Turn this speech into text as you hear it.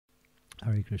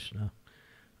Hare Krishna.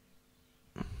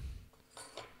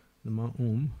 Nama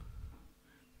Om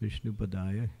Vishnu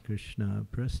Padaya Krishna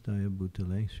Prastaya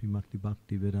Bhutale Srimakti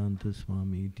Bhakti Vedanta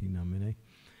Swami Iti Namine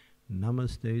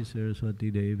Namaste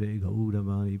Saraswati Deve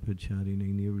Gauravani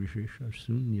Pacharine Nirvishisha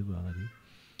Sunyavadi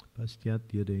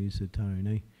Pastyatya De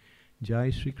Satarine Jai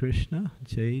Sri Krishna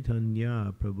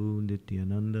Chaitanya Prabhu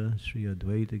Nityananda Sri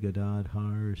Advaita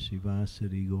Gadadhar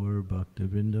Sivasari Gaur Bhakta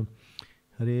Vrindam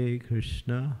Hare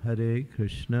Krishna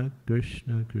Krishna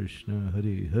Krishna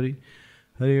Hare Hare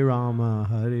Hare Rama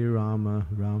Rama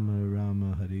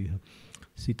Rama Hare Hare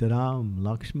Sitaram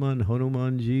Lakshman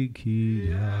Hanuman Ji Ki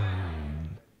Jai.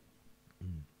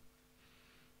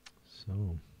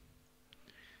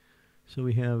 So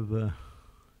we have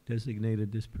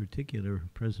designated this particular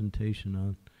presentation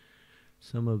on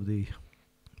some of the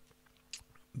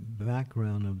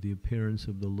background of the appearance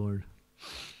of the Lord.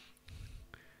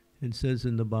 It says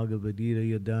in the Bhagavad Gita,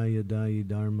 Yada Yada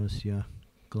Dharmasya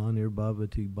Glanir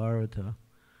Bhavati Bharata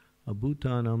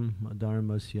Abhutanam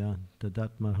Adharmasya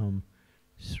Tadatmaham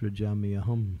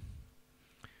Srijamiyaham.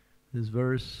 This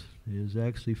verse is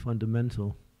actually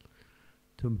fundamental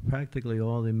to practically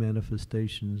all the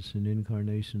manifestations and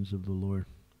incarnations of the Lord,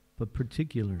 but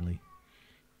particularly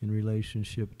in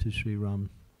relationship to Sri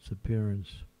Ram's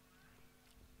appearance.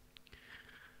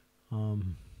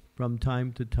 From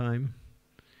time to time,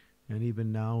 and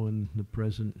even now in the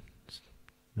present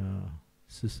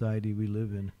society we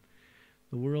live in,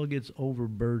 the world gets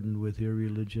overburdened with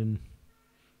irreligion,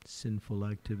 sinful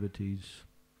activities,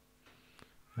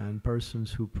 and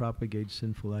persons who propagate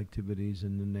sinful activities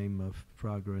in the name of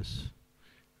progress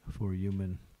for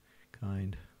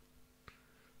humankind.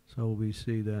 So we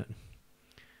see that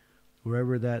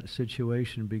wherever that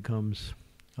situation becomes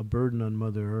a burden on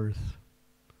Mother Earth,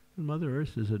 and Mother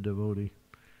Earth is a devotee,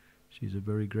 she's a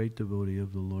very great devotee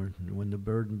of the Lord, and when the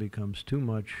burden becomes too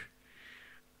much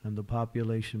and the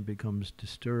population becomes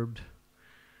disturbed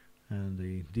and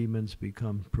the demons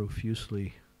become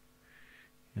profusely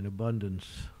in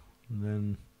abundance,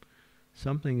 then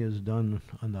something is done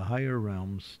on the higher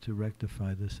realms to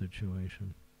rectify the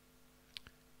situation.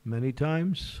 Many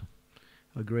times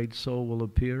a great soul will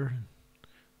appear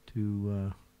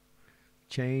to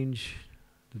change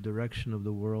the direction of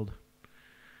the world,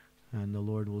 and the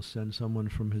Lord will send someone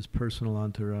from his personal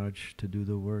entourage to do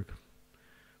the work.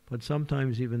 But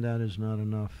sometimes even that is not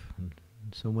enough. And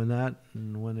so when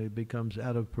it becomes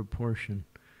out of proportion,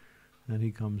 then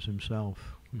he comes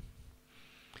himself.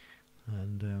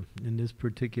 And in this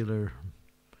particular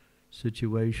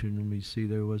situation, we see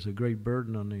there was a great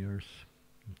burden on the earth.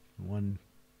 One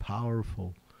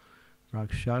powerful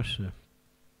Rakshasa.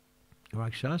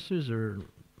 Rakshasas are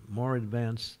more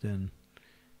advanced than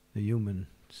the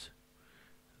humans.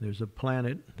 There's a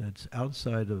planet that's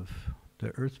outside of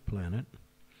the Earth planet.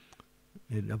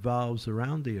 It evolves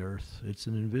around the Earth. It's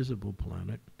an invisible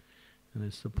planet, and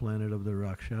it's the planet of the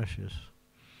Rakshasas.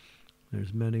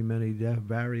 There's many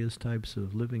various types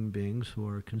of living beings who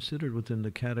are considered within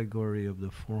the category of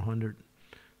the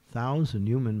 400,000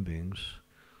 human beings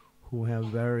who have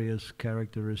various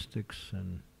characteristics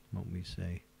and, what we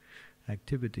say,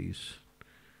 activities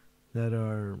that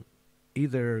are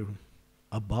either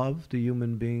above the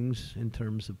human beings in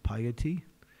terms of piety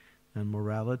and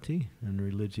morality and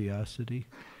religiosity,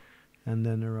 and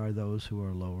then there are those who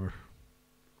are lower.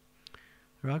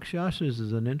 Rakshasas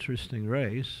is an interesting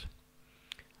race.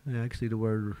 Actually, the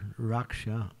word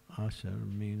Raksha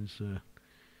means,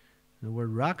 the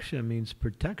word Raksha means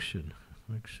protection,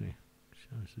 actually.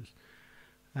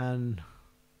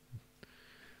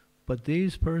 But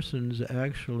these persons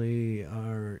actually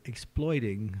are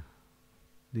exploiting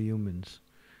the humans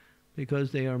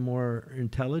because they are more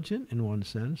intelligent in one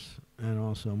sense and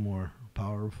also more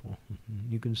powerful.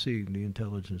 You can see the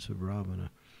intelligence of Ravana.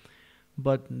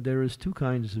 But there is two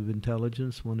kinds of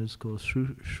intelligence. One is called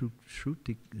Shrutina,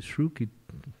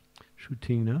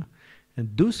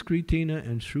 and Duskritina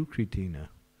and Shrukritina.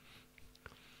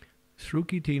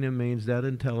 Shrukritina means that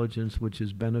intelligence which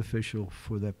is beneficial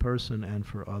for that person and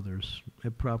for others.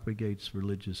 It propagates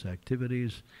religious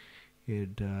activities.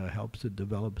 It helps to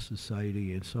develop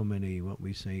society in so many, what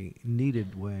we say,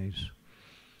 needed ways.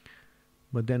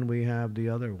 But then we have the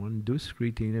other one.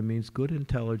 Duskritina means good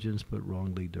intelligence but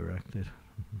wrongly directed.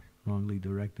 Wrongly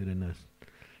directed in a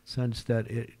sense that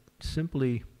it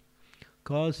simply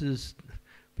causes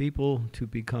people to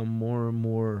become more and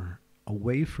more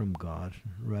away from God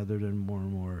rather than more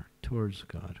and more towards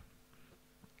God.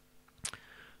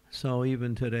 So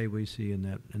even today we see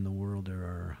in the world there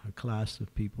are a class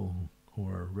of people who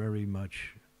are very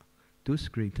much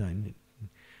Duskritina.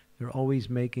 They're always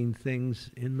making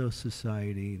things in the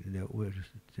society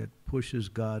that pushes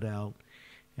God out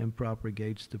and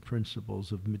propagates the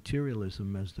principles of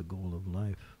materialism as the goal of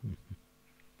life.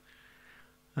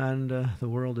 And the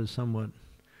world is somewhat,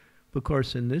 of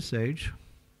course, in this age,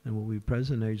 and what we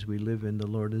present age we live in, the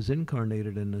Lord is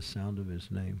incarnated in the sound of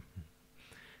His name.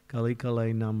 Kali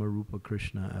Kale Nama Rupa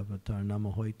Krishna Avatar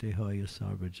Nama Hoite Hoya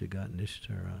Sarva Jagat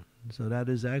Nishtara. So that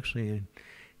is actually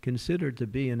considered to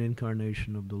be an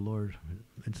incarnation of the Lord.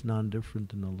 It's non-different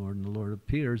than the Lord, and the Lord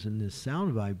appears in this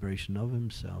sound vibration of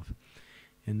Himself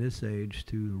in this age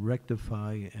to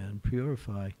rectify and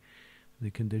purify the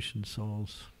conditioned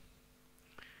souls.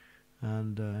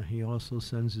 And He also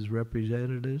sends His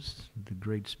representatives, the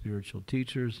great spiritual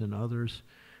teachers and others,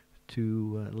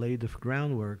 to lay the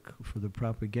groundwork for the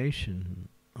propagation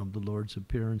of the Lord's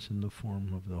appearance in the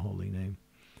form of the holy name.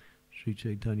 Sri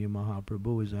Chaitanya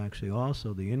Mahaprabhu is actually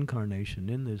also the incarnation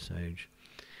in this age.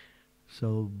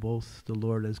 So both the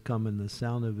Lord has come in the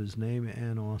sound of His name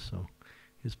and also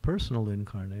His personal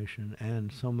incarnation, and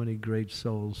so many great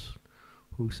souls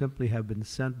who simply have been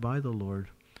sent by the Lord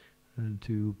and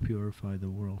to purify the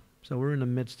world. So we're in the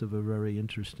midst of a very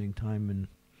interesting time in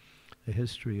the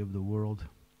history of the world,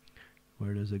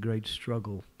 where there's a great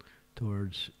struggle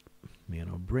towards,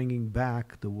 bringing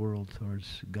back the world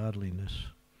towards godliness.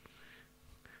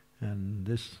 And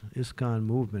this ISKCON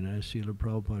movement, as Srila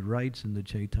Prabhupada writes in the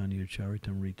Chaitanya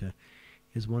Charitamrita,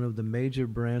 is one of the major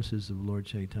branches of Lord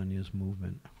Chaitanya's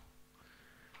movement.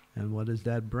 And what is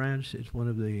that branch? It's one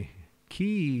of the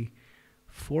key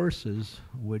forces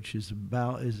which is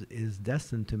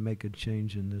destined to make a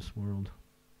change in this world.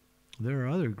 There are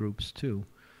other groups too,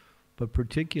 but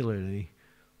particularly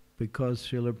because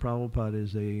Srila Prabhupada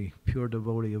is a pure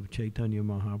devotee of Chaitanya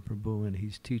Mahaprabhu, and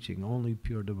he's teaching only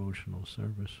pure devotional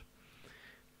service.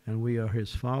 And we are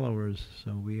his followers,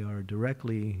 so we are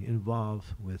directly involved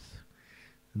with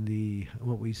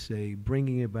what we say,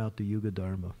 bringing about the Yuga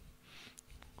Dharma,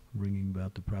 bringing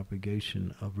about the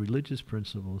propagation of religious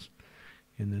principles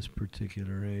in this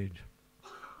particular age.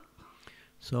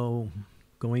 So,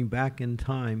 going back in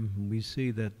time, we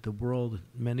see that the world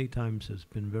many times has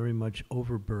been very much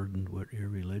overburdened with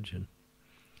irreligion.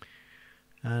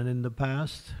 And in the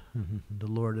past, the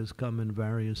Lord has come in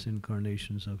various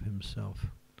incarnations of Himself.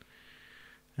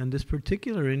 And this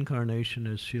particular incarnation,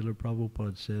 as Srila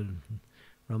Prabhupada said,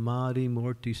 Ramadi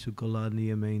Murti Sukala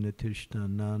Niyamena Tishta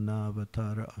Nana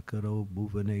Avatara Akaro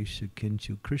Bhuvanesha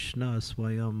Kinchu Krishna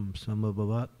Swayam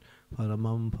Samabhavat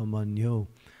Paramam Pamanyo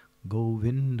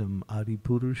Govindam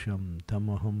Adipurusham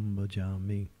Tamaham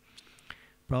Bhajami.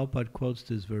 Prabhupada quotes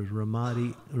this verse,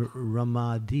 Ramadi,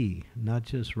 not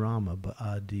just Rama, but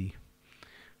Adi.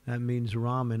 That means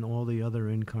Ram and all the other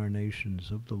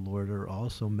incarnations of the Lord are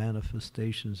also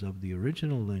manifestations of the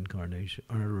original incarnation,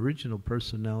 or original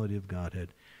personality of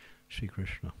Godhead, Sri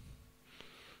Krishna.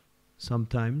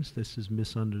 Sometimes this is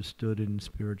misunderstood in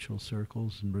spiritual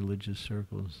circles and religious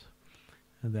circles,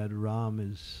 and that Ram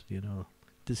is,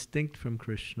 distinct from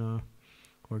Krishna,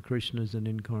 or Krishna is an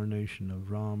incarnation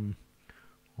of Ram,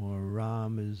 or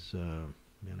Ram is,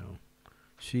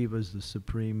 Shiva is the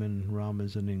supreme and Ram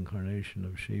is an incarnation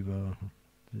of Shiva.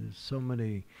 There's so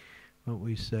many, what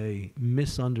we say,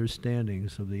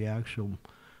 misunderstandings of the actual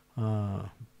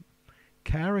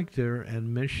character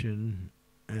and mission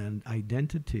and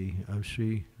identity of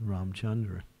Sri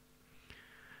Ramchandra.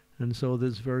 And so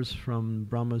this verse from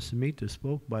Brahma Samhita,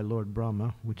 spoke by Lord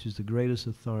Brahma, which is the greatest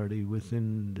authority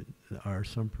within our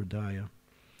sampradaya,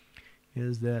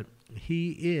 is that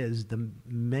he is the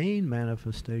main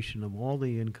manifestation of all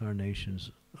the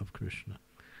incarnations of Krishna.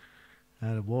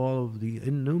 Out of all of the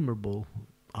innumerable,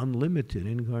 unlimited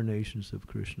incarnations of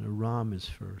Krishna, Ram is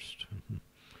first.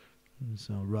 And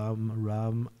so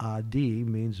Ram Adi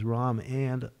means Ram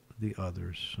and the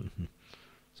others.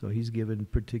 So he's given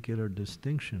particular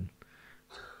distinction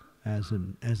as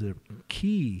a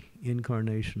key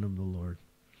incarnation of the Lord.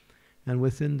 And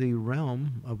within the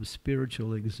realm of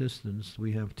spiritual existence,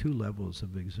 we have two levels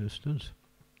of existence.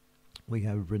 We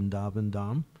have Vrindavan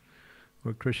Dham,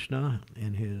 where Krishna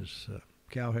and his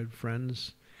cowherd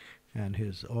friends and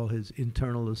all his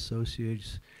internal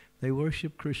associates, they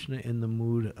worship Krishna in the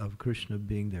mood of Krishna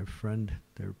being their friend,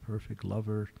 their perfect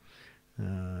lover,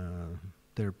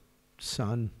 their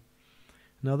son.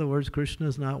 In other words, Krishna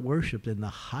is not worshipped in the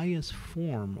highest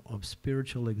form of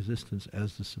spiritual existence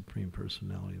as the Supreme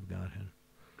Personality of Godhead.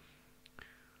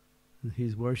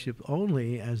 He's worshipped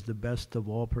only as the best of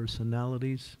all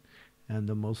personalities and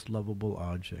the most lovable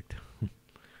object.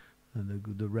 And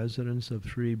the residents of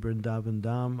Sri Vrindavan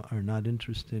Dham are not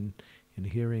interested in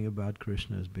hearing about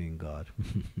Krishna as being God.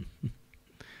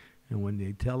 And when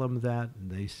they tell him that,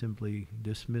 they simply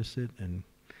dismiss it and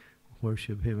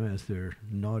worship him as their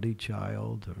naughty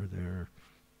child or their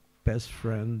best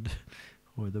friend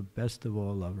or the best of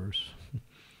all lovers.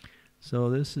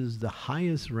 So this is the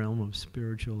highest realm of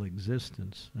spiritual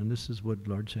existence, and this is what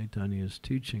Lord Chaitanya is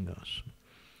teaching us.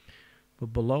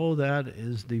 But below that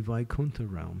is the Vaikuntha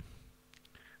realm,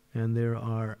 and there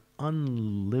are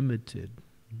unlimited,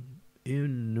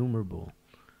 innumerable,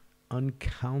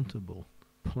 uncountable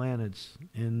planets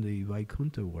in the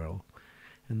Vaikuntha world,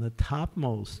 and the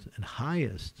topmost and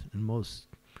highest and most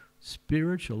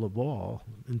spiritual of all,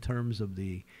 in terms of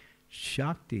the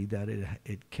Shakti that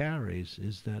it carries,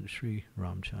 is that Sri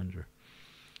Ramchandra.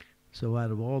 So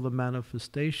out of all the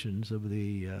manifestations of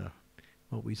the,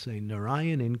 what we say,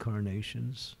 Narayan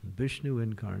incarnations, Vishnu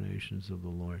incarnations of the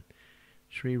Lord,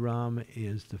 Sri Ram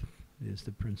is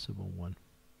the principal one.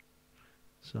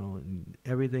 So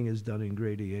everything is done in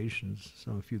gradations.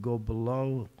 So if you go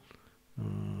below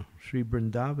Sri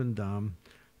Vrindavan Dham,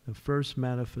 the first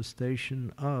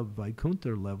manifestation of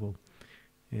Vaikuntha level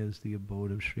is the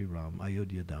abode of Sri Ram,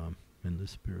 Ayodhya Dham, in the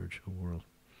spiritual world.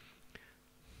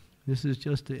 This is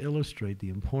just to illustrate the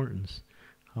importance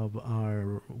of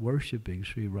our worshipping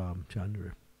Sri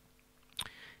Ramchandra.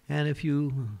 And if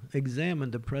you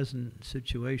examine the present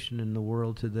situation in the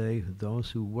world today,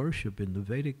 those who worship in the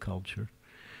Vedic culture,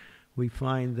 we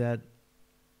find that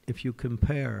if you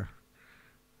compare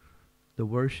the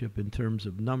worship in terms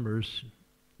of numbers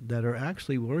that are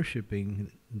actually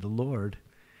worshipping the Lord,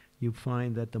 you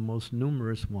find that the most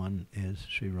numerous one is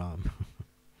Sri Ram,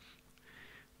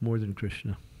 more than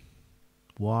Krishna.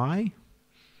 Why?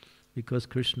 Because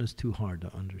Krishna is too hard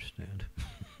to understand.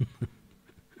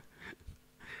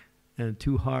 And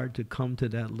too hard to come to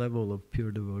that level of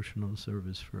pure devotional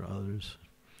service for others.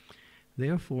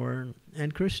 Therefore,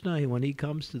 and Krishna, when he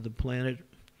comes to the planet,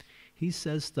 he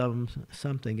says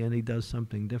something and he does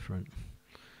something different.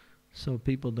 So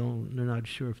people they're not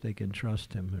sure if they can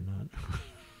trust him or not.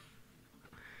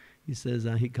 He says,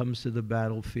 he comes to the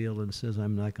battlefield and says,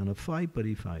 I'm not going to fight, but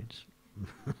he fights.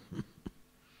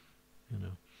 You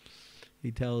know,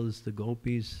 he tells the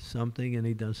gopis something and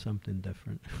he does something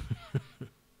different.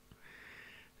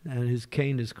 And his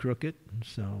cane is crooked,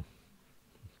 so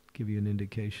give you an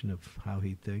indication of how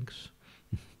he thinks.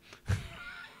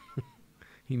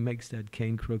 He makes that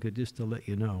cane crooked just to let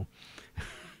you know.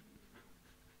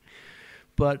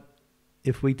 But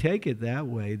if we take it that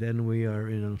way, then we are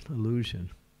in an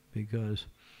illusion, because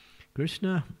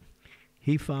Krishna,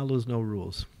 he follows no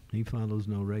rules. He follows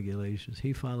no regulations.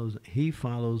 He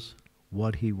follows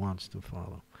what he wants to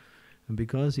follow. And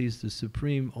because he's the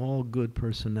supreme all-good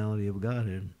personality of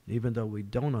Godhead, even though we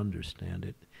don't understand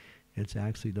it, it's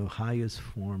actually the highest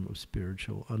form of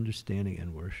spiritual understanding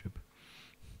and worship.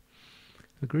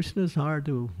 But Krishna is hard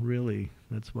to really,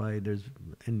 but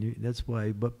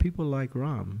people like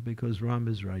Ram, because Ram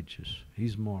is righteous,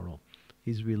 he's moral,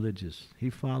 he's religious, he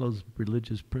follows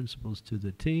religious principles to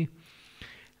the T,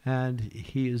 and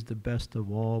he is the best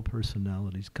of all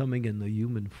personalities, coming in the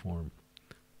human form.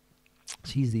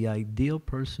 He's the ideal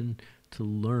person to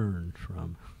learn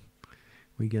from.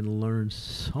 We can learn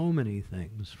so many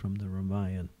things from the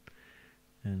Ramayana.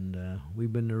 And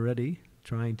we've been already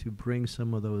trying to bring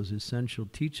some of those essential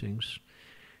teachings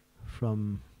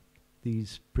from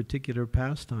these particular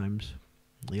pastimes.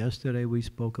 Yesterday we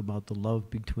spoke about the love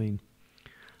between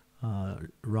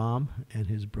Ram and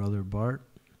his brother Bart,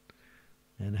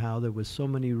 and how there was so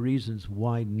many reasons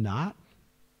why not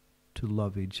to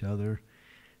love each other.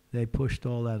 They pushed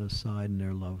all that aside in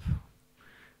their love.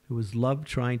 It was love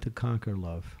trying to conquer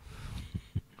love.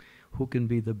 Who can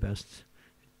be the best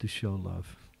to show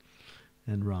love?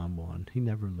 And Ram won. He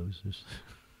never loses.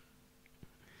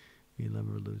 He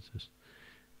never loses.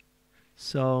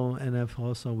 So, and if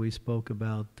also we spoke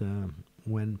about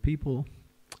when people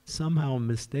somehow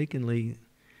mistakenly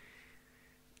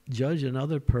judge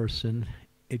another person,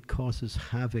 it causes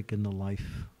havoc in the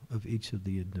life of each of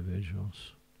the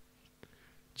individuals.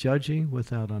 Judging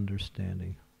without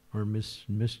understanding, or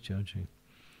misjudging.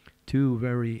 Two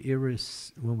very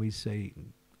when we say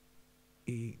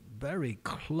very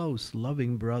close,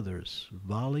 loving brothers,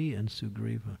 Vali and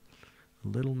Sugriva, a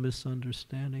little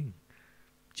misunderstanding,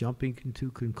 jumping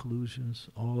into conclusions,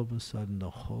 all of a sudden the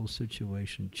whole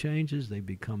situation changes. They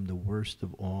become the worst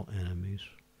of all enemies.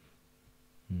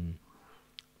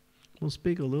 We'll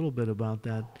speak a little bit about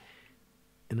that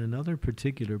in another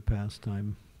particular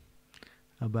pastime,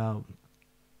 about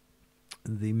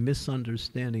the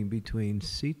misunderstanding between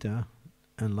Sita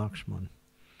and Lakshman,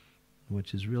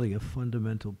 which is really a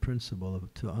fundamental principle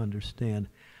to understand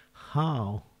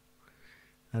how,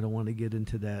 I don't want to get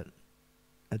into that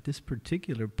at this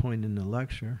particular point in the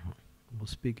lecture, we'll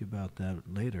speak about that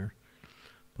later,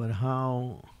 but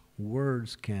how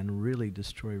words can really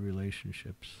destroy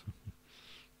relationships.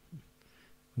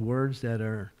 Words that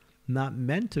are not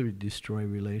meant to destroy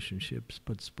relationships,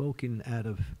 but spoken out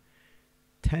of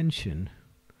tension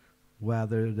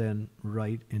rather than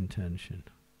right intention.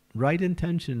 Right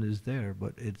intention is there,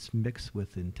 but it's mixed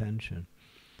with intention.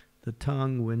 The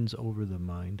tongue wins over the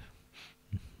mind.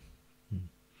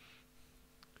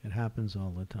 It happens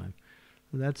all the time.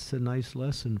 That's a nice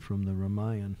lesson from the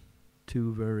Ramayana.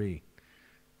 Two very,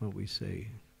 what we say,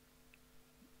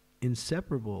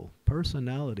 inseparable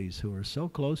personalities who are so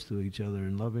close to each other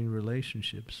in loving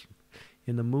relationships,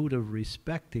 in the mood of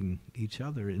respecting each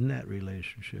other in that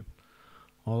relationship,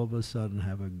 all of a sudden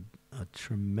have a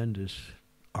tremendous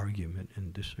argument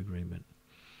and disagreement.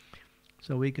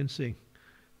 So we can see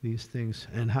these things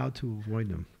and how to avoid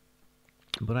them.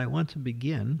 But I want to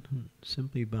begin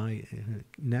simply by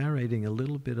narrating a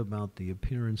little bit about the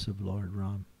appearance of Lord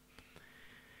Ram.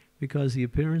 Because the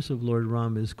appearance of Lord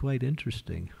Ram is quite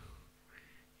interesting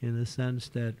in the sense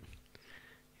that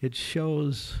it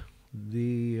shows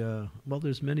well,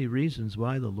 there's many reasons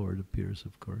why the Lord appears,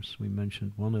 of course. We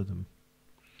mentioned one of them.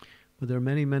 But there are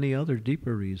many, many other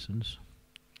deeper reasons.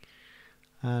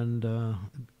 And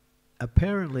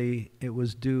apparently it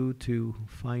was due to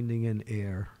finding an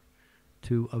heir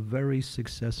to a very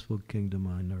successful kingdom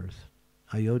on earth,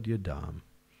 Ayodhya Dham.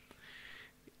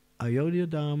 Ayodhya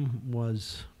Dham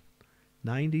was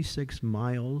 96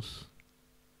 miles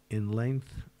in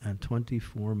length and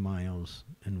 24 miles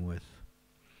in width.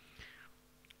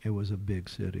 It was a big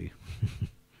city.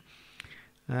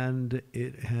 And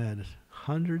it had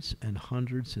hundreds and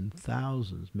hundreds and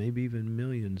thousands, maybe even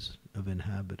millions of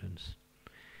inhabitants.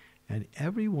 And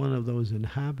every one of those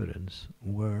inhabitants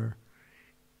were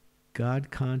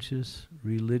God-conscious,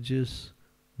 religious,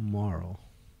 moral.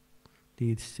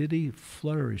 The city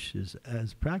flourishes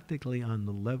as practically on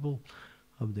the level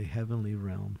of the heavenly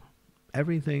realm.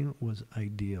 Everything was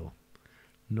ideal.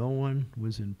 No one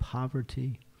was in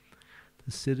poverty.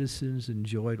 The citizens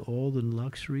enjoyed all the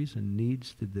luxuries and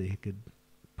needs that they could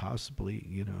possibly,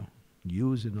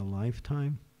 use in a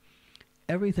lifetime.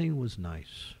 Everything was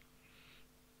nice.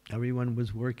 Everyone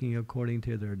was working according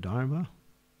to their dharma,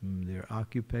 their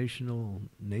occupational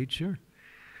nature.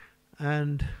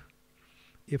 And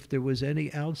if there was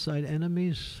any outside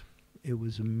enemies, it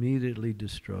was immediately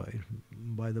destroyed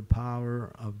by the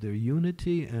power of their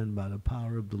unity and by the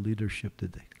power of the leadership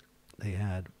that they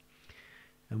had.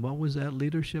 And what was that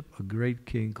leadership? A great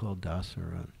king called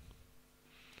Dasarath.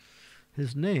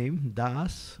 His name,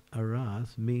 Das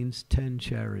Arath, means 10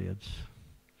 chariots.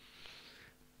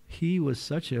 He was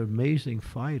such an amazing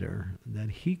fighter that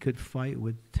he could fight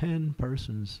with 10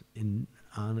 persons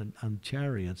on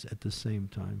chariots at the same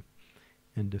time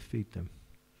and defeat them.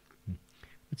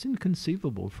 It's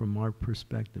inconceivable from our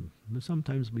perspective.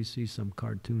 Sometimes we see some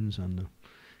cartoons and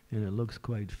it looks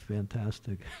quite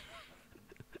fantastic.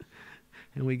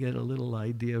 And we get a little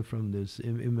idea from this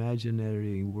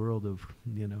imaginary world of,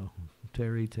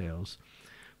 fairy tales.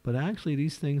 But actually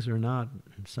these things are not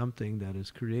something that is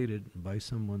created by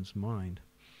someone's mind.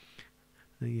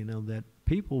 That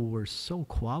people were so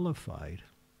qualified.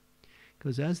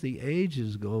 Because as the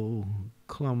ages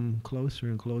come closer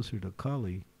and closer to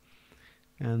Kali,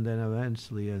 and then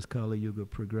eventually as Kali Yuga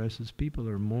progresses, people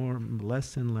are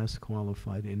less and less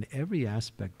qualified in every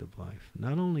aspect of life.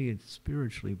 Not only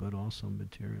spiritually, but also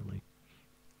materially.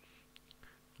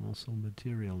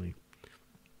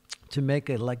 To make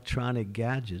electronic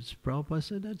gadgets, Prabhupada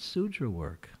said that's Sudra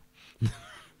work.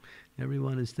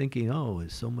 Everyone is thinking,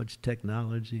 there's so much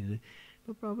technology.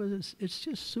 But Prabhupada says, it's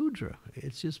just Sudra.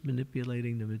 It's just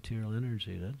manipulating the material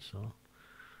energy, that's all.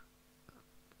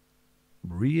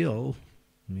 Real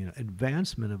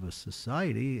advancement of a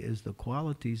society is the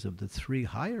qualities of the 3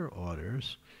 higher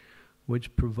orders,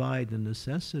 which provide the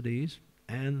necessities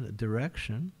and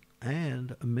direction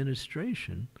and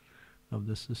administration of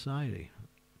the society.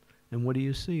 And what do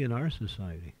you see in our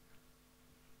society?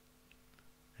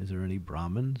 Is there any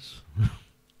Brahmins?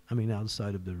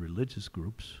 Outside of the religious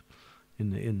groups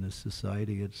in the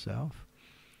society itself.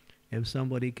 If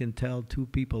somebody can tell 2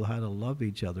 people how to love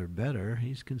each other better,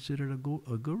 he's considered a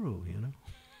guru,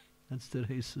 That's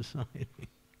today's society.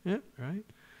 Yeah, right?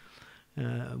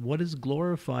 What is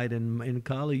glorified in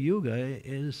Kali Yuga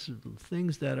is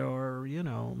things that are,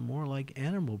 more like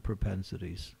animal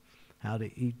propensities. How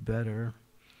to eat better,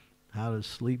 how to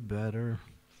sleep better,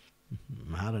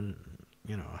 how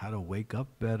to wake up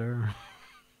better,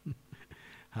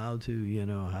 how to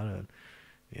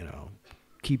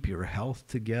keep your health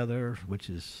together, which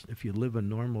is, if you live a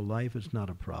normal life, it's not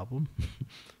a problem.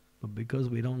 But because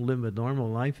we don't live a normal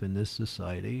life in this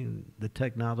society, the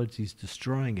technology is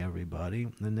destroying everybody,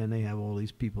 and then they have all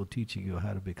these people teaching you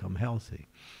how to become healthy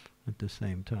at the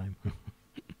same time.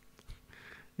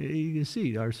 You can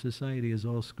see our society is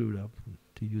all screwed up,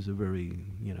 to use a very,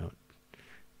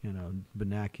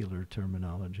 vernacular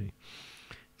terminology.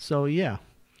 So yeah,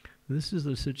 this is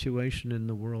the situation in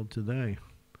the world today.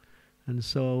 And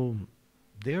so,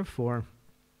 therefore,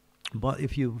 but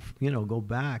if you go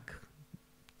back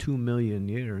 2 million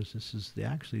years, this is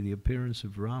actually the appearance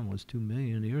of Ram was 2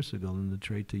 million years ago in the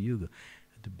Treta Yuga.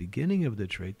 At the beginning of the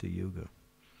Treta Yuga,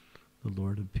 the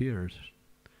Lord appears.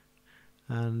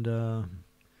 And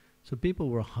so people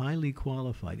were highly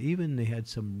qualified. Even they had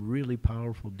some really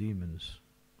powerful demons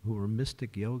who were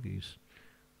mystic yogis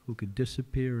who could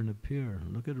disappear and appear.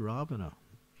 Look at Ravana.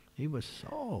 He was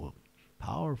so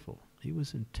powerful. He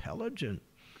was intelligent.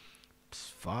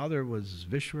 His father was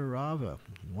Vishwarava,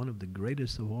 one of the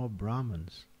greatest of all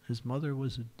Brahmins. His mother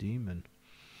was a demon.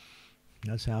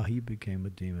 That's how he became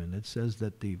a demon. It says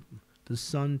that the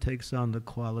son takes on the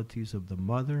qualities of the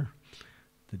mother,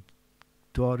 the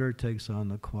daughter takes on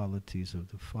the qualities of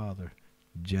the father,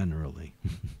 generally.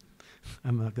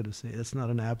 I'm not going to say, that's not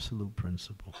an absolute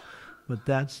principle, but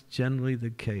that's generally the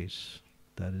case.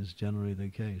 That is generally the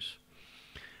case.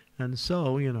 And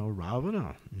so,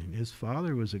 Ravana, his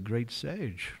father was a great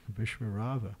sage,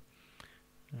 Vishwarava.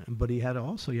 But he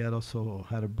also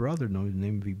had a brother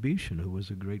named Vibhishan, who was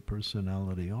a great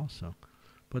personality also.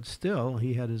 But still,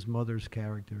 he had his mother's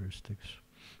characteristics.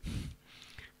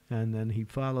 And then he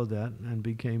followed that and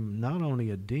became not only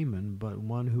a demon, but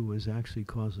one who was actually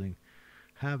causing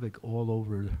havoc all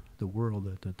over the world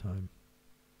at the time.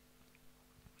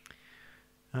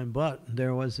 But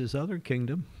there was this other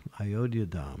kingdom,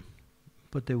 Ayodhya-dham.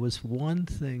 But there was one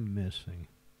thing missing.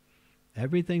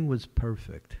 Everything was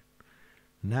perfect.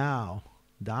 Now,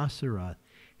 Dasarath,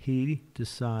 he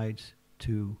decides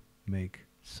to make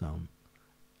some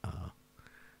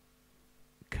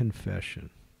confession.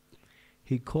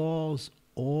 He calls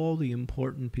all the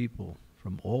important people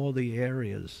from all the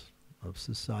areas of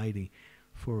society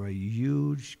for a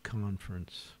huge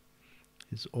conference.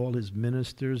 All his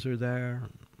ministers are there,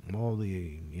 all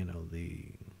the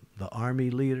army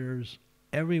leaders,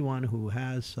 everyone who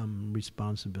has some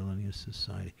responsibility in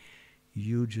society.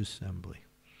 Huge assembly.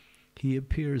 He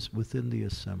appears within the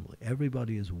assembly.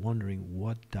 Everybody is wondering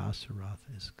what Dasarath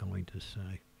is going to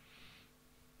say.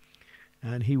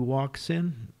 And he walks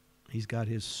in. He's got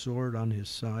his sword on his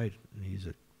side. And he's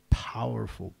a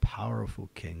powerful, powerful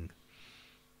king.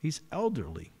 He's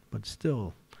elderly, but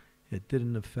still, it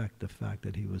didn't affect the fact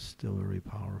that he was still very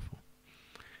powerful.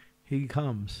 He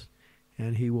comes,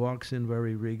 and he walks in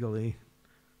very regally,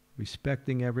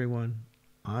 respecting everyone,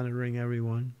 honoring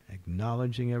everyone,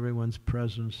 acknowledging everyone's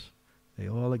presence. They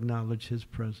all acknowledge his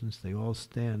presence. They all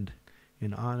stand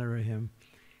in honor of him.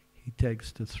 He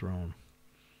takes the throne.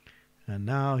 And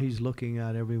now he's looking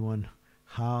at everyone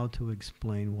how to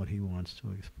explain what he wants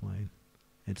to explain.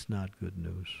 It's not good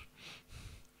news.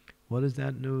 What is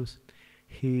that news?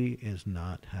 He is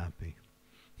not happy.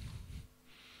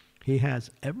 He has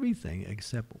everything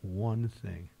except one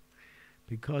thing,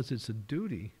 because it's a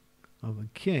duty of a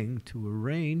king to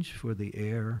arrange for the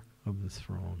heir of the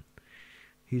throne.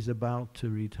 He's about to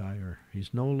retire.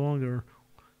 He's no longer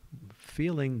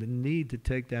feeling the need to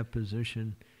take that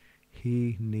position.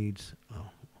 He needs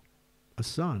a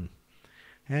son.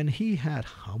 And he had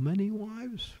how many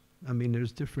wives? I mean,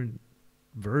 there's different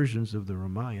versions of the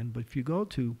Ramayana, but if you go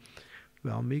to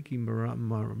Valmiki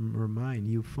Ramayana,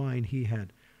 you find he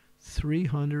had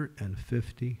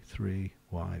 353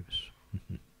 wives.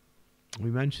 We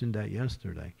mentioned that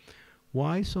yesterday.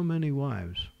 Why so many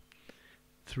wives?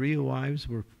 3 wives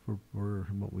were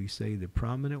what we say the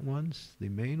prominent ones, the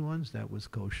main ones. That was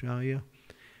Kaushalya,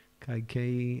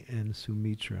 Kaikeyi, and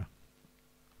Sumitra.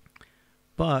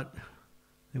 But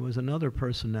there was another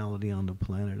personality on the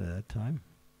planet at that time.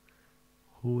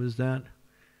 Who was that?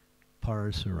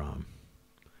 Parasuram.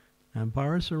 And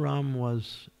Parasuram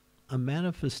was a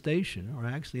manifestation, or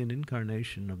actually an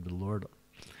incarnation of the Lord.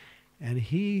 And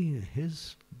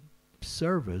his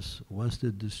service was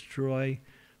to destroy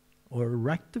or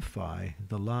rectify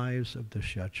the lives of the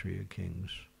Kshatriya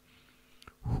kings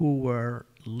who were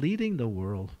leading the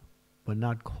world but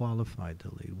not qualified to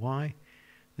lead. Why?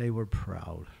 They were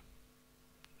proud.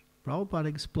 Prabhupada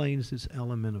explains this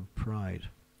element of pride.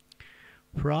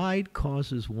 Pride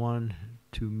causes one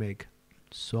to make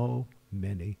so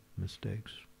many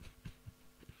mistakes.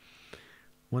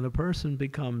 When a person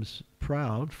becomes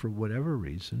proud for whatever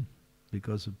reason,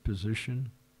 because of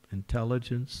position,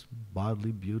 intelligence,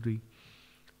 bodily beauty,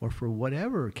 or for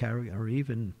whatever character, or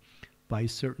even by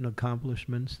certain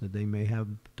accomplishments that they may have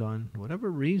done, whatever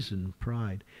reason,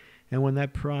 pride. And when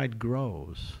that pride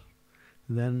grows,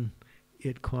 then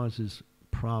it causes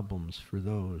problems for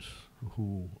those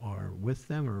who are with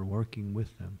them or working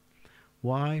with them.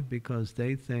 Why? Because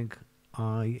they think,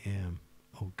 I am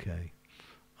okay.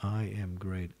 I am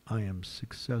great. I am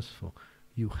successful.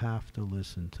 You have to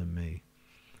listen to me.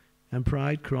 And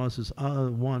pride causes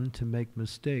one to make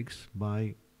mistakes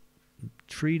by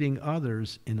treating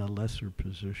others in a lesser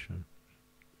position.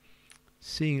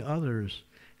 Seeing others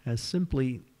as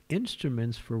simply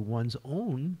instruments for one's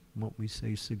own, what we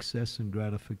say, success and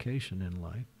gratification in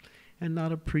life, and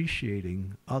not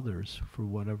appreciating others for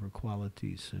whatever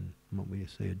qualities and what we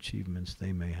say achievements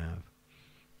they may have.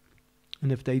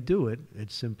 And if they do it,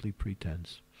 it's simply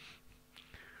pretense.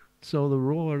 So there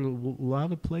were a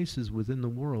lot of places within the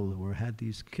world where had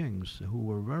these kings who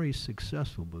were very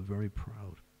successful but very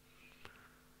proud,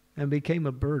 and became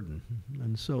a burden.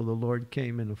 And so the Lord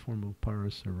came in the form of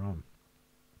Parasaram.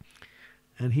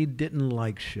 And he didn't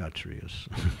like Kshatriyas.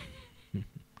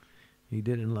 He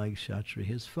didn't like Kshatriya.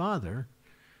 His father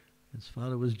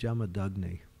was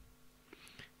Jamadagni.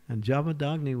 And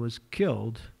Jamadagni was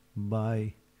killed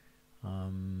by,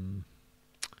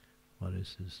 what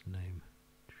is his name?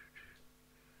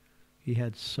 He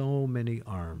had so many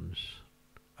arms.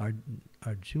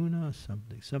 Arjuna,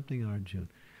 something Arjuna.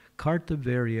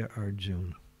 Kartavirya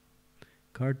Arjuna.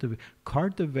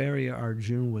 Kartavirya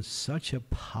Arjuna was such a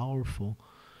powerful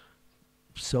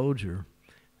soldier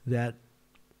that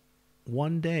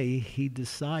one day he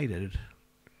decided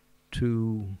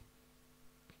to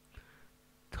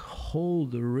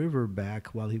hold the river back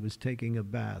while he was taking a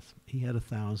bath. He had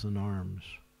 1,000 arms.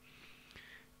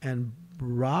 And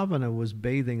Ravana was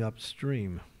bathing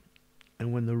upstream.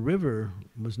 And when the river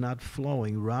was not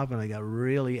flowing, Ravana got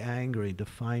really angry to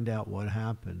find out what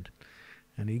happened.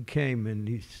 And he came and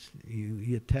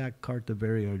he attacked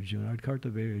Kartavirya Arjuna.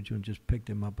 Kartavirya Arjuna just picked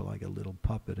him up like a little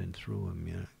puppet and threw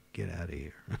him, get out of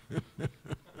here.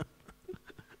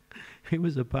 He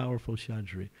was a powerful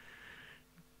Kshatriya,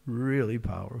 really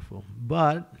powerful.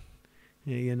 But,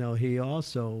 he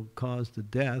also caused the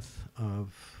death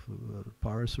of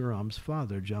Parasuram's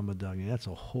father, Jamadagni. That's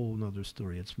a whole other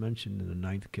story. It's mentioned in the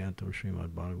 9th canto of Srimad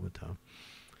Bhagavatam.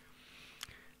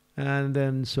 And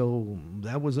then, so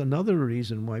that was another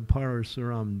reason why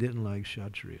Parasuram didn't like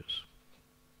Kshatriyas.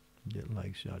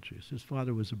 His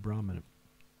father was a Brahmana.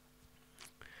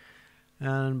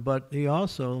 But he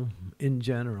also, in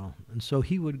general, and so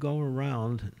he would go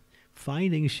around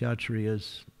finding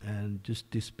Kshatriyas and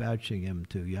just dispatching him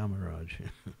to Yamaraj.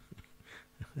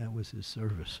 That was his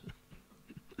service.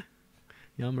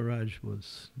 Yamaraj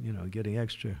was, getting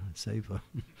extra seva.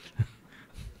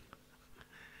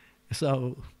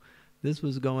 So this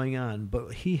was going on,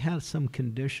 but he had some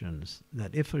conditions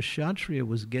that if a Kshatriya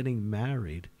was getting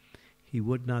married, he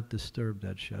would not disturb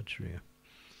that Kshatriya.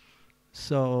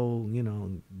 So,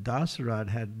 Dasarat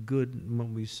had good, what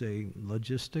we say,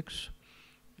 logistics,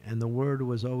 and the word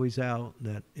was always out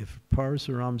that if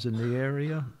Parasuram's in the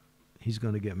area, he's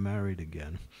going to get married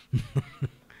again.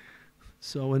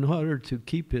 So in order to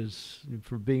keep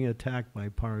for being attacked by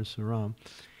Parasuram,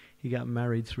 he got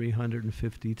married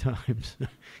 350 times.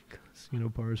 Because,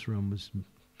 Parasuram was...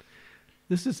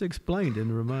 This is explained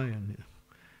in Ramayana.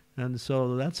 And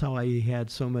so that's how he had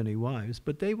so many wives.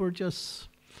 But they were just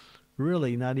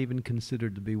really not even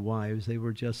considered to be wives. They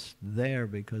were just there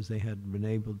because they had been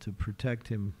able to protect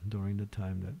him during the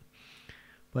time that...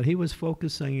 But he was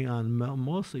focusing on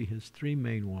mostly his 3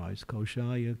 main wives,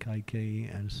 Kaushalya,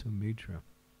 Kaikeyi, and Sumitra.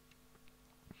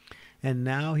 And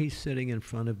now he's sitting in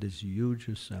front of this huge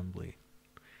assembly,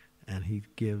 and he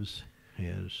gives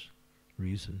his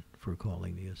reason for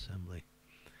calling the assembly.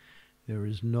 There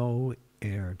is no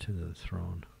heir to the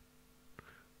throne.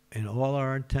 In all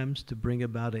our attempts to bring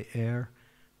about an heir,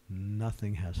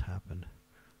 nothing has happened.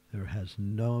 There has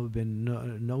been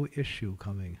no issue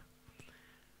coming.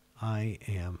 I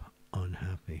am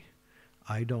unhappy.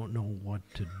 I don't know what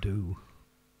to do.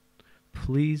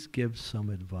 Please give some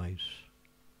advice.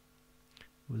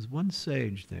 There was one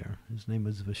sage there. His name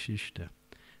was Vasishta.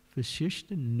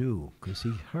 Vasishta knew, because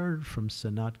he heard from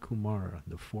Sanat Kumara,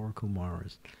 the 4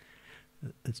 Kumaras.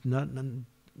 It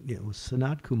was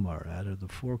Sanat Kumara. Out of the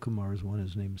 4 Kumaras, one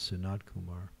is named Sanat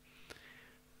Kumara.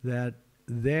 That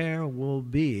there will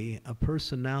be a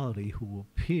personality who will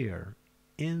appear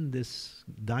in this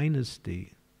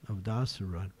dynasty of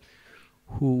Dasarat,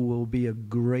 who will be a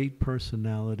great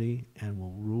personality and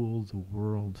will rule the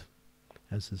world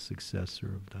as the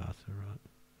successor of Dasarat.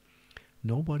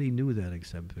 Nobody knew that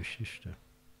except Vasishta.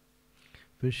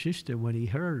 Vasishta, when he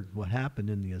heard what happened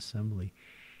in the assembly,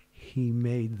 he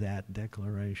made that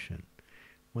declaration.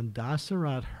 When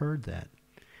Dasaratha heard that,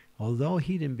 although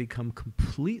he didn't become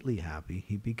completely happy,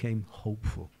 he became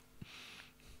hopeful.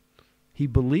 He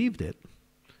believed it,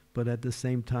 but at the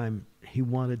same time, he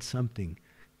wanted something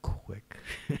quick.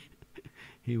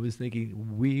 He was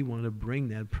thinking, we want to bring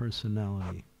that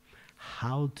personality.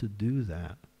 How to do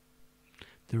that?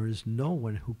 There is no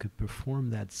one who could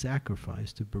perform that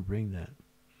sacrifice to bring that.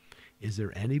 Is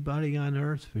there anybody on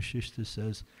earth? Vasishta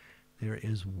says, there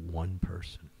is one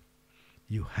person.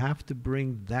 You have to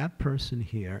bring that person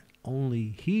here.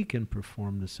 Only he can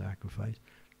perform the sacrifice.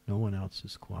 No one else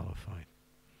is qualified.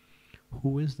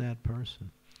 Who is that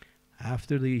person?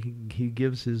 After he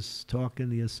gives his talk in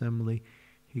the assembly,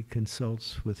 he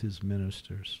consults with his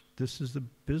ministers. This is the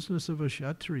business of a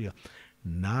Kshatriya,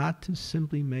 not to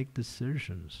simply make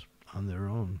decisions on their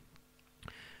own.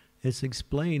 It's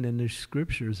explained in the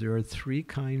scriptures there are three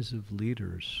kinds of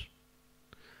leaders.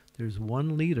 There's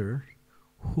one leader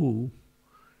who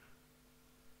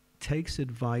takes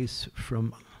advice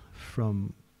from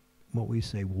what we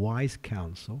say wise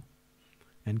counsel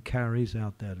and carries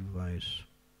out that advice.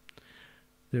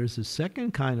 There's a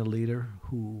second kind of leader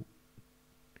who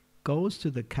goes to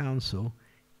the council,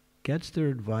 gets their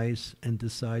advice, and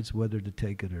decides whether to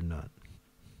take it or not.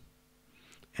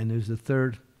 And there's a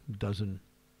third who doesn't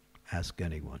ask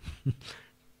anyone.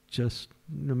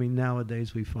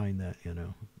 Nowadays we find that,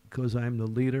 because I'm the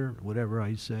leader, whatever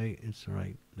I say, it's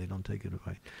right. They don't take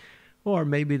advice. Or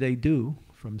maybe they do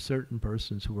from certain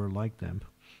persons who are like them.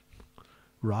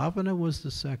 Ravana was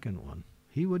the second one.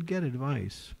 He would get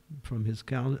advice from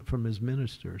his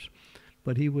ministers,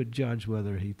 but he would judge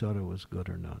whether he thought it was good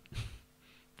or not.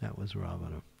 That was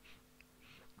Ravana.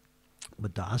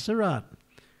 But Dasaratha,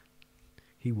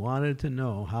 he wanted to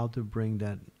know how to bring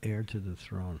that heir to the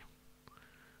throne.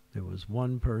 There was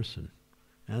one person.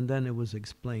 And then it was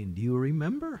explained, do you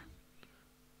remember?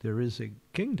 There is a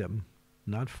kingdom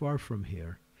not far from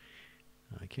here.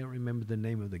 I can't remember the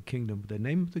name of the kingdom, but the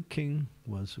name of the king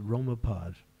was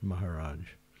Ramapad Maharaj.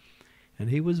 And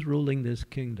he was ruling this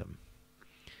kingdom.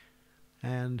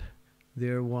 And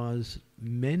there was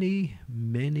many,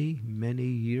 many, many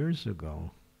years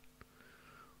ago,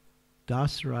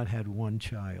 Dasaratha had one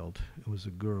child. It was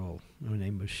a girl. Her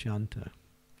name was Shanta.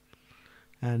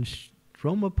 And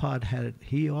Ramapad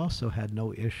he also had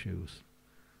no issues.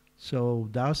 So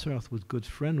Dasaratha was good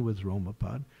friend with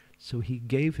Ramapad, so he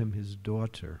gave him his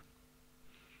daughter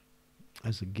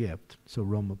as a gift, so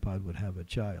Ramapad would have a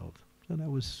child.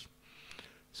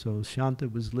 So Shanta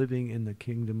was living in the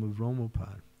kingdom of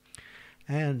Ramapad.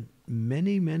 And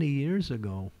many, many years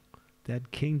ago,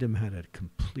 that kingdom had a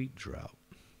complete drought.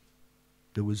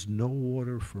 There was no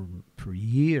water for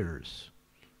years.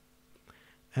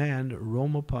 And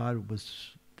Ramapad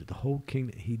was, the whole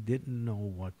kingdom, he didn't know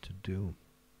what to do.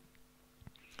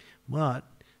 But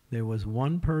there was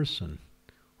one person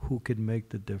who could make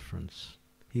the difference.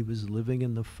 He was living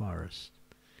in the forest.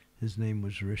 His name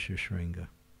was Rishishringa.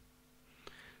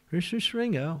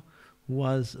 Rishishringa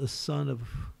was a son of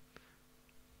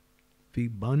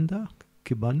Kibanda,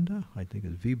 I think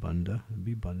it's Vibanda.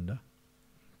 Vibanda.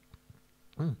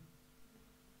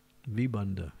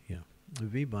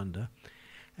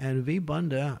 And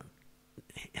Vibanda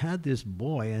had this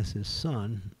boy as his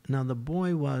son. Now the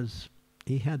boy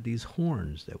he had these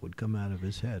horns that would come out of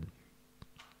his head.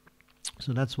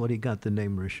 So that's what he got the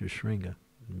name Rishishringa.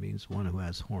 It means one who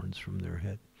has horns from their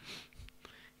head.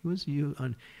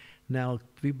 Now,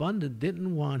 Vibanda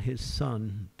didn't want his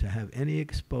son to have any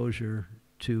exposure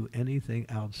to anything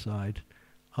outside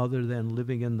other than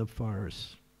living in the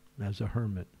forest as a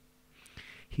hermit.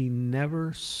 He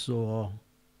never saw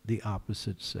the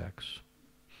opposite sex.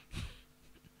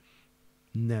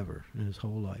 Never in his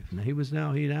whole life.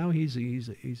 Now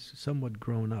he's somewhat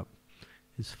grown up.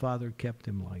 His father kept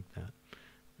him like that.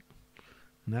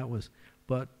 And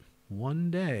but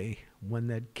one day when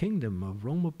that kingdom of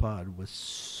Ramapad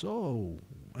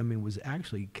was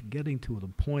actually getting to the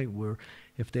point where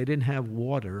if they didn't have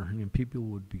water, people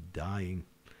would be dying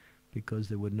because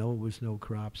there was no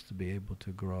crops to be able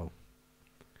to grow.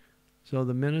 So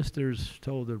the ministers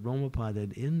told the Ramapad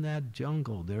that in that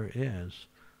jungle there is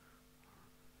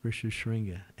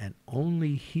Rishishringa, and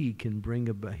only he can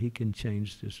he can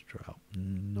change this drought,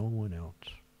 no one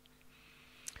else.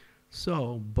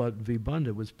 So, but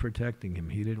Vibanda was protecting him.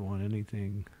 He didn't want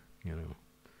anything,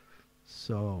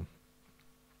 So,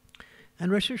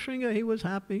 and Rishishringa, he was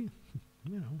happy,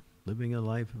 living a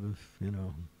life of,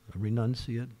 a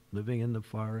renunciate, living in the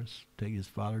forest. His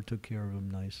father took care of him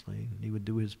nicely. He would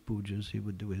do his pujas, he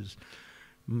would do his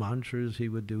mantras, he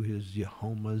would do his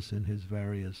homas and his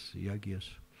various yagyas.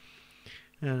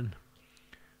 And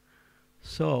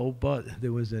so, but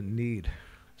there was a need.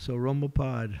 So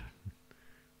Ramapad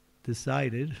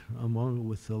decided, along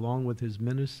with his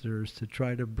ministers, to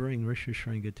try to bring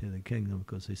Rishishringa to the kingdom,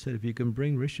 because they said, if you can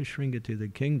bring Rishishringa to the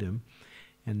kingdom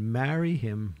and marry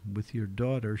him with your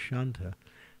daughter Shanta,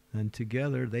 then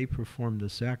together they perform the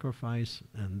sacrifice,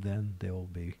 and then there will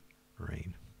be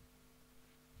rain.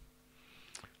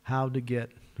 How to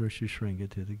get Rishishringa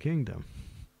to the kingdom?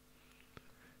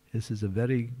 This is a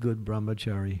very good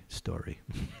brahmachari story.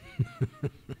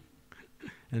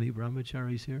 Any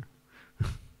brahmacharis here?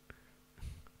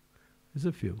 There's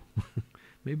a few.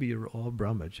 Maybe you're all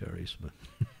brahmacharis, but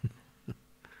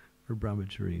or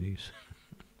brahmacharinis.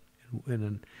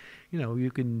 And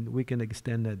we can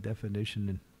extend that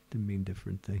definition to mean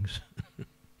different things. It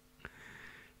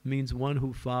means one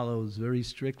who follows very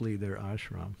strictly their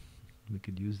ashram. We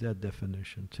could use that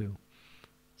definition too.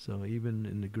 So even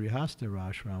in the Grihastha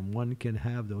ashram, one can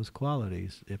have those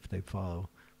qualities if they follow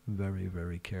very,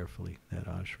 very carefully that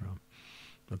ashram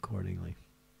accordingly.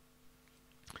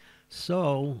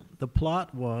 So the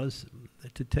plot was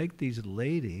to take these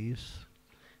ladies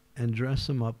and dress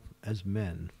them up as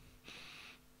men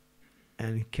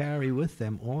and carry with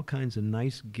them all kinds of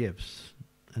nice gifts,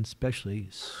 and especially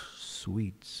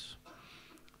sweets.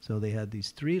 So they had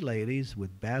these 3 ladies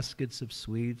with baskets of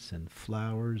sweets and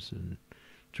flowers and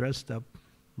dressed up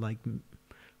like...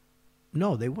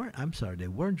 No, they weren't. I'm sorry, they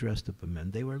weren't dressed up as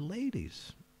men. They were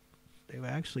ladies. They were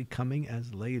actually coming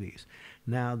as ladies.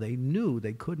 Now, they knew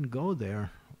they couldn't go there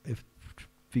if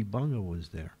Vibhanga was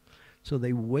there. So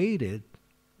they waited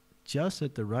just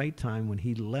at the right time when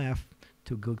he left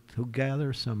to go to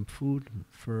gather some food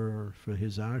for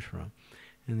his ashram.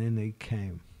 And then they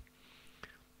came.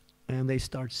 And they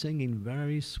start singing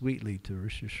very sweetly to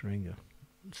Rishishringa.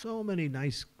 So many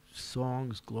nice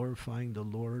songs glorifying the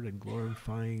Lord and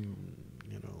glorifying,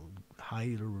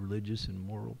 higher religious and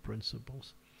moral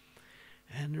principles.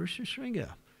 And Rishishringa,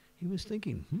 he was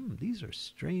thinking, these are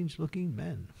strange-looking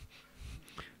men.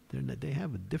 They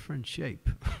have a different shape.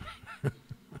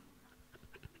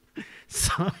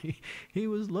 So he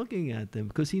was looking at them,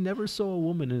 because he never saw a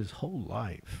woman in his whole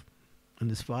life. And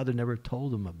his father never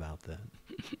told him about that.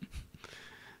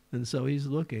 And so he's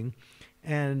looking,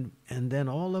 and then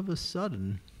all of a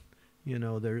sudden,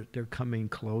 they're coming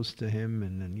close to him,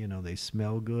 and then, they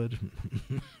smell good.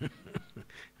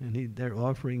 And they're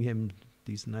offering him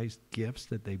these nice gifts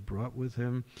that they brought with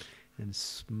him, and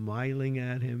smiling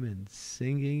at him and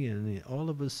singing, and all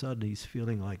of a sudden he's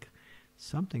feeling like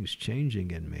something's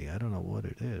changing in me. I don't know what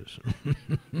it is.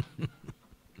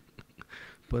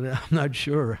 But I'm not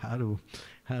sure how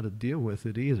to deal with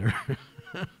it either.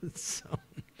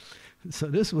 So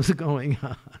this was going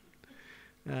on.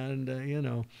 And,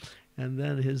 and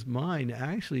then his mind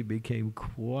actually became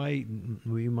quite,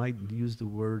 we might use the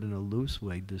word in a loose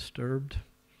way, disturbed.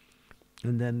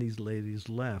 And then these ladies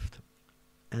left.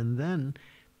 And then,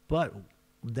 but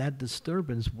that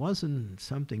disturbance wasn't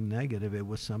something negative, it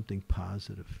was something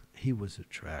positive. He was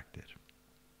attracted.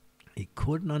 He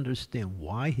couldn't understand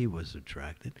why he was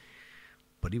attracted,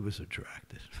 but he was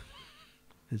attracted.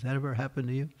 Has that ever happened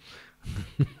to you?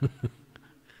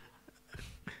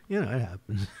 It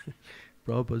happens.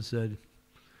 Prabhupada said,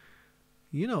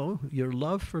 your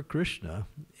love for Krishna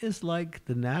is like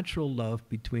the natural love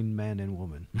between man and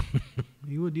woman.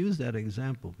 He would use that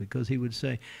example because he would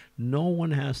say, no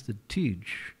one has to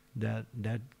teach that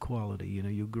quality.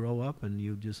 You grow up and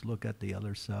you just look at the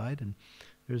other side and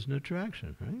there's an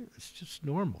attraction, right? It's just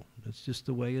normal. That's just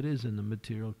the way it is in the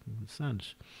material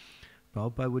sense.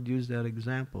 Prabhupada would use that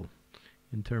example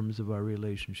in terms of our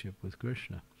relationship with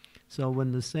Krishna. So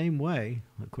in the same way,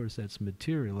 of course that's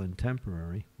material and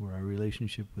temporary, where our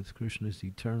relationship with Krishna is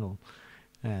eternal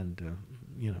and,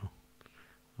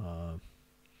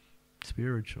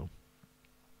 spiritual.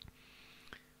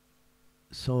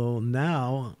 So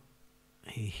now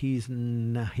he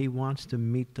wants to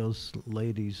meet those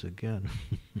ladies again.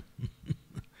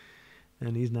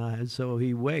 And he's not, so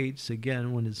he waits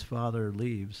again when his father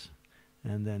leaves,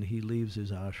 and then he leaves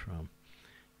his ashram.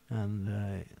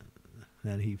 And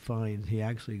then he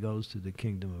actually goes to the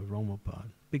kingdom of Ramapad,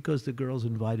 because the girls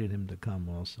invited him to come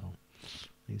also.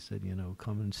 He said,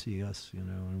 come and see us,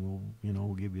 and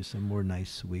we'll give you some more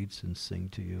nice sweets and sing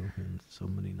to you and so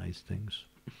many nice things.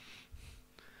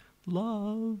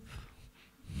 Love.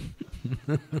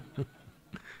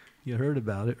 You heard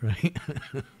about it, right?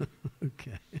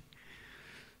 Okay.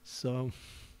 So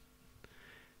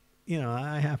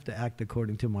I have to act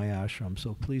according to my ashram,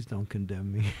 so please don't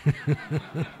condemn me.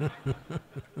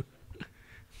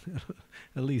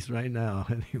 At least right now,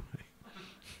 anyway.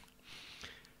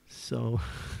 So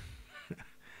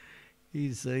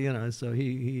he's, so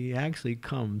he actually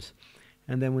comes,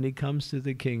 and then when he comes to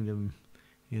the kingdom,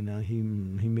 he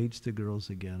meets the girls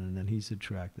again, and then he's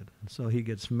attracted. So he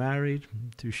gets married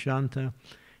to Shanta,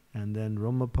 and then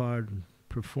Romapad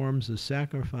performs the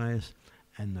sacrifice,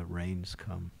 and the rains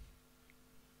come.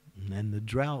 And the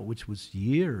drought, which was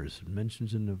years, it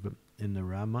mentions in the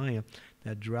Ramayana,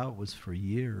 that drought was for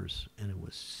years, and it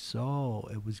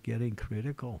was getting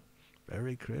critical,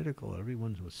 very critical.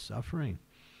 Everyone was suffering.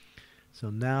 So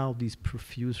now these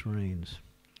profuse rains.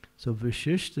 So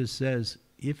Vashishta says,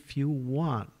 if you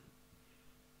want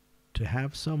to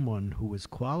have someone who is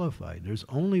qualified, there's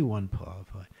only one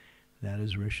qualified, that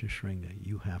is Rishishringa.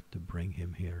 You have to bring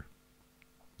him here.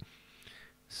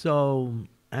 So,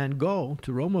 and go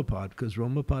to Romapad, because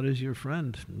Romapad is your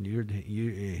friend.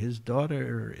 His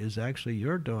daughter is actually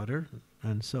your daughter,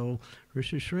 and so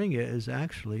Rishishringa is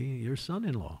actually your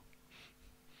son-in-law.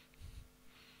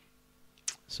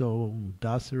 So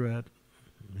Dasarat,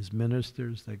 his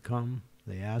ministers, they come,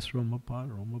 they ask Romapad.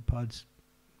 Romapad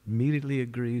immediately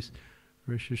agrees.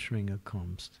 Rishishringa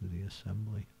comes to the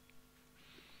assembly.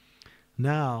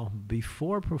 Now,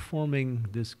 before performing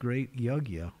this great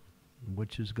yajna,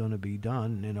 which is going to be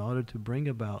done in order to bring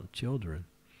about children,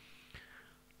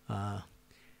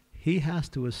 he has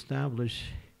to establish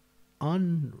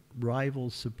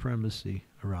unrivaled supremacy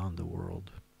around the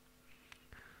world.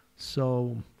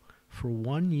 So, for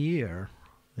 1 year,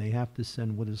 they have to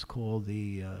send what is called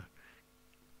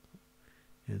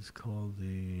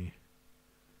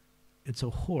it's a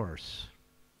horse.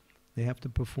 They have to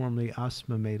perform the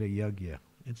Asmameda Yajna.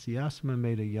 It's the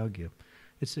Asmameda Yajna.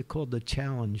 It's called the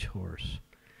challenge horse.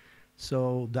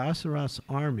 So Dasarat's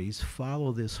armies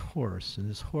follow this horse, and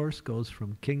this horse goes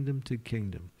from kingdom to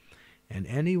kingdom. And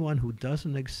anyone who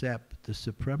doesn't accept the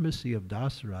supremacy of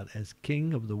Dasarat as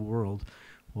king of the world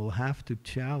will have to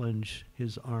challenge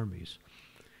his armies.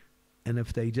 And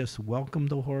if they just welcome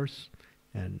the horse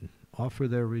and offer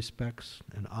their respects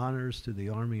and honors to the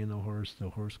army and the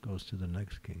horse goes to the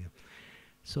next kingdom.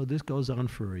 So this goes on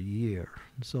for a year.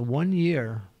 So 1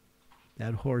 year,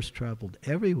 that horse traveled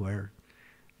everywhere,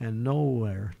 and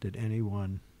nowhere did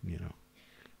anyone,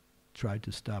 try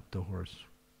to stop the horse.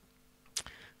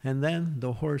 And then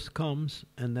the horse comes,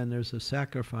 and then there's a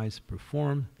sacrifice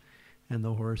performed, and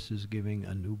the horse is giving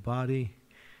a new body,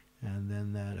 and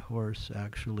then that horse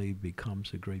actually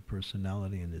becomes a great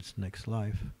personality in its next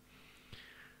life.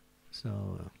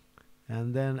 So,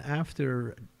 and then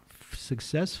after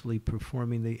successfully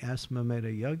performing the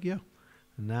Asmameda Yajna,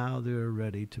 now they're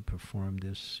ready to perform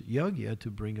this yajna to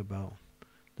bring about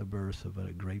the birth of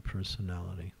a great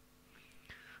personality.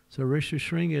 So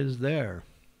Rishishringa is there,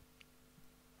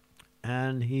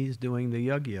 and he's doing the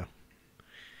yajna.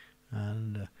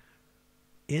 And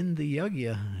in the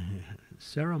yajna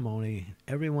ceremony,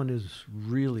 everyone is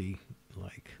really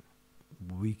like,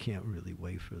 we can't really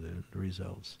wait for the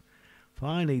results.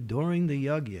 Finally, during the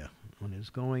yajna, when it's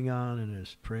going on and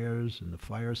there's prayers and the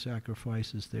fire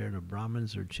sacrifices there, the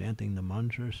Brahmins are chanting the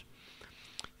mantras,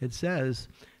 it says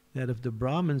that if the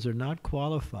Brahmins are not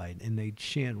qualified and they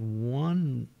chant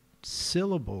one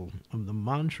syllable of the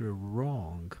mantra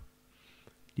wrong,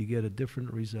 you get a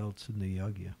different results in the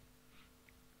yajna.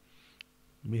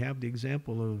 We have the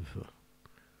example of,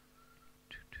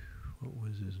 what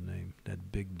was his name,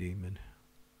 that big demon?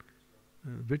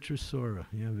 Vitrasura,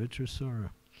 yeah,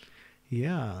 Vitrasura.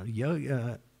 Yeah,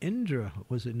 Indra,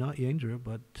 was it not Indra,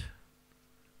 but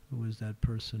who was that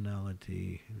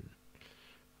personality?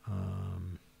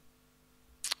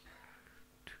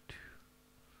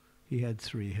 He had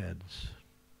 3 heads.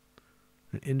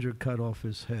 And Indra cut off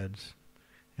his heads,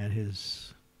 and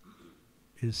his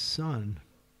son,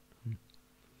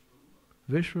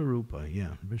 Vishwarupa,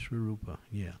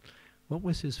 yeah. What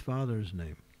was his father's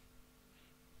name?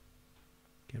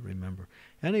 Can't remember.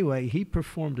 Anyway, he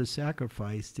performed a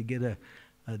sacrifice to get a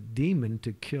demon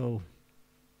to kill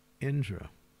Indra.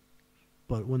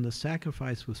 But when the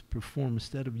sacrifice was performed,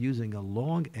 instead of using a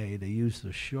long A, they used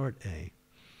a short A.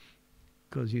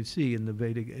 Because you see in the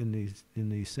Vedic, in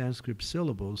the Sanskrit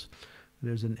syllables,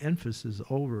 there's an emphasis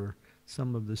over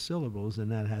some of the syllables,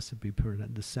 and that has to be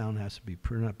the sound has to be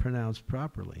pronounced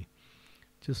properly.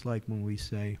 Just like when we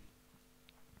say,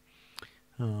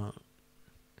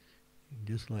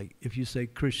 just like if you say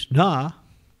Krishna,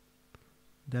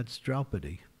 that's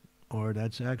Draupadi, or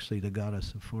that's actually the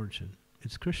goddess of fortune.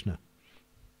 It's Krishna.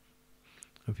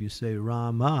 If you say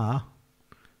Rama,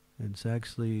 it's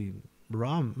actually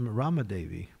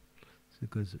Ramadevi,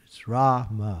 because it's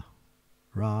Rama,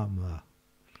 Rama.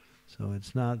 So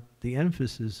it's not, the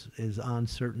emphasis is on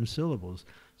certain syllables.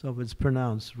 So if it's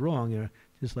pronounced wrong,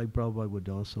 just like Prabhupada would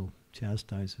also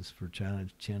chastise us for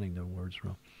chanting the words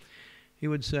wrong. He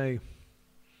would say,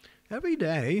 every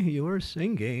day you are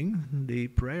singing the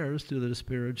prayers to the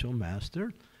spiritual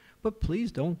master, but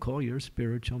please don't call your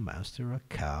spiritual master a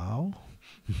cow.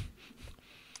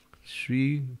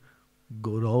 Sri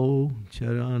Guru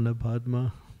Charana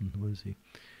Padma, what is he?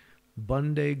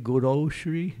 Vande Guru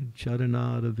Shri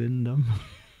Charanada Vindam.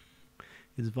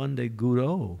 It's Vande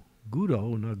Guru.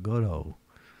 Guru, not Guru.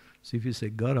 So if you say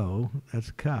Guru, that's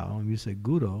a cow. If you say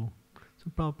Guru,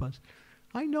 so Prabhupada,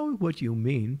 I know what you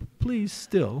mean. Please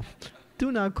still,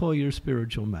 do not call your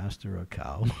spiritual master a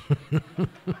cow.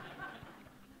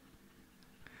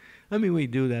 I mean, we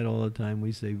do that all the time.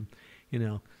 We say, you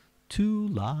know, 2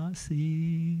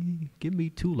 lassi. Give me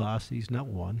 2 lassis, not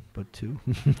 1, but 2.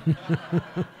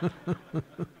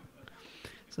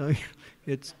 So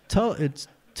it's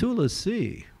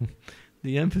tulasi.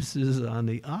 The emphasis is on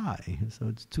the I. So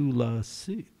it's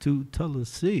tulasi,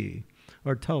 tulasi,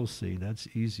 or tulsi. That's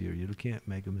easier. You can't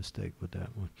make a mistake with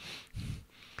that one.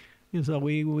 And so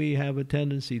we have a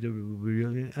tendency to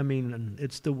really, I mean,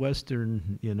 it's the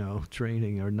Western, you know,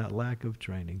 training or not lack of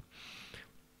training.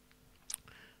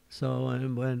 So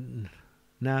when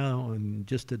now, and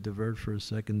just to divert for a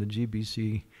second, the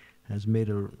GBC has made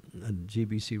a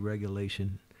GBC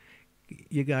regulation.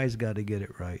 You guys got to get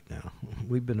it right now.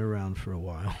 We've been around for a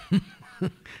while.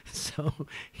 So,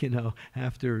 you know,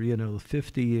 after, you know,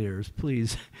 50 years,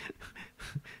 please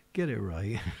get it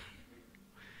right.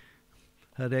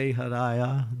 Hare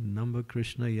Haraya, Nama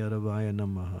Krishna Yadavaya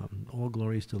Namaha. All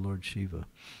glories to Lord Shiva.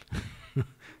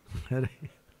 Hare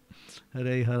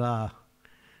Hara.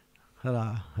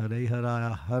 Hara, Hare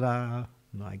Hara, Hara.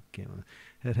 No, I can't.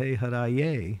 Hare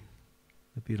Haraye.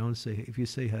 If you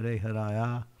say Hare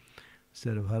Haraya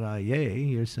instead of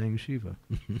Haraye, you're saying Shiva.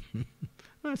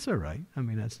 That's all right. I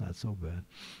mean, that's not so bad.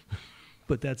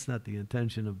 But that's not the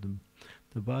intention of the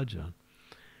bhajan.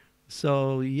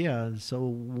 So yeah,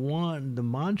 the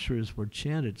mantras were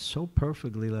chanted so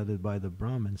perfectly, led by the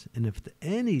Brahmins, and if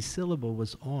any syllable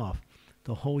was off,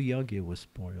 the whole yajna was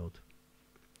spoiled.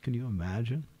 Can you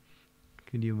imagine?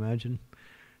 Can you imagine?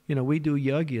 You know, we do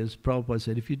yajnas, Prabhupada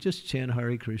said, if you just chant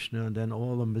Hare Krishna, then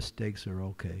all the mistakes are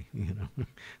okay, you know.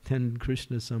 Then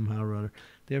Krishna somehow or other.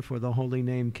 Therefore, the holy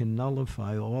name can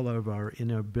nullify all of our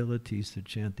inabilities to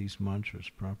chant these mantras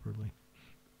properly.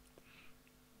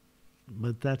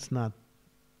 But that's not,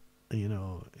 you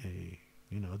know, a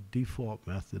default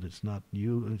method. It's not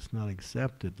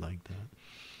accepted like that.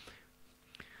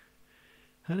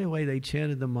 Anyway, they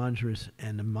chanted the mantras,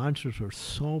 and the mantras were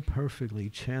so perfectly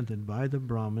chanted by the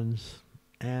Brahmins,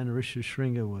 and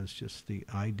Rishishringa was just the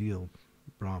ideal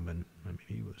Brahmin. I mean,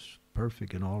 he was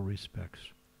perfect in all respects.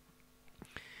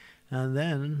 And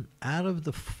then, out of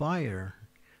the fire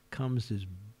comes this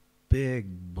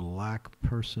big black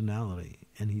personality,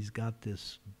 and he's got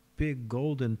this big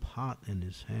golden pot in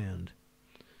his hand,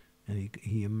 and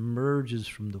he emerges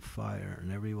from the fire,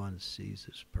 and everyone sees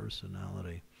his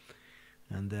personality.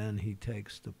 And then he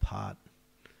takes the pot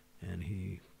and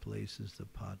he places the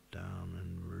pot down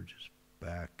and emerges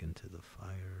back into the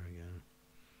fire again.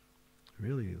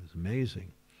 Really, it was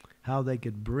amazing how they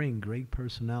could bring great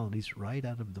personalities right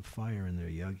out of the fire in their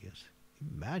yajnas.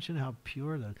 Imagine how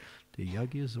pure the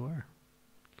yajnas were.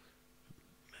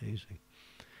 Amazing.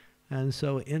 And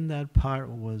so in that part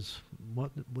was,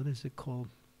 what is it called?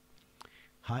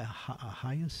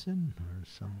 Hyacinth or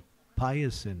some?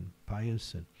 Pyasin.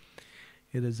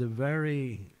 It is a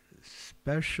very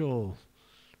special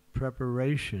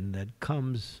preparation that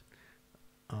comes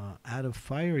out of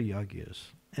fire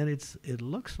yajnas. And it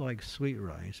looks like sweet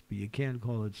rice, but you can't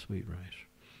call it sweet rice.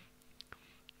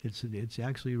 It's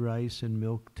actually rice and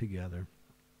milk together.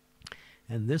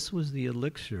 And this was the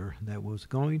elixir that was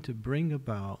going to bring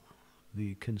about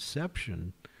the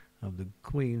conception of the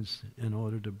queens in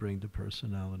order to bring the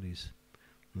personalities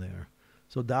there.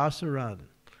 So Dasaratha,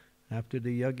 after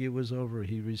the yajna was over,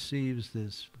 he receives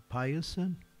this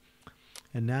pyasin,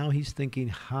 and now he's thinking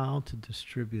how to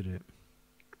distribute it.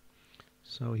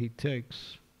 So he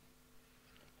takes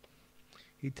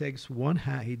one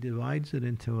half, he divides it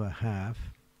into a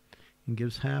half, and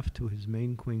gives half to his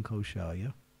main queen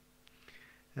Kausalya.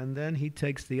 And then he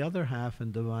takes the other half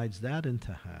and divides that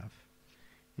into half,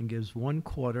 and gives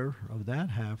 1/4 of that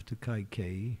half to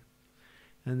Kaikeyi.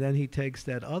 And then he takes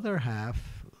that other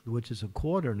half, which is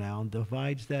 1/4 now, and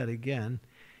divides that again,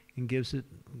 and gives it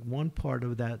 1 part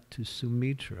of that to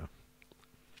Sumitra.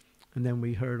 And then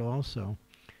we heard also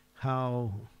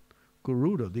how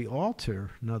Garuda, the altar,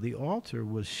 now the altar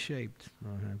was shaped,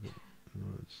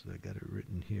 I got it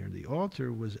written here, the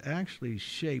altar was actually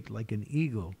shaped like an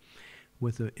eagle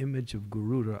with an image of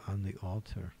Garuda on the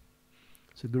altar.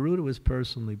 So Garuda was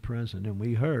personally present, and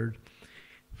we heard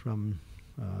from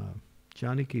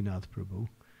Janakinath Prabhu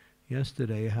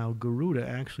yesterday how Garuda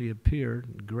actually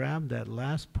appeared, grabbed that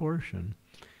last portion,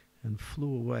 and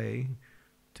flew away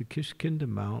to Kishkinda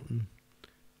mountain,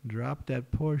 dropped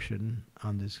that portion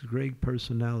on this great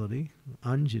personality,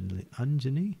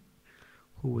 Anjani,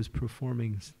 who was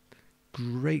performing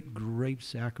great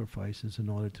sacrifices in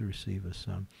order to receive a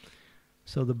son.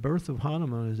 So the birth of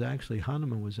Hanuman was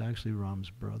actually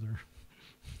Ram's brother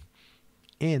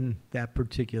in that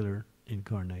particular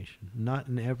incarnation, not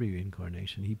in every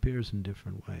incarnation. He appears in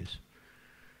different ways.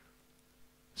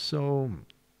 So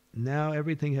now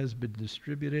everything has been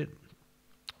distributed.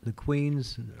 The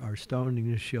queens are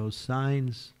starting to show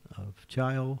signs of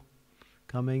child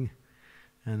coming,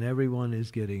 and everyone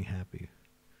is getting happy.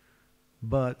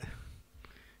 But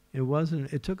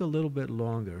it took a little bit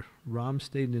longer. Ram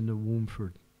stayed in the womb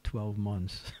for 12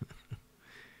 months.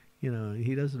 He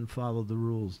doesn't follow the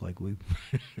rules like we.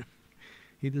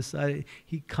 He decided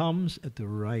he comes at the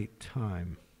right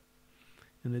time.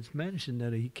 And it's mentioned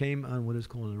that he came on what is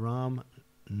called Ram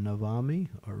Navami,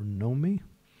 or Nomi,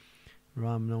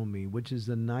 Ram Nomi, which is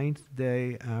the 9th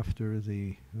day after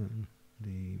the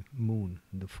moon,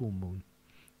 the full moon,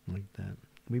 like that.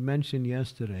 We mentioned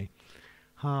yesterday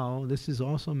how, this is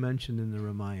also mentioned in the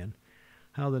Ramayana,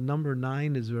 how the number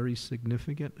 9 is very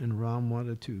significant, and Ram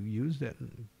wanted to use that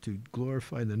to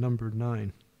glorify the number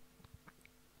 9.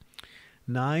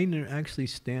 9 actually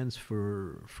stands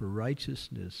for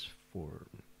righteousness, for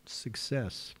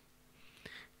success.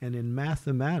 And in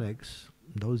mathematics,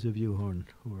 those of you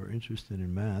who are interested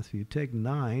in math, you take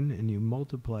 9 and you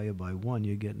multiply it by 1,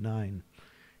 you get 9.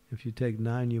 If you take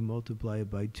 9, you multiply it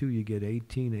by 2, you get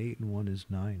 18. 8 and 1 is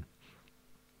 9.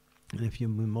 And if you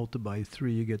multiply by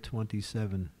 3, you get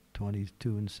 27.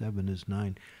 22 and 7 is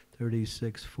 9.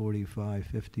 36, 45,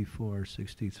 54,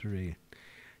 63.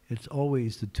 It's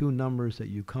always the two numbers that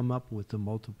you come up with, the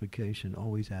multiplication,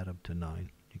 always add up to 9.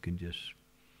 You can just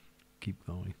keep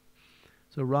going.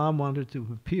 So Ram wanted to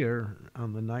appear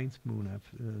on the 9th moon,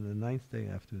 the 9th day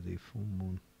after the full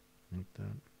moon, like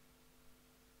that.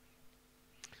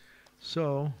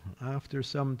 So after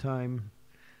some time,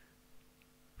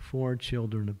 4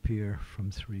 children appear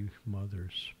from 3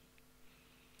 mothers.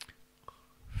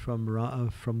 From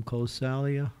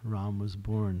Kausalya, Ram was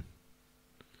born.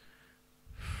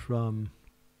 From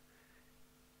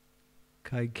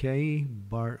Kaikeyi,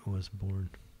 Bharat was born.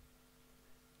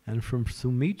 And from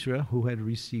Sumitra, who had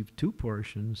received 2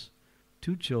 portions,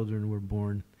 2 children were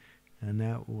born, and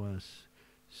that was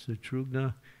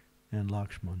Shatrughna and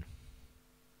Lakshman.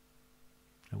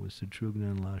 That was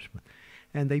Shatrughna and Lakshman.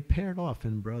 And they paired off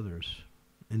in brothers,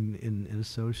 in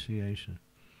association.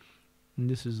 And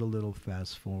this is a little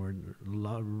fast forward.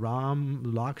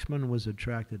 Lakshman was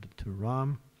attracted to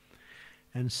Ram,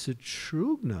 and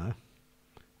Shatrughna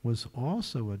was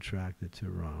also attracted to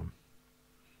Ram.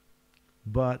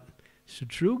 But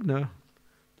Shatrughna,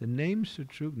 the name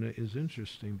Shatrughna is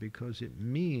interesting because it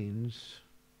means,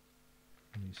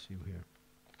 let me see here,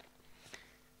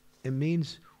 it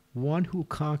means one who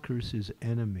conquers his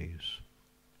enemies.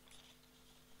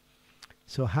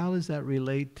 So how does that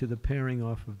relate to the pairing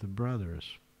off of the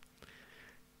brothers?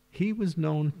 He was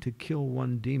known to kill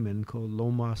one demon called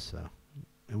Lomasa.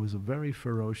 It was a very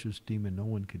ferocious demon. No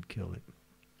one could kill it.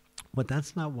 But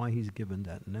that's not why he's given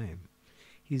that name.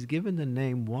 He's given the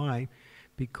name, why?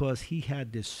 Because he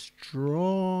had this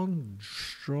strong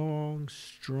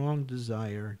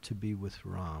desire to be with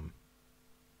Ram.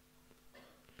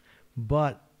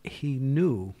 But he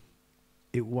knew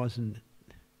it wasn't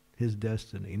his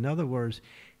destiny. In other words,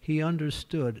 he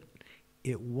understood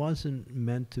it wasn't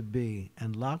meant to be.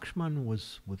 And Lakshman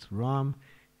was with Ram,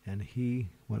 and he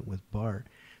went with Bharat.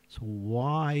 So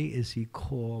why is he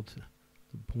called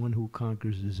the one who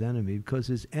conquers his enemy? Because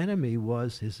his enemy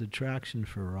was his attraction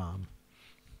for Ram,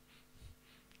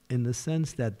 in the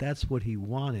sense that that's what he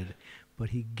wanted,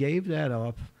 but he gave that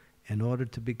up in order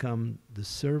to become the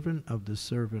servant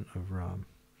of Ram.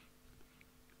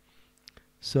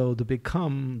 So to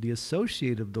become the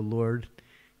associate of the Lord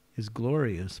is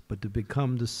glorious, but to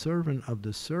become the servant of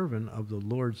the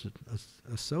Lord's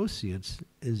associates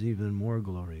is even more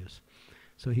glorious.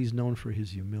 So he's known for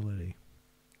his humility,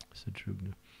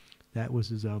 Shatrughna. That was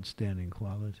his outstanding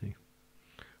quality.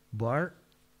 Bharat,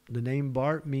 the name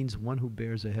Bharat means one who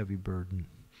bears a heavy burden.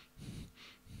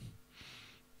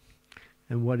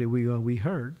 And what we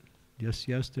heard just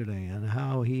yesterday, and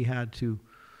how he had to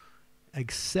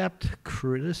accept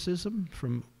criticism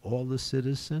from all the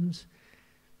citizens,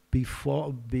 be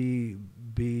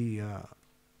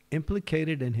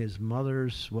implicated in his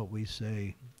mother's, what we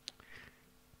say,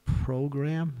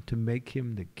 program to make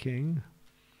him the king.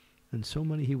 And so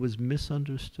many, he was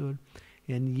misunderstood.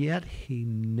 And yet he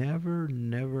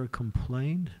never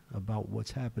complained about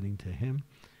what's happening to him.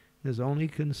 His only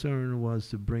concern was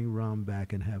to bring Ram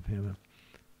back and have him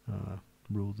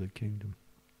rule the kingdom.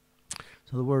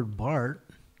 So the word Bart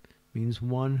means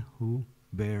one who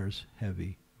bears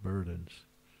heavy burdens.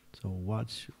 So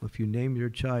watch, if you name your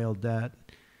child that,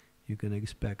 you can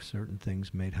expect certain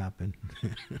things may happen.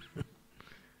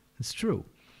 It's true.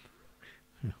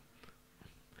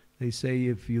 They say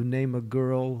if you name a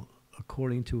girl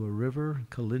according to a river,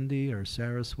 Kalindi or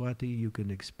Saraswati, you can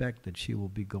expect that she will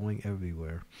be going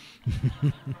everywhere.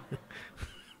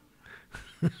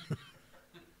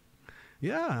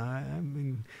 Yeah, I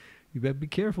mean, you better be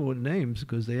careful with names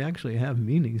because they actually have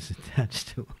meanings attached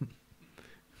to them.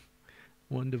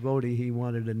 One devotee, he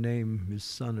wanted to name his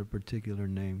son a particular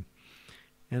name.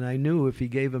 And I knew if he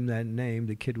gave him that name,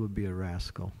 the kid would be a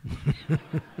rascal.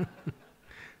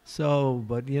 So,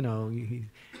 but you know,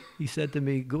 he said to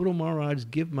me, Guru Maharaj,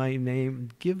 give a name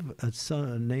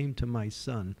to my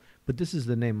son, but this is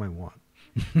the name I want.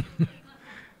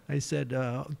 I said,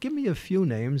 give me a few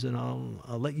names and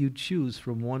I'll let you choose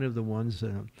from one of the ones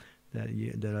that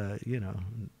you know.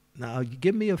 Now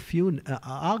give me a few,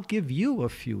 I'll give you a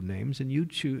few names and you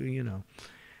choose, you know.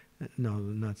 No,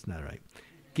 that's not right.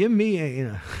 Give me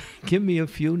a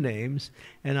few names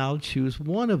and I'll choose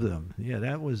one of them. Yeah,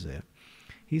 that was it.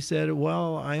 He said,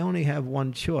 well, I only have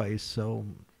one choice, so.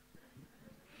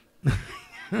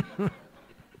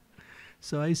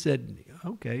 So I said,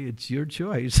 okay, it's your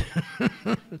choice.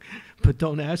 But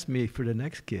don't ask me for the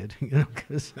next kid, you know,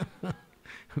 because, I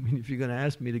mean, if you're going to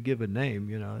ask me to give a name,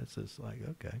 you know, it's just like,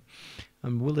 okay.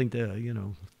 I'm willing to, you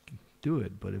know, do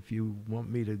it, but if you want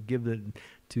me to give it,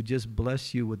 to just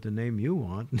bless you with the name you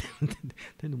want,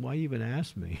 then why even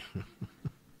ask me?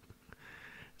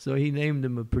 So he named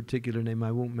him a particular name.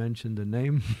 I won't mention the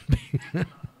name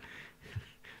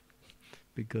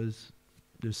because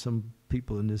there's some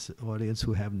people in this audience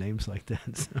who have names like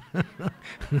that.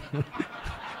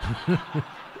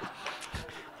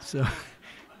 So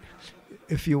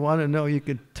if you want to know, you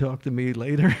can talk to me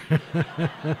later.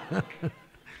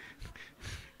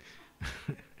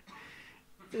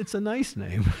 It's a nice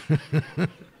name.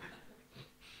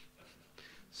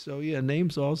 So yeah,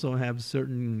 names also have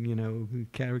certain, you know,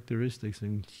 characteristics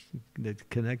and that's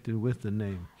connected with the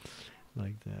name,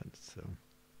 like that. So,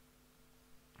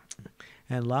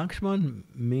 and Lakshman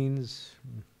means,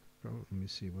 let me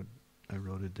see what I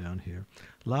wrote it down here.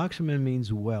 Lakshman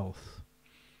means wealth,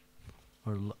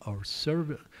 or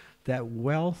service. That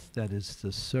wealth that is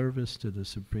the service to the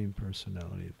Supreme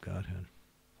Personality of Godhead.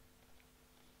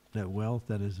 That wealth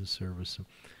that is the service.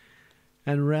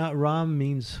 And Ram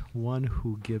means one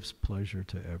who gives pleasure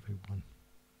to everyone.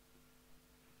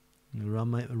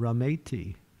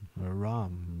 Rameti, or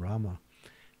Rama,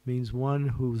 means one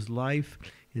whose life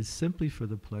is simply for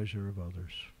the pleasure of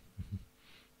others.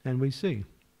 And we see,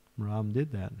 Ram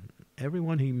did that.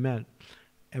 Everyone he met,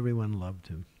 everyone loved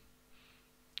him.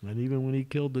 And even when he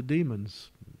killed the demons,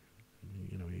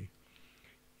 you know,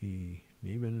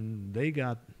 they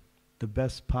got the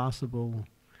best possible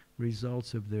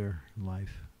results of their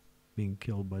life, being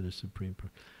killed by the Supreme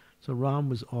Person. So Ram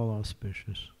was all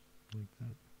auspicious, like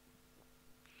that.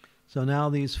 So now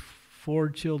these 4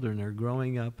 children are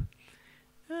growing up,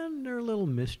 and they're a little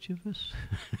mischievous.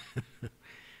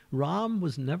 Ram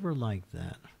was never like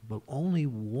that, but only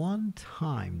one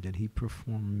time did he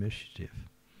perform mischief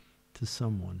to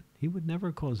someone. He would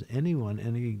never cause anyone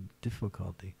any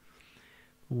difficulty.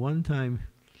 One time,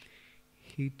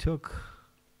 he took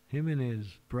him and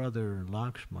his brother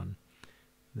Lakshman,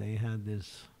 they had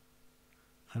this,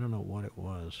 I don't know what it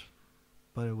was,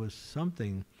 but it was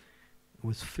something, it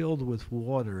was filled with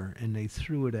water, and they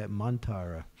threw it at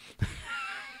Mantara.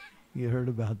 You heard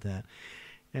about that.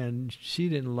 And she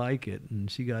didn't like it, and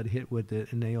she got hit with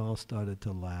it, and they all started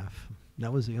to laugh.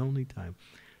 That was the only time.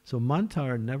 So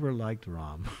Mantara never liked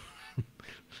Ram.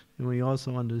 And we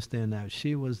also understand that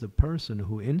she was the person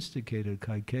who instigated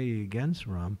Kaikeyi against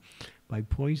Ram by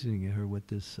poisoning her with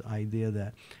this idea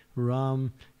that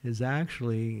Ram is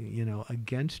actually, you know,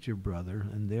 against your brother,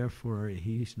 and therefore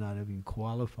he's not even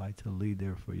qualified to lead.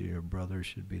 Therefore, your brother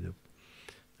should be the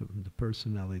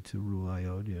personality to rule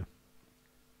Ayodhya.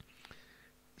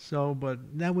 So,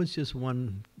 but that was just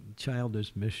one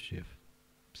childish mischief.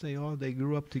 Say, oh, they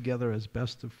grew up together as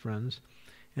best of friends,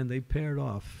 And they paired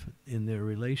off in their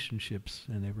relationships,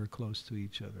 and they were close to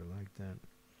each other like that.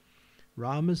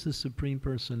 Ram is the Supreme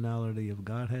Personality of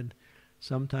Godhead.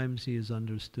 Sometimes he is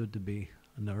understood to be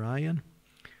Narayan,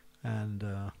 and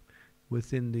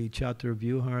within the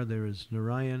Chaturvyuha there is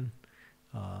Narayan,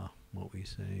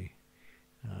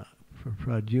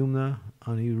 Pradyumna,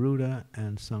 Aniruddha,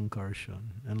 and Sankarshan.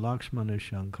 And Lakshmana is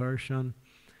Sankarshan.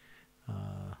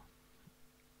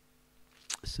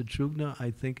 Satrugna, I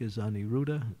think, is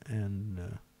Aniruddha, and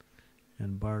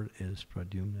Bharat is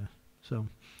Pradyumna. So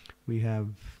we have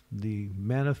the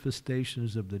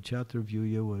manifestations of the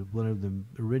Chaturvyuha, one of the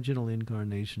original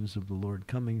incarnations of the Lord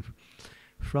coming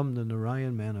from the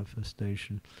Narayan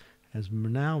manifestation, has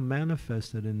now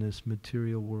manifested in this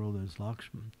material world as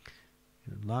Lakshman.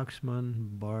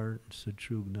 Lakshman, Bharat,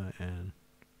 Satrugna, and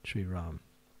Sri Ram.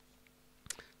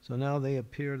 So now they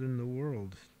appeared in the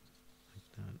world like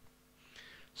that.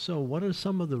 So what are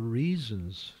some of the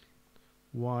reasons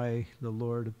why the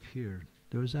Lord appeared?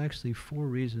 There was actually 4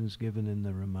 reasons given in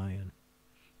the Ramayana.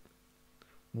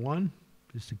 1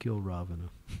 is to kill Ravana.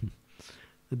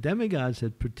 The demigods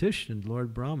had petitioned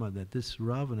Lord Brahma that this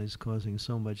Ravana is causing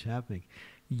so much happening.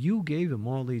 You gave him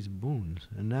all these boons,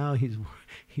 and now he's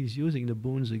using the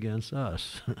boons against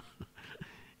us.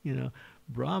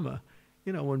 Brahma,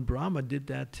 when Brahma did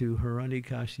that to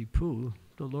Hiranyakashipu,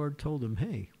 the Lord told him,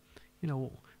 hey,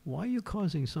 why are you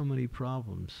causing so many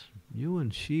problems? You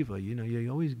and Shiva,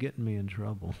 you're always getting me in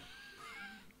trouble.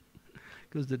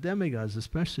 Because the demigods,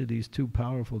 especially these 2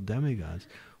 powerful demigods,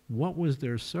 what was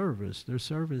their service? Their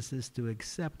service is to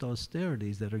accept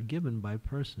austerities that are given by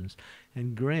persons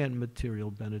and grant material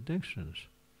benedictions.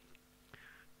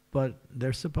 But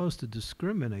they're supposed to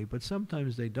discriminate, but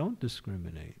sometimes they don't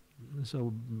discriminate.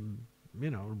 So,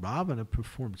 Ravana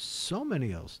performed so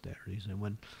many austerities, and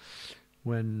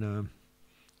when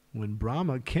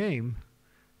Brahma came,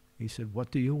 he said, what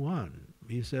do you want?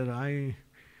 He said, I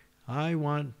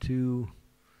want to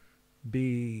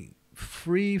be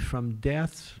free from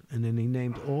death, and then he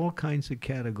named all kinds of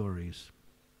categories.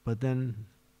 But then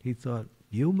he thought,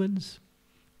 humans?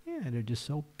 Yeah, they're just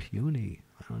so puny.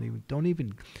 Don't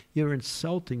even, you're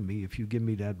insulting me if you give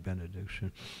me that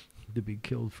benediction, to be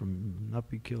killed not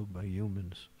be killed by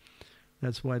humans.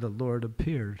 That's why the Lord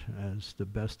appeared as the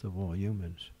best of all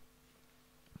humans.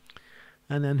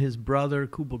 And then his brother,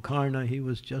 Kumbhakarna, he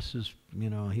was just as,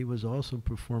 he was also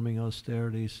performing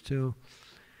austerities too.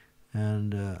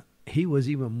 And he was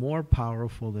even more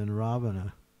powerful than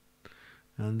Ravana.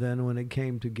 And then when it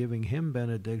came to giving him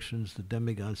benedictions, the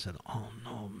demigods said, oh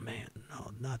no, man,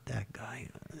 no, not that guy.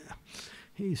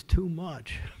 He's too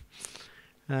much.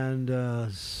 And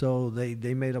so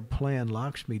they made a plan,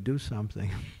 Lakshmi, do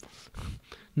something.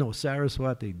 No,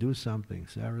 Saraswati, do something.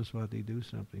 Saraswati, do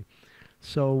something.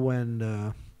 So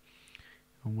when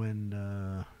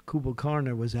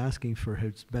Kumbhakarna was asking for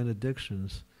his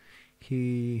benedictions,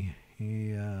 he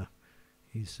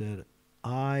said,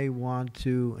 I want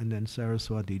to, and then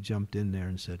Saraswati jumped in there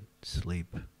and said,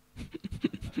 sleep.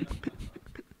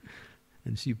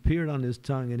 And she appeared on his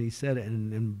tongue, and he said it,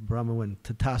 and Brahma went,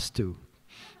 tatastu.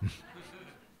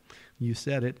 You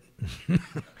said it.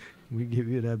 We give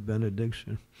you that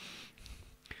benediction.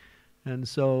 And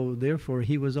so, therefore,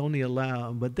 he was only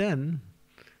allowed, but then,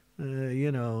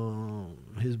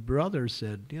 his brother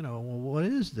said, well, what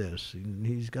is this? And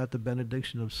he's got the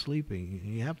benediction of sleeping.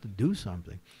 You have to do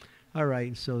something. All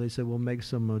right, so they said, we'll make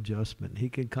some adjustment. He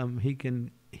can come, he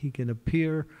can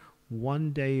appear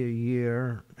 1 day a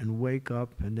year and wake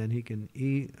up, and then he can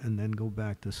eat and then go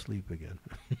back to sleep again.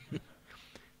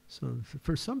 So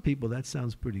for some people, that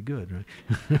sounds pretty good, right?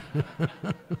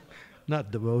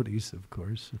 Not devotees, of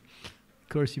course. Of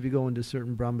course, if you go into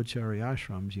certain brahmachari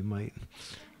ashrams, you might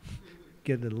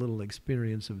get a little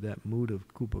experience of that mood of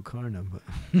Kumbhakarna,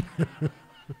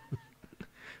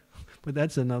 but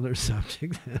that's another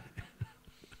subject.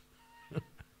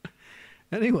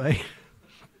 Anyway,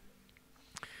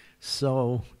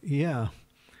 so yeah.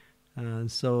 And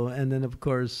then of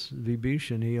course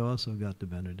Vibhishan, he also got the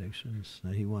benedictions.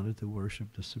 He wanted to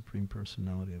worship the Supreme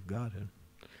Personality of Godhead.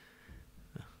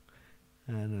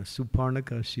 And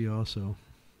Suparnika, she also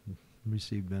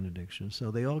received benedictions.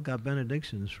 So they all got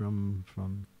benedictions from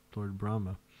Lord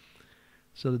Brahma.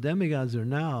 So the demigods are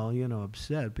now,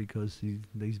 upset because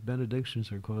these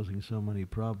benedictions are causing so many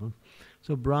problems.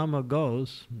 So Brahma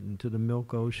goes into the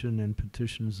milk ocean and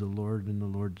petitions the Lord, and the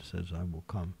Lord says, I will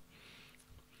come.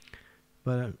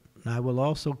 But I will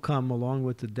also come along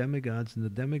with the demigods, and the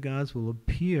demigods will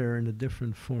appear in a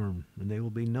different form, and they will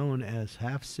be known as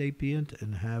half sapient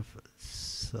and half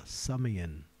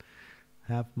samian,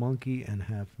 half monkey and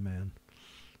half man.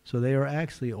 So they are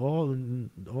actually the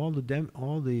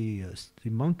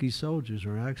monkey soldiers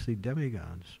are actually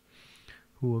demigods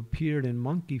who appeared in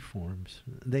monkey forms.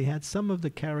 They had some of the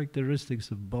characteristics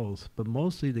of both, but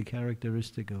mostly the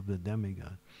characteristic of the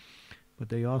demigod. But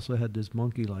they also had this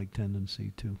monkey-like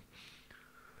tendency too.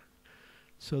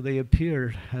 So they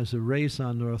appeared as a race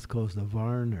on earth called the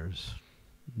Varnas.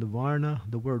 The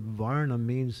word Varna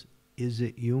means, is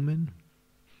it human?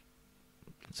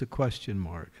 It's a question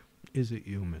mark. Is it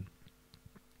human?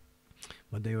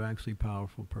 But they were actually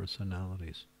powerful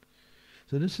personalities.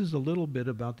 So this is a little bit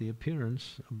about the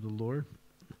appearance of the Lord.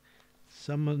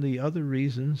 Some of the other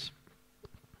reasons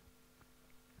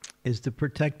is to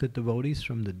protect the devotees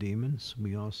from the demons.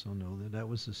 We also know that. That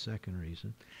was the second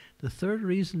reason. The third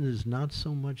reason is not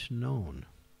so much known.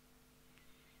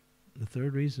 It's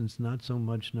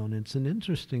an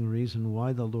interesting reason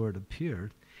why the Lord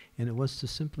appeared, and it was to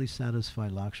simply satisfy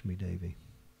Lakshmi Devi.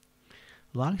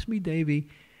 Lakshmi Devi,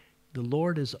 the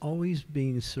Lord is always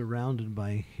being surrounded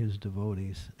by his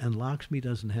devotees, and Lakshmi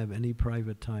doesn't have any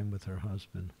private time with her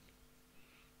husband.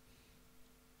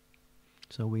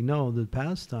 So we know the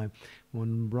past time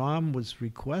when Ram was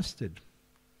requested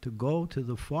to go to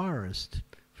the forest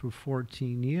for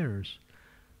 14 years,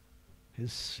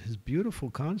 his beautiful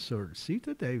consort,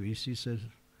 Sita Devi, she said,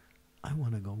 I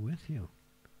want to go with you.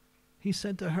 He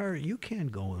said to her, you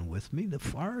can't go in with me. The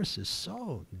forest is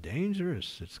so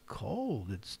dangerous. It's cold.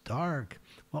 It's dark.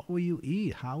 What will you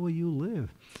eat? How will you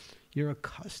live? You're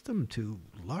accustomed to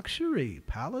luxury,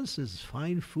 palaces,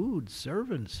 fine food,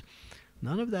 servants.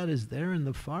 None of that is there in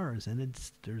the forest. And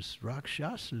there's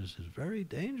Rakshasas. It's very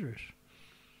dangerous.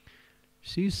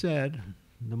 She said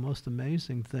the most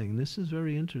amazing thing. This is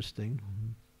very interesting.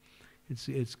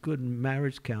 It's good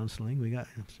marriage counseling. We got...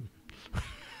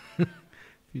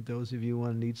 Those of you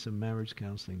who need some marriage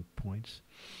counseling points.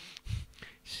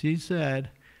 She said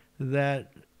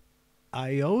that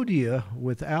Ayodhya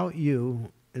without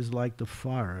you is like the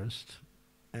forest,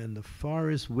 and the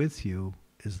forest with you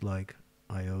is like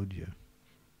Ayodhya.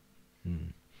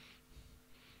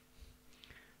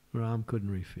 Ram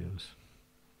couldn't refuse.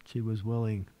 She was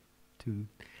willing to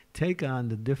take on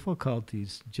the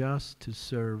difficulties just to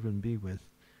serve and be with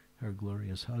her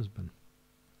glorious husband.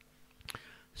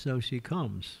 So she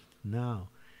comes now.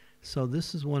 So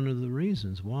this is one of the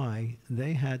reasons why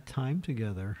they had time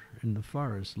together in the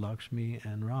forest, Lakshmi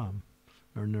and Ram,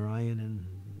 or Narayan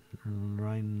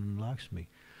and Lakshmi.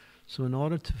 So in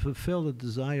order to fulfill the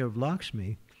desire of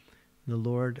Lakshmi, the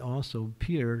Lord also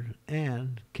appeared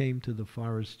and came to the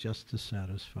forest just to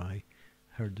satisfy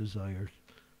her desire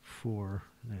for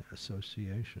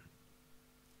association.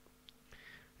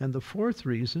 And the fourth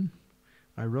reason,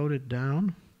 I wrote it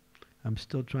down. I'm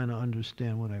still trying to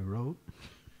understand what I wrote.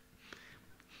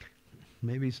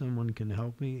 Maybe someone can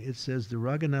help me. It says the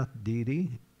Raghunath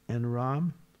deity and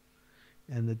Ram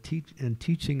and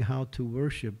teaching how to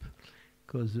worship,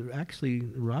 because actually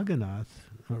Ranganath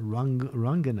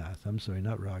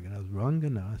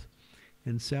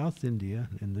in South India,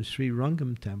 in the Sri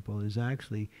Rangam temple, is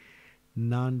actually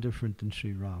non-different than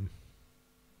Sri Ram.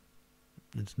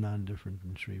 It's non-different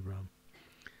than Sri Ram.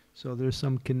 So there's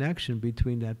some connection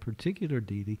between that particular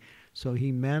deity. So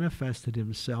he manifested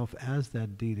himself as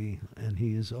that deity, and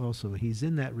he's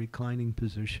in that reclining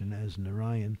position as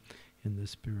Narayan in the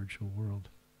spiritual world.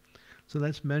 So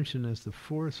that's mentioned as the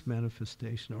fourth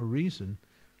manifestation or reason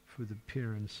for the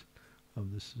appearance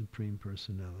of the Supreme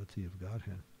Personality of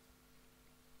Godhead.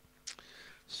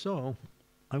 So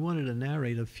I wanted to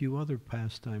narrate a few other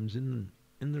pastimes in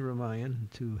the Ramayana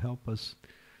to help us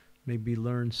maybe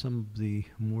learn some of the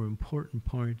more important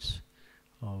parts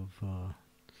of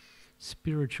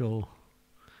spiritual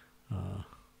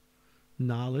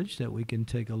knowledge that we can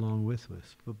take along with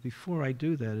us. But before I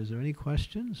do that, is there any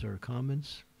questions or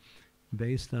comments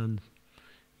based on,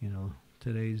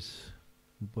 today's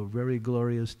very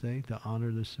glorious day to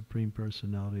honor the Supreme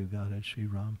Personality of Godhead, Sri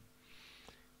Ram?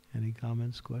 Any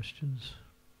comments, questions?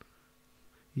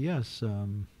 Yes,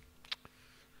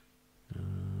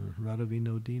 Radha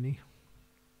Vinodini.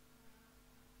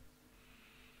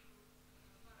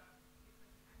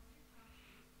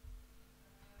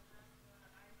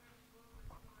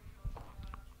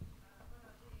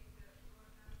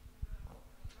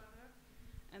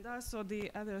 And also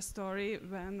the other story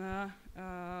when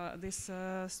this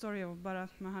story of Bharat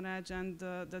Maharaj and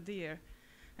the deer.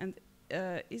 And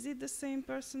is it the same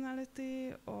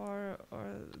personality or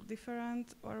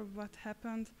different, or what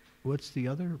happened? What's the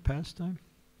other pastime?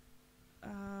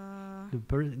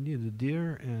 The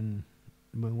deer and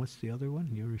what's the other one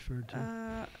you referred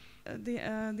to?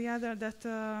 The other that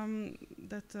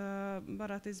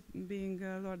Bharat is being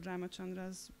Lord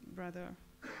Ramachandra's brother.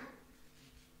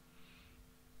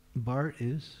 Bart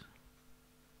is?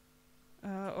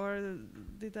 Or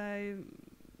did I?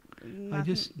 I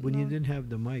just, when you didn't have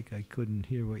the mic, I couldn't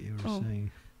hear what you were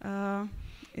saying.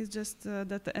 It's just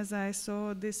that as I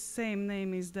saw, this same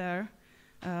name is there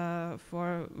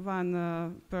for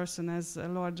one person as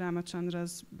Lord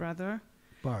Ramachandra's brother.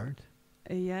 Bart?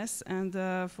 Yes, and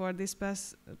for this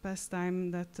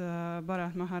pastime that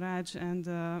Bharat Maharaj and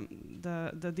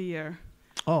the deer.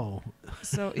 Oh.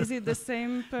 So is it the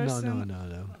same person? No,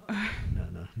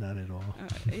 not at all.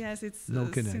 Yes, it's no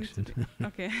connection.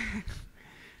 Okay.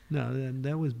 No,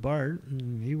 that was Bart.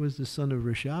 He was the son of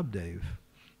Rishabdev,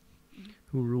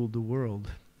 who ruled the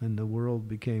world, and the world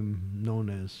became known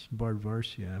as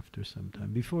Bharatvarsha after some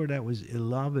time. Before that was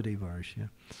Ilavadi Varsha,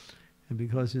 and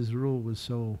because his rule was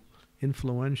so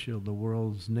influential, the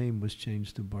world's name was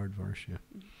changed to Bharatvarsha.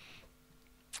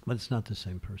 But it's not the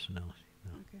same personality.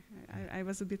 No. Okay, I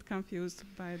was a bit confused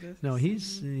by this. No,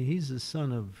 he's the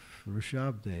son of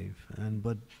Rishabdev,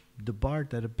 but the Bart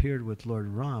that appeared with Lord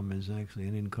Ram is actually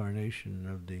an incarnation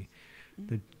of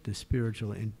the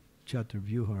spiritual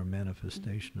Chaturvyuha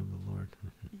manifestation of the Lord.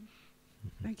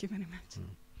 Thank you very much.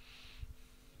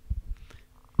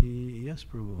 Yes,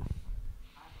 Prabhu.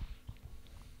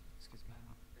 Excuse me.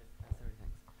 Sorry,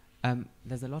 thanks.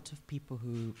 There's a lot of people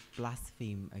who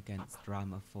blaspheme against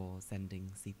Rama for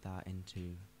sending Sita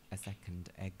into a second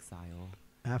exile.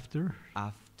 After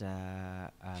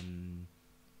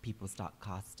people start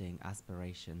casting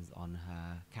aspirations on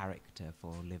her character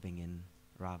for living in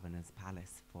Ravana's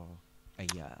palace for a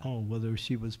year. Oh, whether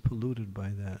she was polluted by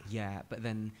that. Yeah, but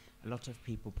then a lot of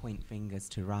people point fingers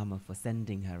to Rama for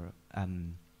sending her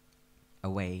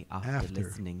away after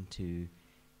listening to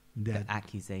the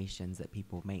accusations that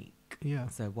people make. Yeah.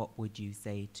 So what would you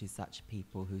say to such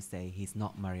people who say he's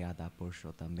not Maryada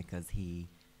Purushottam because he,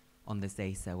 on the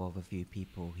say-so of a few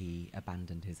people, he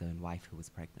abandoned his own wife who was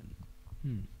pregnant?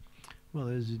 Well,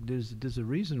 there's a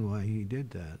reason why he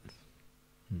did that.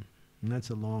 And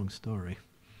that's a long story.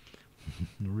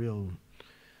 The real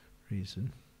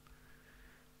reason.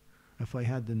 If I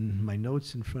had my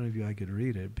notes in front of you, I could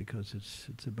read it, because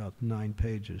it's about 9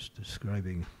 pages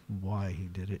describing why he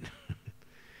did it.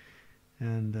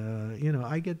 And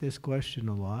I get this question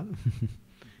a lot,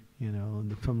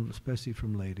 especially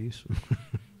from ladies.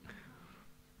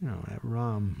 That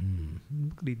Ram,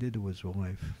 look what he did to his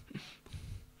wife.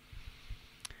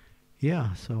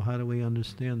 Yeah, so how do we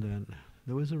understand that?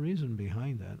 There was a reason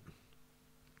behind that.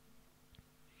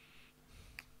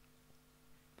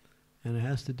 And it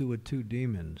has to do with 2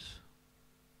 demons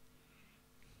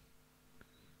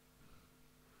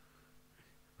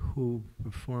who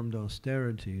performed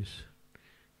austerities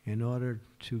in order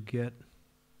to get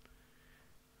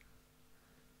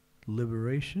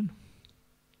liberation.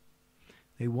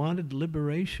 They wanted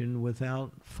liberation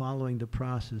without following the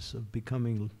process of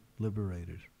becoming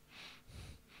liberated.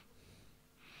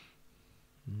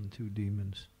 2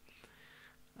 demons.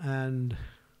 And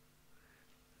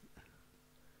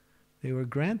they were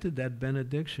granted that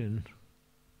benediction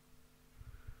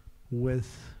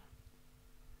with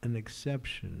an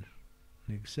exception.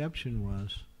 The exception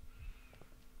was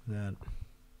that,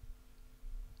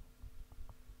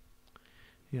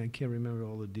 I can't remember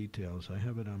all the details. I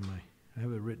have it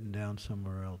written down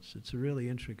somewhere else. It's a really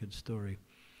intricate story.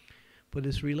 But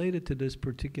it's related to this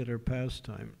particular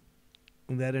pastime,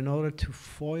 that in order to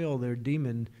foil their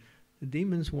demon, the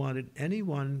demons wanted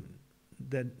anyone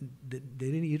that you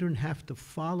didn't have to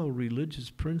follow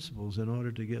religious principles in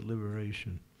order to get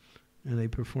liberation. And they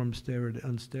performed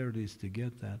austerities to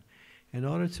get that. In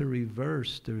order to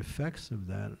reverse the effects of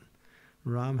that,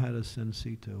 Ram had to send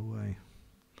Sita away.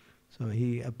 So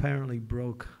he apparently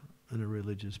broke a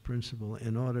religious principle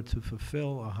in order to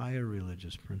fulfill a higher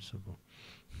religious principle.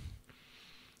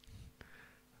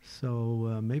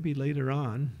 So maybe later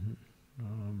on,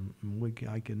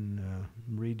 I can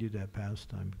read you that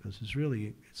pastime, because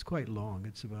it's quite long.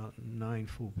 It's about 9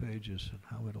 full pages of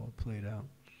how it all played out.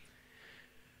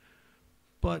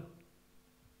 But,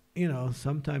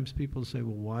 sometimes people say,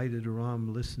 well, why did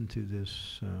Ram listen to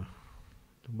this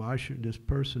this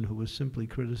person who was simply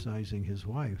criticizing his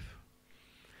wife?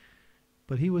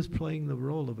 But he was playing the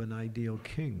role of an ideal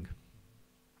king.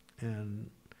 And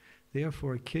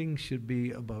therefore, a king should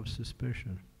be above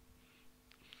suspicion.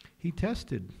 He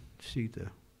tested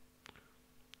Sita,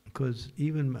 because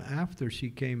even after she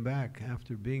came back,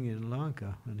 after being in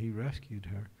Lanka, and he rescued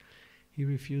her, he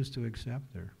refused to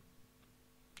accept her.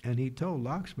 And he told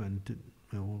Lakshman,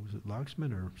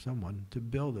 Lakshman or someone, to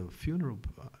build a funeral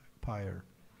pyre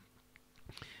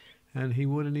And he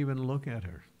wouldn't even look at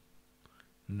her.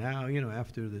 Now,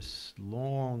 after this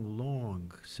long,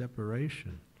 long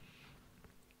separation,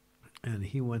 and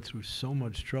he went through so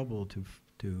much trouble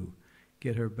to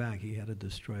get her back. He had to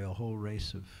destroy a whole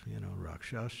race of,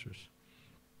 Rakshasas.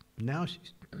 Now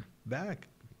she's back.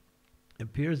 It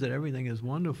appears that everything is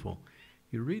wonderful.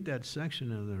 You read that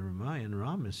section of the Ramayana,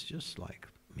 Ram is just like,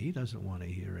 he doesn't want to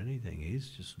hear anything. He's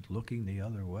just looking the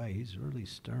other way. He's really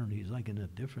stern. He's like in a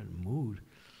different mood.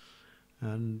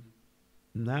 And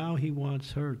now he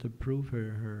wants her to prove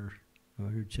her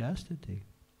chastity.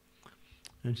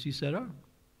 And she said, oh,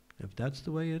 if that's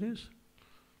the way it is.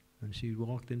 And she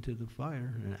walked into the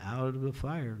fire, and out of the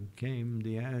fire came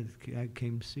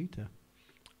Sita,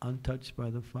 untouched by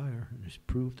the fire. And it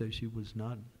proved that she was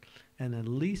not, and at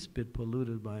least bit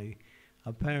polluted by,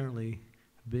 apparently,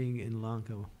 being in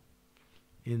Lanka,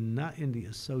 not in the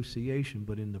association,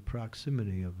 but in the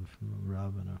proximity of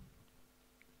Ravana.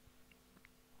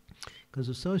 Because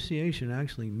association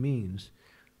actually means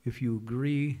if you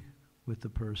agree with the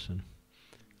person,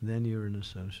 then you're in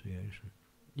association.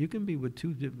 You can be with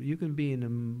you can be in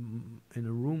a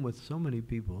room with so many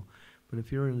people, but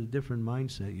if you're in a different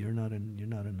mindset, you're not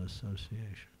in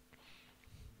association.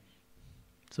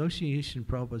 Association,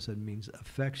 Prabhupada said, means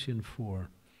affection for.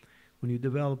 When you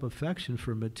develop affection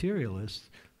for materialists,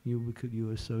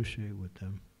 you associate with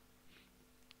them.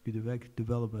 You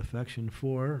develop affection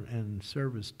for and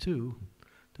service to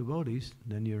devotees,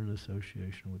 then you're in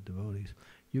association with devotees.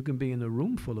 You can be in a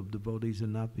room full of devotees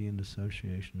and not be in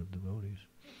association of devotees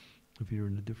if you're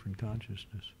in a different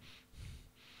consciousness.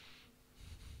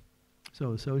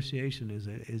 So association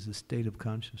is a state of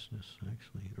consciousness,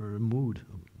 actually, or a mood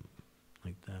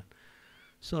like that.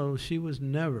 So she was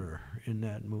never in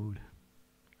that mood.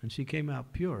 And she came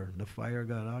out pure. The fire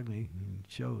got Agni and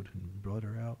showed and brought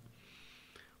her out.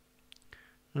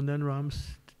 And then Ram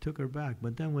took her back.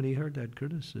 But then when he heard that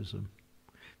criticism,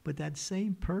 but that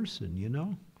same person,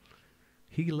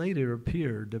 he later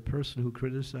appeared, the person who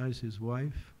criticized his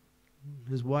wife.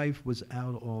 His wife was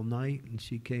out all night, and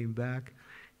she came back,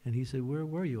 and he said, "Where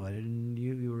were you?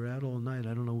 You were out all night.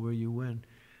 I don't know where you went.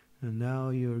 And now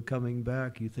you're coming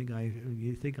back. You think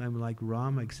I'm like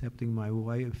Ram, accepting my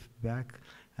wife back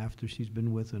after she's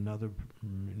been with another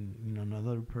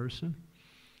person?"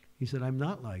 He said, "I'm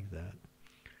not like that."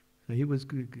 So he was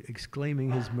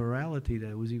exclaiming his morality that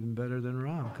it was even better than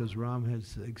Ram, because Ram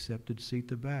has accepted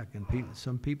Sita back. And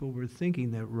some people were thinking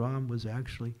that Ram was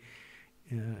actually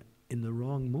in the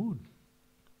wrong mood.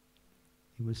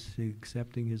 He was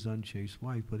accepting his unchaste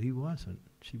wife, but he wasn't.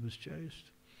 She was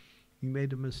chaste. He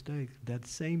made a mistake. That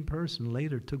same person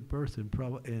later took birth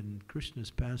in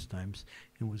Krishna's pastimes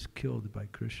and was killed by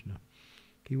Krishna.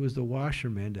 He was the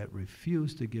washerman that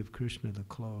refused to give Krishna the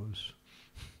clothes.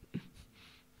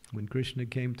 When Krishna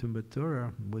came to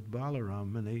Mathura with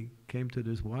Balaram and they came to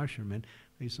this washerman,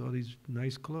 they saw these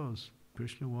nice clothes.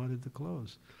 Krishna wanted the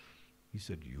clothes. He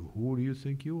said, who do you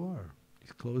think you are?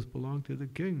 These clothes belong to the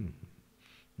king.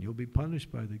 You'll be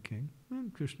punished by the king.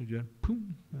 And Krishna just,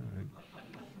 boom. All right.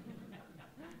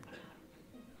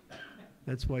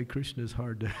 That's why Krishna is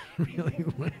hard to really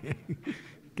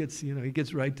he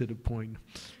gets right to the point.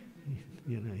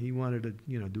 He wanted to,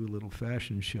 do a little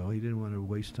fashion show. He didn't want to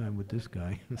waste time with this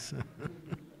guy. So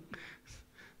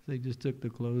he just took the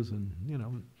clothes and,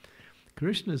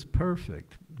 Krishna is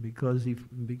perfect because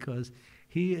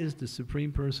he is the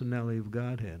Supreme Personality of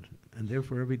Godhead, and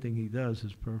therefore everything he does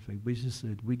is perfect. We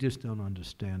just don't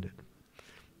understand it.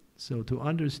 So to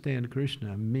understand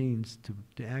Krishna means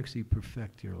to actually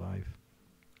perfect your life.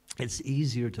 It's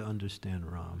easier to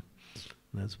understand Ram.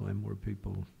 That's why more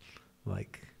people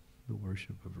like the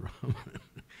worship of Ram.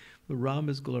 But Ram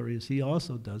is glorious. He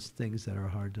also does things that are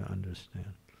hard to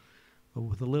understand. But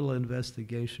with a little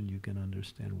investigation, you can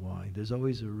understand why. There's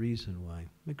always a reason why.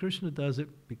 And Krishna does it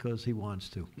because he wants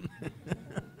to.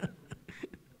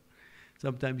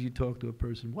 Sometimes you talk to a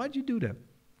person, "Why'd you do that?"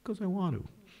 "Because I want to."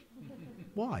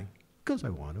 "Why?" "Because I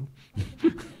want to."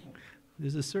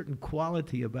 There's a certain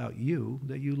quality about you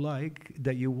that you like,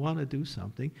 that you want to do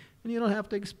something, and you don't have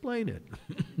to explain it.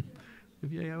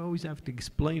 If you always have to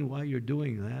explain why you're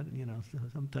doing that,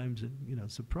 sometimes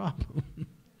it's a problem.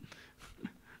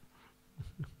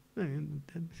 And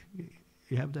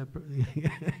you have that.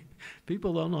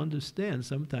 People don't understand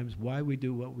sometimes why we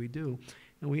do what we do,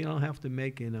 and we don't have to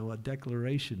make a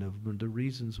declaration of the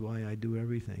reasons why I do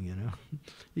everything.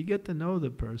 You get to know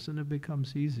the person, it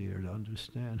becomes easier to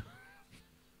understand.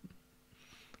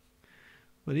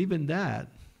 But even that,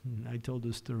 I told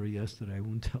this story yesterday, I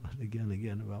won't tell it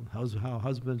again, about how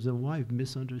husbands and wives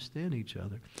misunderstand each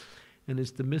other. And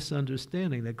it's the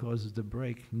misunderstanding that causes the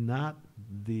break, not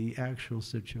the actual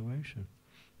situation.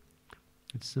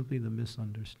 It's simply the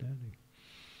misunderstanding.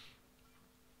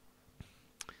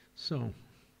 So,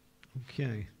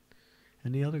 okay.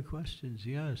 Any other questions?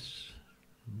 Yes.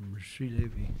 Sri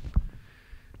Devi.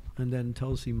 And then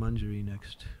Tulsi Manjari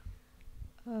next.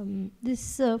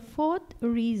 This fourth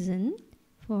reason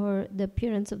for the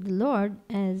appearance of the Lord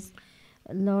as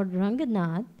Lord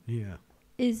Ranganath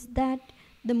is that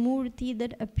the Murti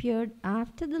that appeared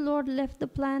after the Lord left the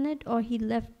planet, or he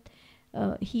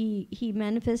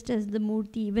manifested as the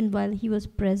Murti even while he was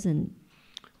present?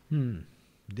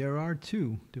 There are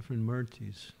two different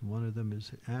Murtis. One of them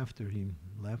is after he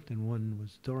left, and one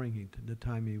was during the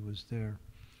time he was there.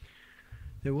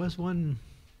 There was one.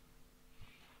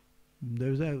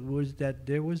 There was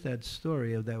that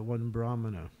story of that one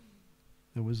Brahmana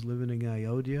that was living in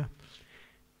Ayodhya,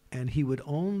 and he would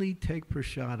only take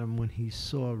prasadam when he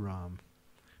saw Ram.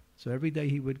 So every day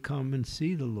he would come and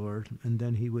see the Lord, and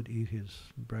then he would eat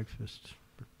his breakfast.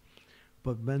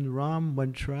 But when Ram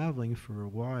went traveling for a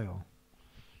while,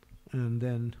 and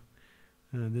then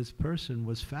this person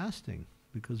was fasting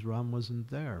because Ram wasn't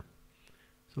there.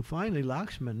 So finally,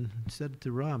 Lakshman said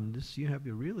to Ram, "You have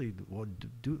a really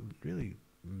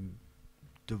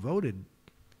devoted.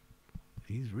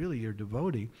 He's really your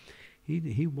devotee.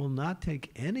 He will not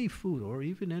take any food or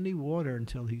even any water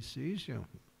until he sees you.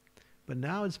 But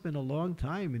now it's been a long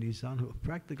time, and he's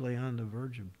practically on the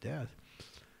verge of death."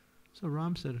 So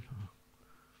Ram said,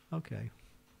 "Okay."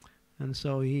 And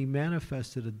so he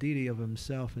manifested a deity of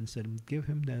himself and said, "Give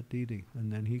him that deity,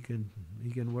 and then he can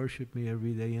worship me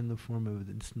every day in the form of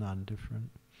it. It's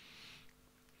non-different."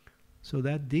 So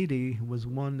that deity was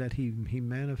one that he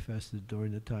manifested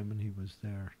during the time when he was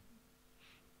there.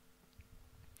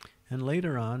 And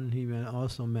later on, he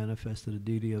also manifested a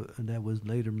deity that was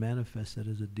later manifested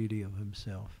as a deity of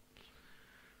himself.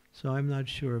 So I'm not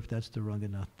sure if that's the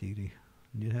Ranganath deity.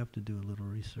 You'd have to do a little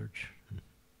research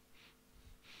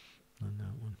on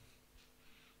that one.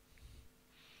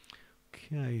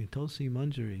 Okay, Tulsi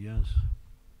Manjari, yes.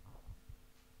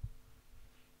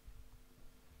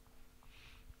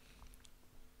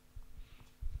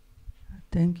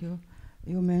 Thank you.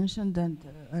 You mentioned that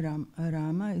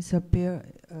Rama is appear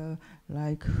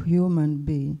like human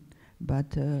being,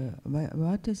 but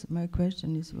my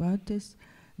question is, what is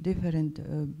different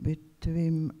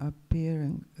between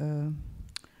appearing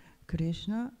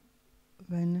Krishna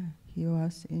when he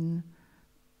was in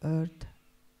earth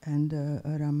and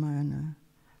Ramayana?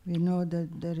 We know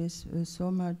that there is so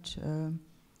much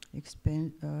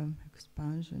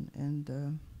expansion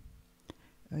and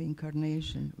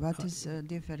incarnation. What is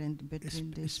different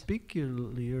between this? Speak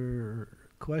your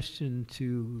question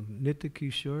to Nitya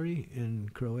Kishori in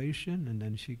Croatian, and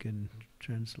then she can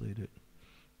translate it.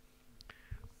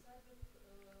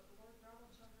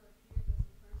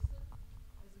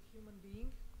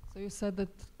 So you said that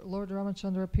Lord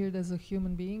Ramachandra appeared as a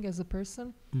human being, as a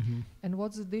person. Mm-hmm. And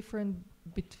what's the difference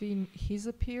between his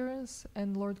appearance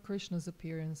and Lord Krishna's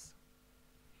appearance?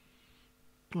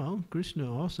 Well,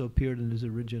 Krishna also appeared in his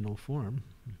original form.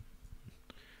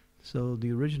 So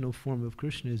the original form of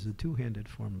Krishna is the two-handed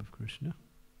form of Krishna,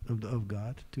 of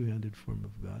God, two-handed form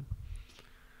of God.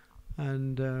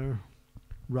 And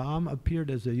Ram appeared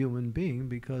as a human being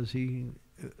because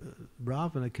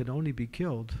Ravana could only be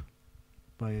killed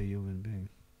by a human being.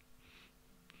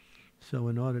 So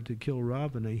in order to kill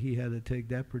Ravana, he had to take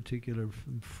that particular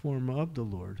form of the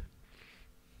Lord.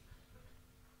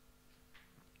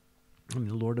 I mean,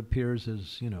 the Lord appears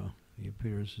as, he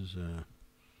appears as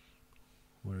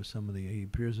he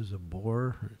appears as a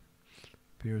boar,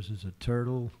 appears as a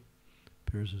turtle,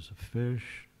 appears as a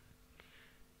fish,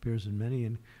 appears in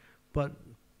many, but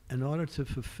in order to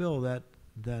fulfill that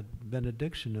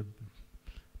benediction of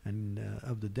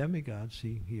the demigods,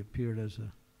 he appeared as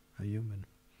a human.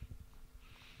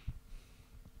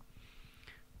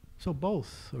 So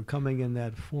both are coming in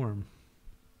that form.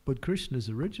 But Krishna's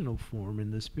original form in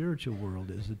the spiritual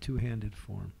world is a two-handed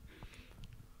form.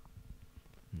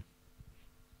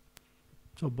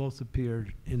 So both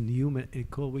appeared in human,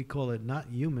 we call it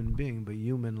not human being, but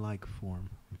human-like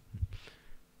form.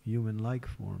 Human-like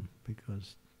form,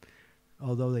 because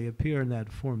although they appear in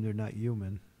that form, they're not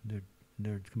human.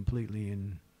 They're completely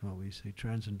in what we say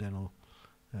transcendental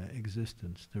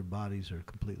existence. Their bodies are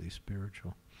completely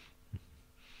spiritual.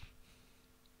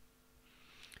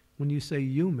 When you say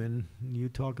human, you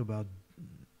talk about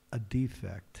a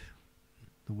defect.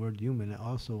 The word human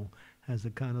also has the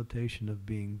connotation of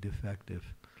being defective.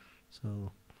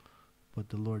 So, but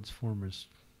the Lord's form is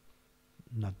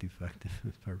not defective,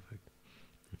 it's perfect.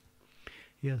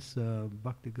 Yes,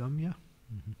 Bhaktigamya.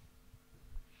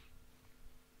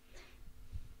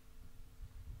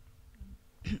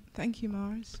 Thank you,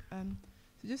 Maharaj.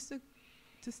 So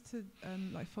just to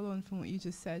like follow on from what you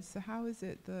just said. So how is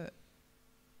it that,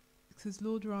 because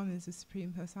Lord Ram is the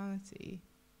Supreme Personality,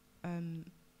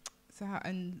 so how,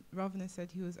 and Ravana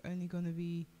said he was only going to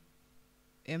be,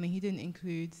 I mean, he didn't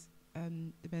include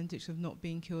the benediction of not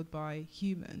being killed by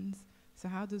humans. So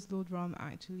how does Lord Ram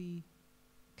actually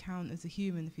count as a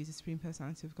human if he's the Supreme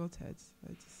Personality of Godhead?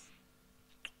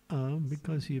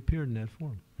 Because he appeared in that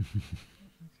form.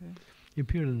 Okay. He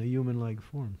appeared in a human-like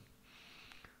form.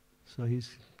 So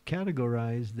he's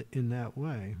categorized in that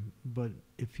way. But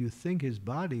if you think his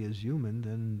body is human,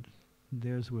 then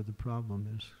there's where the problem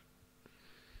is.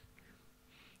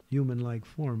 Human-like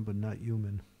form, but not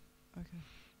human. Okay.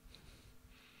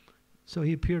 So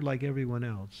he appeared like everyone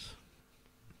else.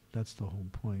 That's the whole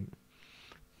point.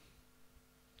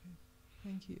 Okay.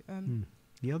 Thank you.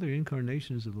 The other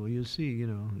incarnations of the Lord, you see, you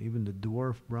know, even the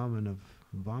dwarf Brahman of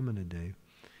Vamanadev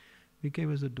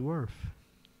became as a dwarf.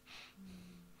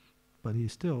 But he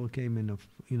still came in a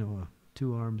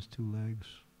 2 arms, 2 legs.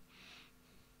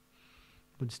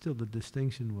 But still the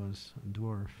distinction was a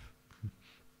dwarf.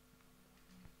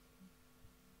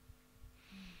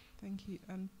 Thank you.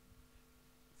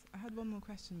 I had one more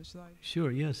question, which I...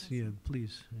 Sure, yes, yeah,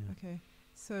 please. Yeah. Okay.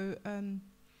 So,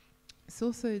 it's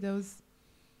also, there was,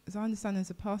 as I understand,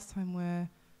 there's a pastime where,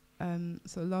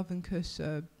 so Love and Kush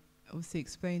are obviously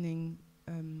explaining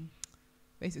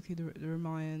basically the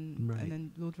Ramayana, right. And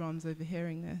then Lord Ram's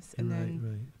overhearing this. And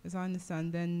then, as I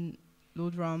understand, then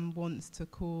Lord Ram wants to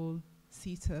call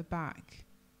Sita back.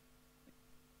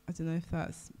 I don't know if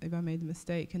that's, maybe I made a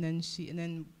mistake. And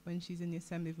then when she's in the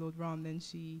assembly of Lord Ram, then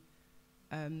she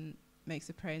makes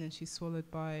a prayer and then she's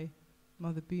swallowed by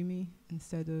Mother Bhumi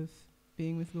instead of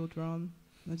being with Lord Ram.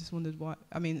 And I just wondered why,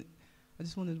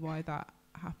 why that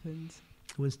happened.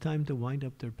 It was time to wind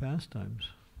up their pastimes.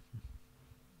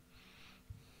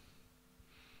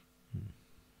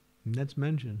 And that's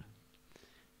mentioned.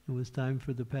 It was time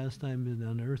for the pastime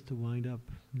on earth to wind up.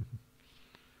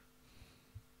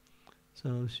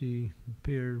 So she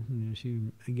appeared,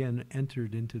 she again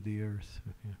entered into the earth,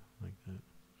 like that.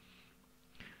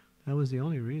 That was the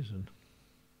only reason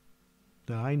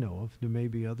that I know of. There may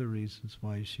be other reasons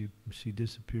why she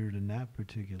disappeared in that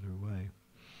particular way.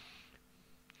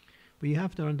 But you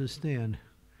have to understand,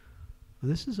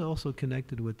 this is also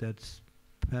connected with that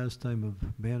pastime of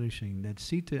vanishing, that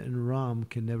Sita and Ram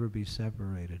can never be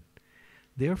separated.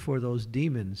 Therefore, those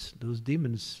demons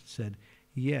said,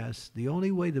 yes, the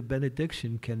only way the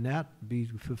benediction cannot be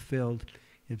fulfilled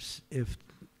if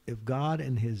God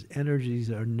and his energies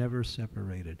are never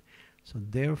separated. So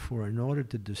therefore, in order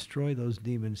to destroy those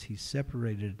demons, he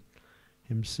separated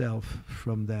himself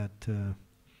from that,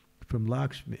 from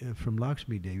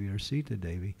Lakshmi Devi or Sita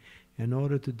Devi, in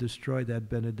order to destroy that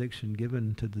benediction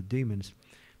given to the demons.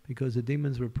 Because the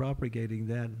demons were propagating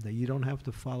that you don't have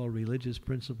to follow religious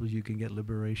principles, you can get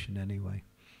liberation anyway.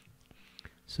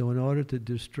 So in order to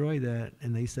destroy that,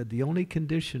 and they said the only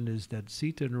condition is that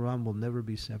Sita and Ram will never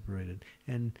be separated.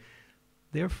 And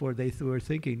therefore they were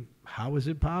thinking, how is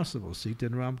it possible? Sita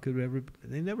and Ram could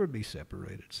never be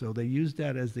separated. So they used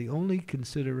that as the only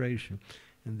consideration.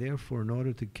 And therefore, in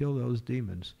order to kill those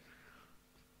demons,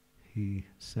 he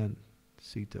sent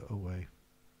Sita away.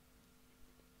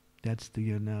 That's the,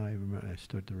 now I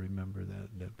start to remember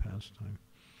that pastime.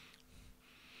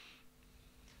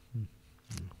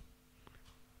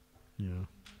 Yeah.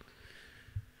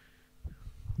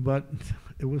 But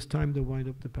it was time to wind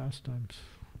up the pastimes.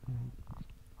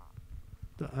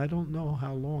 I don't know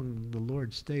how long the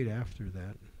Lord stayed after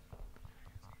that,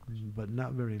 but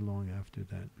not very long after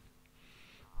that.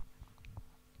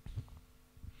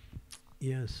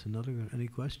 Yes, any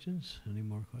questions? Any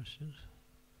more questions?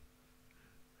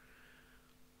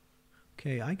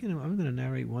 Okay, I'm going to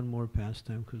narrate one more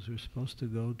pastime because we're supposed to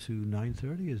go to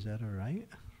 9:30. Is that all right?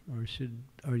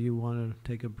 Or you want to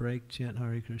take a break, chant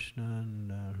Hare Krishna,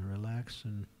 and relax,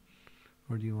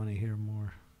 or do you want to hear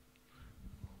more?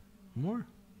 More?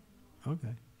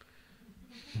 Okay.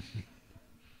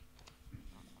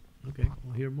 Okay,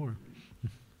 we'll hear more.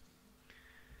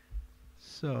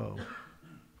 So,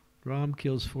 Ram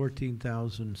kills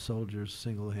 14,000 soldiers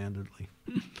single-handedly.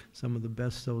 Some of the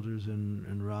best soldiers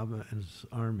in Ravana's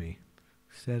army,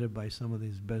 headed by some of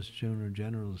these best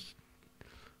generals.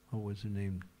 What was her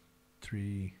name?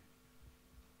 Trishula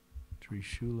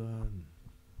and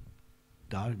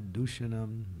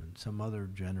Dushanam and some other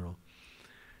general.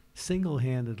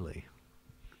 Single-handedly.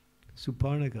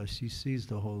 Suparnika, she sees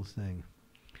the whole thing.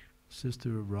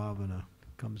 Sister of Ravana,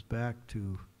 comes back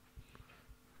to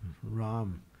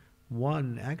Ram.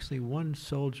 Actually one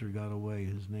soldier got away.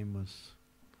 His name was,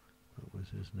 what was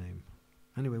his name?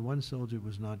 Anyway, one soldier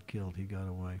was not killed. He got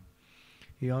away.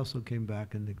 He also came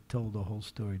back and told the whole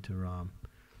story to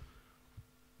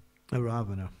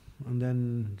Ravana. And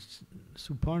then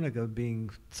Suparnika, being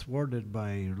thwarted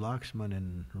by Lakshman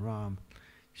and Ram,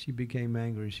 she became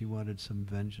angry. She wanted some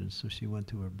vengeance. So she went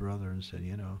to her brother and said,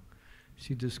 you know,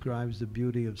 she describes the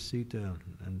beauty of Sita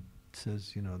and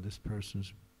says, you know, this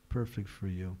person's perfect for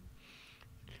you.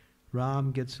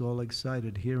 Ram gets all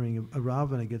excited hearing,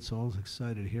 Ravana gets all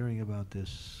excited hearing about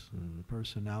this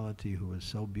personality who is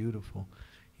so beautiful.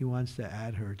 He wants to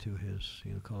add her to his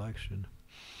collection.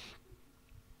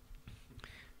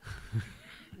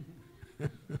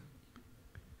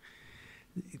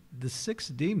 The 6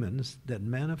 demons that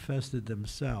manifested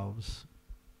themselves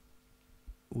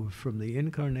were from the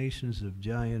incarnations of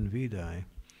Jaya and Vidai.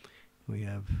 We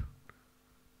have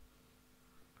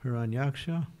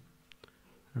Hiranyaksha,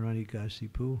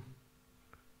 Hiranyakashipu,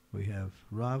 we have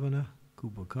Ravana,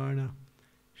 Kumbhakarna,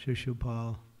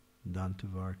 Shishupal,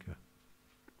 Dantavarka.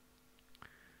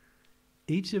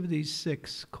 Each of these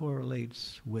 6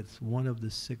 correlates with one of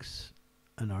the 6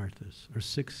 anarthas, or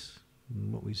 6,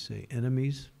 what we say,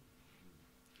 enemies: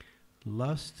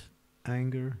 lust,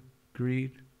 anger,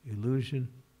 greed, illusion,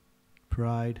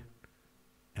 pride,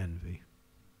 envy.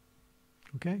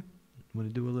 Okay? Want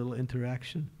to do a little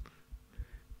interaction?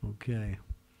 Okay.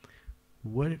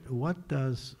 What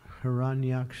does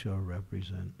Hiranyaksha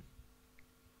represent?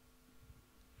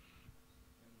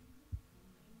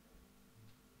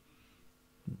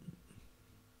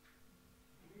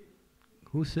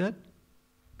 Who said?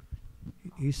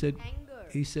 He said anger.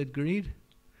 He said greed?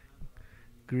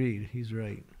 Greed, he's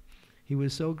right. He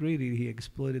was so greedy he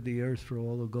exploited the earth for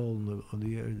all the gold, and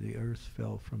the earth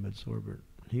fell from its orbit.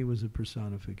 He was a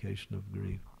personification of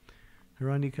greed.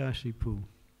 Hiranyakashipu.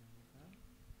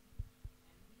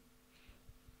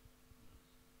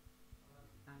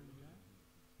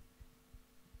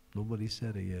 Nobody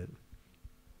said it yet.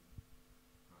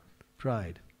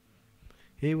 Pride.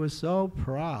 He was so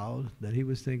proud that he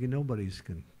was thinking nobody's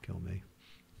can kill me.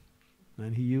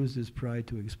 And he used his pride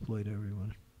to exploit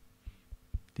everyone.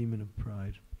 Demon of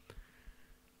pride.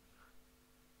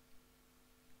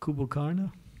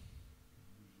 Kumbhakarna?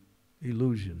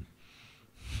 Illusion.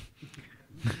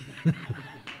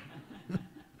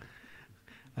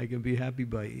 I can be happy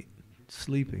by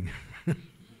sleeping.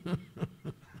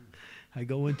 I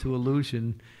go into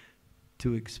illusion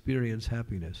to experience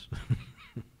happiness.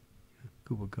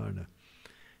 Kumbhakarna.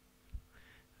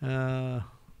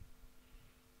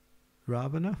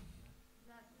 Ravana?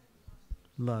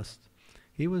 Lust.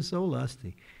 He was so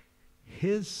lusty.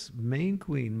 His main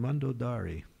queen,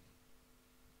 Mandodari,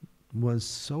 was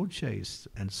so chaste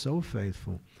and so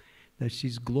faithful that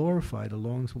she's glorified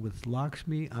along with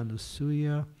Lakshmi,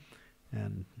 Anasuya,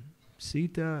 and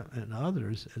Sita and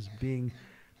others as being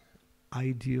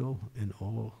ideal in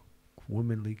all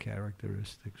womanly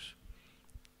characteristics.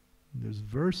 There's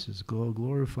verses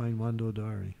glorifying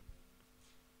Mandodari.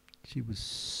 She was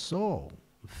so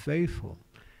faithful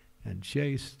and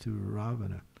chaste to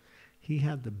Ravana. He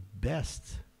had the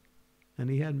best, and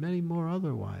he had many more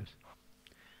other wives.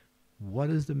 What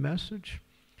is the message?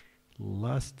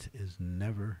 Lust is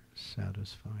never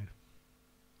satisfied.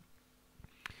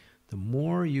 The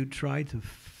more you try to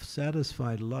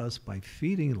satisfy lust by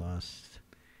feeding lust,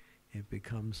 it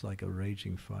becomes like a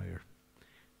raging fire.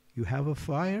 You have a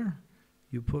fire,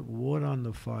 you put wood on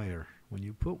the fire. When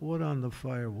you put wood on the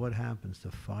fire, what happens?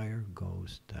 The fire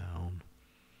goes down.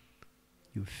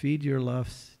 You feed your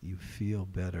lust, you feel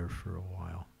better for a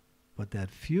while. But that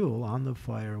fuel on the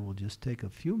fire will just take a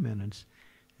few minutes,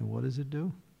 and what does it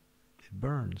do? It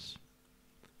burns.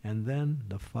 And then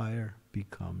the fire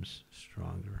becomes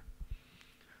stronger.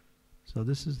 So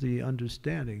this is the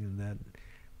understanding that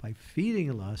by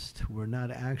feeding lust, we're not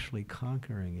actually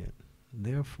conquering it.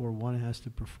 Therefore, one has to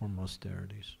perform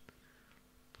austerities.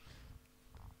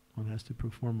 One has to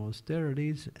perform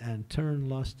austerities and turn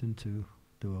lust into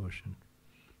devotion.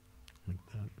 Like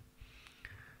that.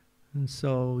 And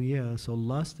so, yeah, so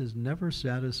lust is never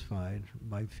satisfied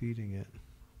by feeding it.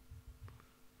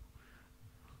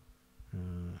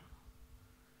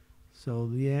 So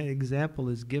the example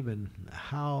is given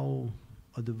how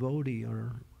a devotee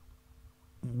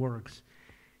works.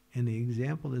 And the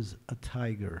example is a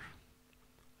tiger.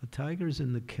 A tiger's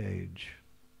in the cage.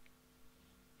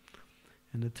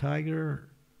 And the tiger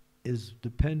is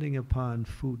depending upon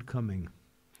food coming.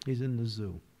 He's in the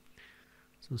zoo.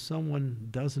 So someone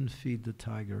doesn't feed the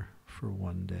tiger for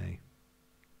one day.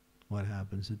 What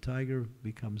happens? The tiger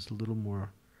becomes a little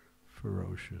more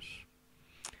ferocious.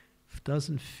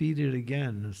 doesn't feed it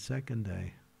again the second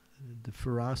day, the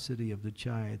ferocity of the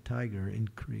tiger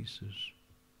increases.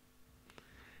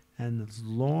 And as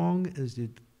long as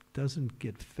it doesn't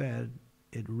get fed,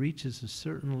 it reaches a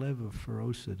certain level of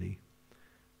ferocity.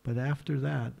 But after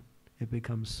that, it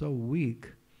becomes so weak,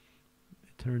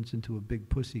 it turns into a big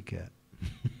pussycat.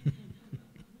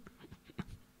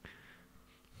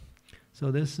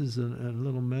 So this is a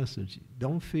little message.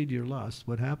 Don't feed your lust.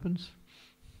 What happens?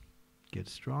 Get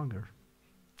stronger,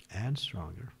 and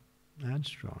stronger, and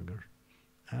stronger,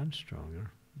 and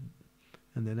stronger.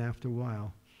 And then after a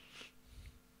while,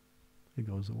 it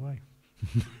goes away.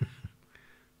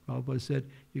 Prabhupada said,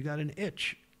 you got an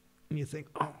itch, and you think,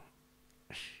 oh.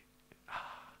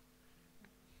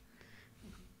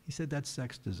 He said, that's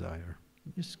sex desire.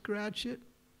 You scratch it,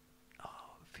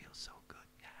 oh, it feels so good,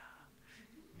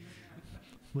 yeah.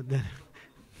 But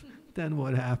then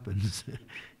what happens?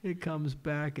 It comes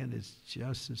back and it's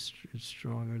just as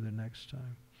stronger the next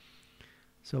time.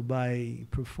 So by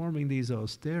performing these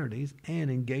austerities and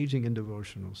engaging in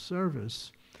devotional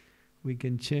service, we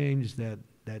can change that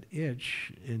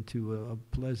itch into a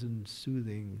pleasant,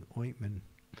 soothing ointment.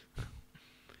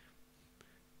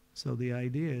 So the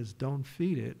idea is don't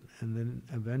feed it, and then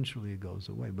eventually it goes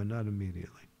away, but not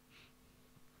immediately.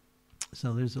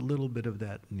 So there's a little bit of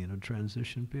that,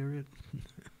 transition period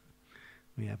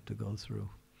we have to go through.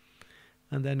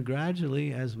 And then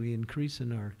gradually, as we increase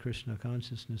in our Krishna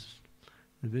consciousness,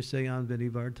 Visayan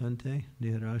Vinivartante,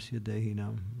 Niharasya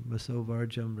Dehinam, Vaso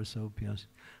Varjam Rasopyas,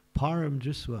 Param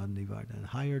Jiswa Nivartan,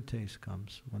 higher taste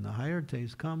comes. When the higher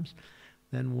taste comes,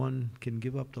 then one can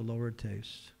give up the lower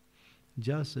taste.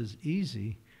 Just as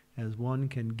easy as one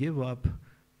can give up,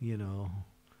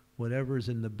 whatever's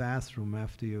in the bathroom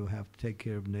after you have to take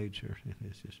care of nature.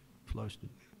 It's just flushed.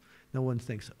 No one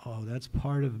thinks, oh, that's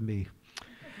part of me.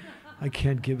 I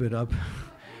can't give it up.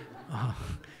 I'm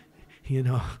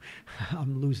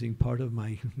losing part of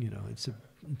my, it's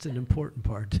an important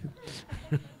part.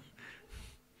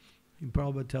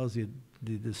 Prabhupada tells you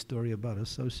this story about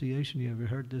association. You ever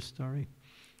heard this story?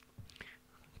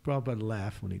 Prabhupada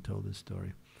laughed when he told this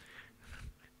story.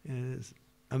 It's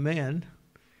a man,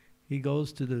 he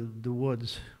goes to the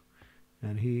woods,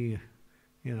 and he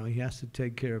has to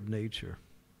take care of nature.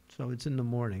 So it's in the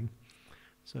morning.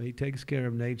 So he takes care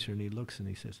of nature, and he looks and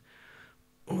he says,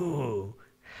 "Oh,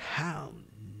 how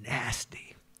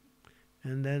nasty!"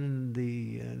 And then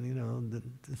the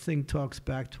thing talks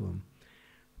back to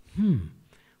him.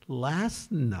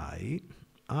 Last night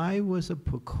I was a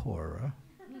pakora,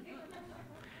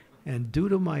 and due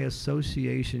to my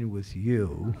association with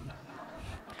you,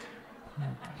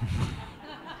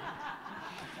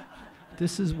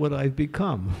 this is what I've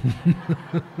become.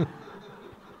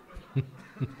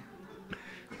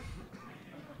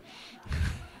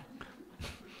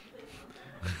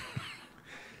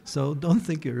 So don't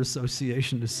think your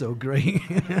association is so great.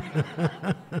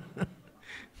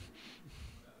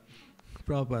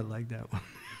 Prabhupada like that one.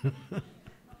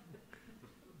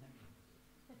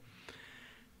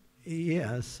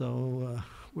 Yeah, so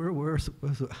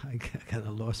I kind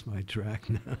of lost my track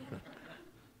now.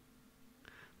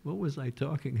 What was I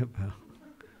talking about?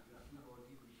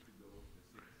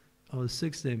 Oh,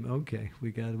 6th day. Okay,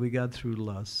 we got through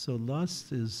lust. So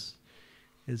lust is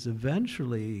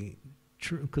eventually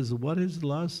true, because what is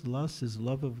lust? Lust is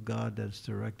love of God that's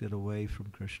directed away from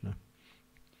Krishna.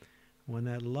 When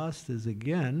that lust is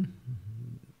again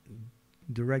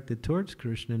directed towards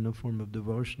Krishna in the form of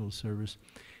devotional service,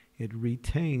 it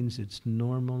retains its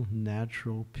normal,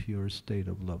 natural, pure state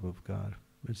of love of God.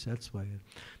 That's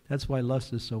why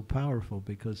lust is so powerful,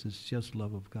 because it's just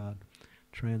love of God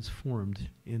transformed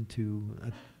into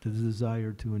the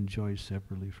desire to enjoy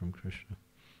separately from Krishna.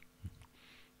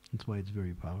 That's why it's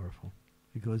very powerful,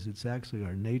 because it's actually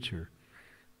our nature.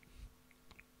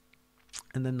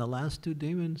 And then the last two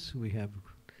demons, we have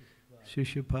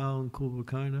Shishupal and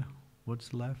Kumbhakarna.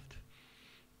 What's left?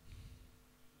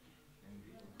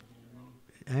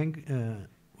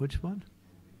 Which one?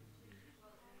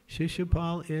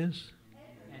 Shishupal is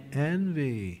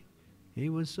envy. He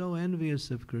was so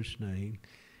envious of Krishna.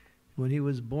 When he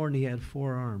was born, he had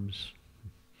 4 arms.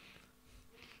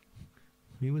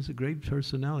 He was a great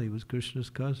personality. He was Krishna's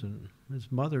cousin.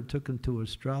 His mother took him to an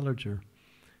astrologer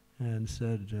and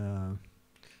said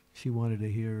she wanted to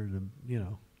hear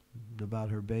about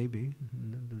her baby.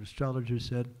 And the astrologer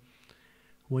said,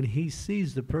 when he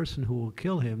sees the person who will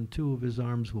kill him, 2 of his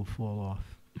arms will fall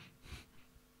off.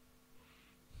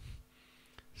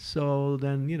 So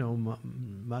then,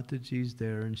 Mataji's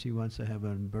there, and she wants to have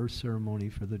a birth ceremony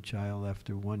for the child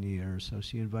after 1 year. So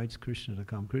she invites Krishna to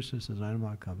come. Krishna says, I'm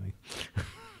not coming.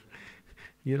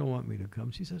 You don't want me to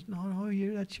come. She says, no,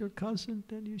 that's your cousin,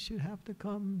 then you should have to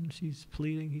come. She's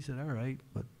pleading. He said, all right,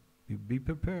 but you be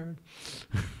prepared.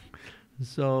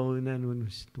 So, and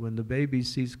then when the baby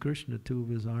sees Krishna, 2 of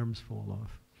his arms fall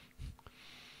off.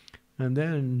 And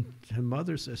then her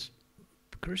mother says,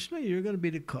 Krishna, you're going to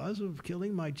be the cause of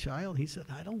killing my child? He said,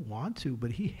 I don't want to,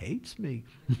 but he hates me.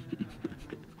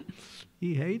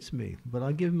 He hates me, but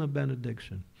I'll give him a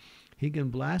benediction. He can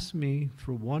blast me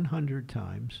for 100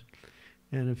 times,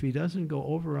 and if he doesn't go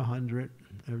over 100,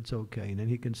 it's okay, and then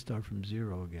he can start from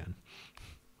 0 again.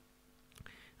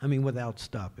 I mean, without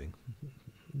stopping.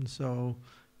 And so,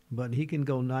 but he can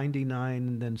go 99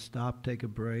 and then stop, take a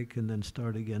break, and then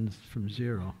start again from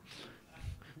 0.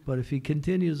 But if he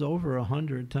continues over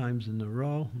 100 times in a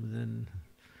row, then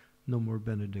no more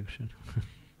benediction.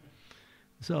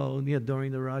 So, yeah,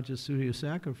 during the Rajasuya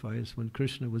sacrifice, when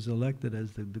Krishna was elected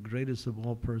as the greatest of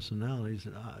all personalities,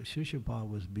 Shishupal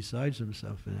was besides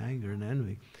himself in anger and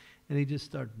envy, and he just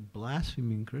started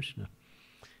blaspheming Krishna.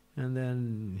 And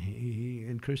then he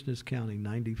and Krishna's counting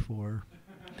 94,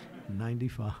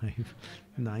 95,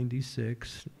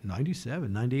 96,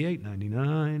 97, 98,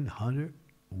 99, 100,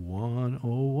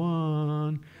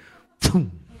 101.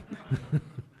 Boom!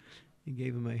 He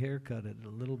gave him a haircut at a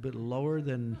little bit lower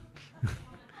than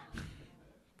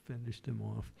finished him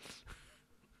off.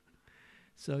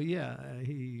 So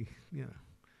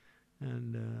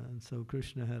and so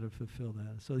Krishna had to fulfill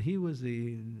that. So he was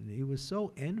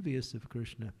so envious of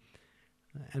Krishna.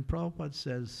 And Prabhupada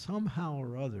says, somehow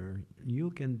or other,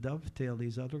 you can dovetail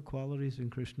these other qualities in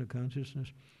Krishna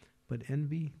consciousness, but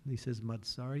envy, he says,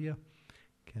 Matsarya,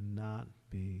 cannot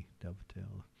be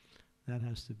dovetailed. That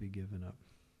has to be given up.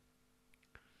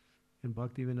 And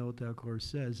Bhaktivinoda Thakur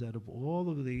says that of all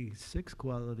of the 6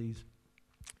 qualities,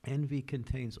 envy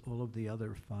contains all of the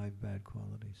other 5 bad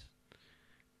qualities.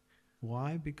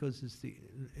 Why? Because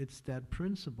it's that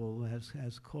principle that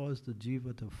has caused the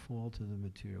jiva to fall to the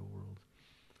material world.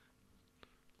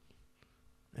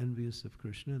 Envious of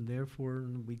Krishna, and therefore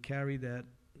we carry that,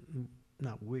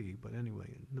 not we, but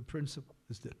anyway, the principle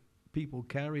is that people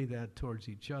carry that towards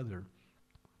each other,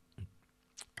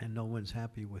 and no one's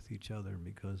happy with each other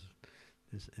because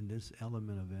this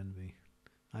element of envy.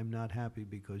 I'm not happy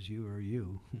because you are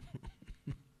you.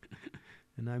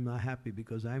 And I'm not happy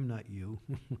because I'm not you.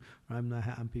 Or I'm not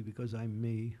happy because I'm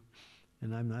me.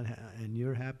 And I'm not and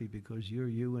you're happy because you're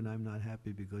you, and I'm not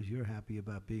happy because you're happy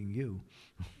about being you.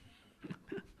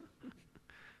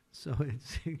 So it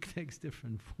takes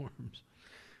different forms.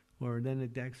 Or then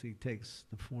it actually takes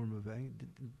the form of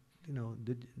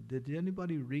did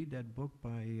anybody read that book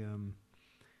by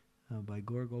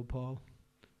Gaur Gopal?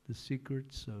 The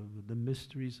Secrets of the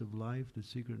Mysteries of Life, the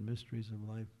Secret Mysteries of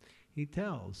Life. He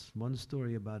tells one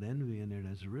story about envy in there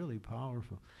that's really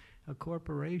powerful. A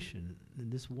corporation,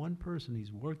 and this one person,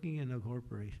 he's working in a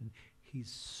corporation.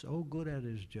 He's so good at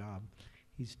his job.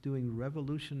 He's doing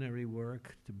revolutionary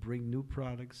work to bring new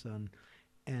products on,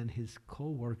 and his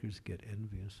co-workers get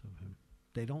envious of him.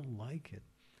 They don't like it.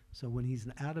 So when he's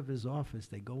out of his office,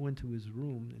 they go into his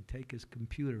room and take his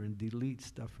computer and delete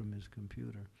stuff from his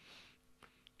computer.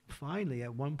 Finally,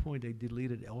 at one point, they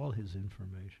deleted all his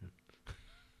information.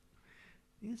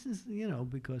 This is,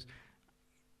 because,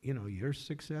 you're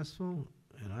successful,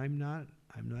 and I'm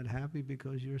not happy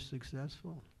because you're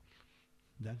successful.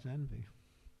 That's envy.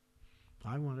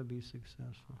 I want to be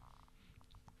successful.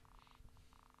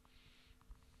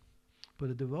 But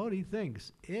a devotee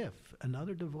thinks, if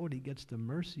another devotee gets the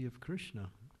mercy of Krishna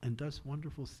and does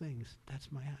wonderful things,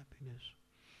 that's my happiness.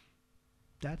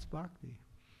 That's bhakti.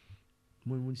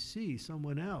 When we see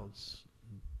someone else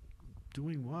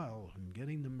doing well and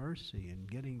getting the mercy and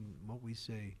getting what we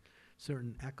say,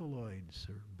 certain accolades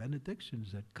or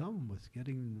benedictions that come with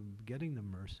getting the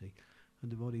mercy, a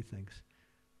devotee thinks,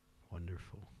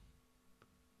 wonderful.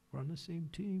 We're on the same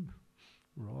team.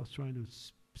 We're all trying to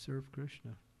serve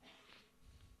Krishna.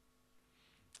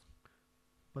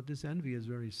 But this envy is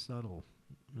very subtle,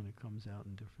 and it comes out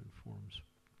in different forms.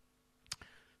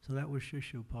 So that was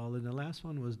Shishupal. And the last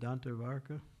one was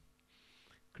Dantavarka.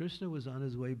 Krishna was on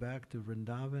his way back to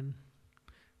Vrindavan,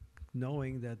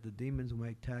 knowing that the demons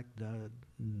might attack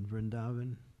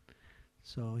Vrindavan.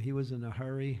 So he was in a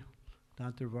hurry.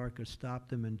 Dantavarka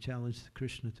stopped him and challenged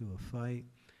Krishna to a fight.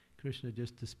 Krishna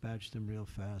just dispatched him real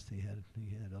fast. He had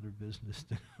other business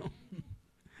to do.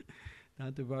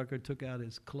 Dantavarka took out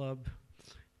his club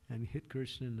and hit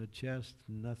Krishna in the chest,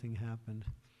 and nothing happened.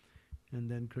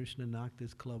 And then Krishna knocked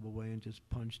his club away and just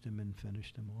punched him and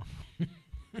finished him off.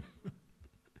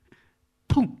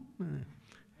 Boom!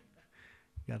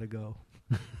 Gotta go.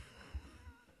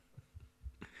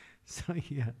 So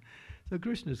So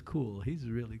Krishna's cool. He's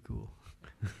really cool.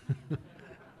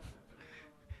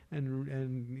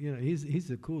 and you know, he's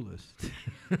the coolest.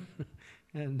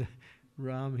 And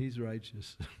Ram, he's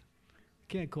righteous.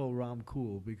 Can't call Ram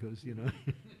cool because, you know,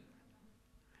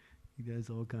 he does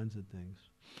all kinds of things.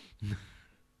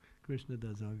 Krishna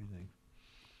does everything.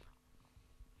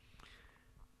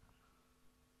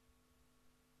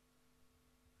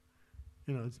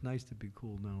 You know, it's nice to be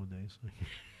cool nowadays.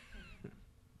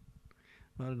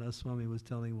 Maharaj Swami was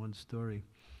telling one story,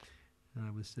 and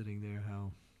I was sitting there,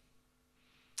 how,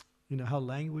 you know, how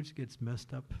language gets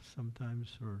messed up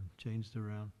sometimes or changed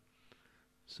around.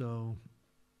 So,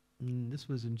 this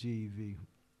was in GEV,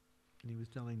 and he was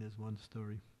telling this one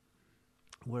story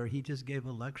where he just gave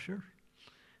a lecture,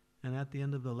 and at the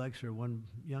end of the lecture, one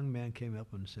young man came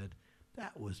up and said,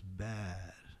 "That was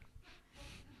bad."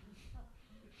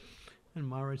 And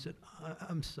Maharaj said,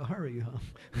 I'm sorry,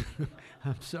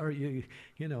 I'm sorry,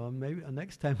 you know, maybe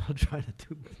next time I'll try to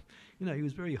do, you know, he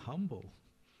was very humble.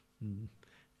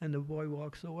 And the boy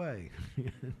walks away.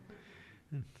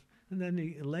 And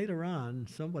then later on,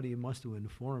 somebody must have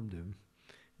informed him.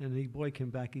 And the boy came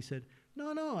back, he said,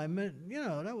 no, I meant, you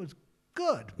know, that was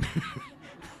good.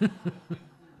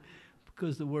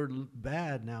 Because the word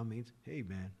bad now means, hey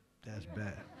man, that's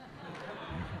bad.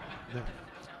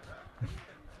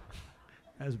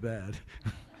 That's bad.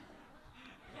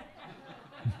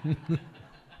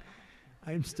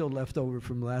 I'm still left over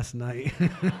from last night.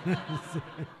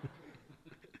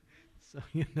 So,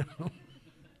 you know,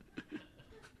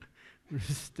 we're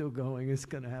still going. It's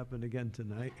going to happen again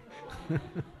tonight.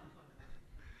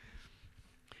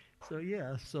 So,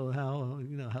 yeah, so how,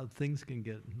 you know, how things can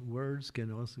get, words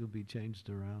can also be changed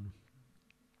around.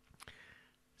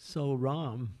 So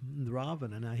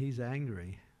Ravana, now he's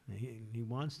angry. He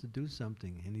wants to do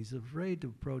something, and he's afraid to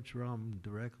approach Ram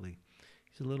directly.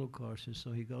 He's a little cautious,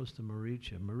 so he goes to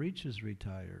Maricha. Maricha's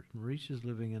retired. Maricha's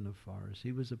living in the forest.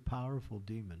 He was a powerful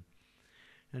demon,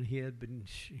 and he had been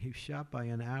he shot by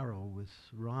an arrow with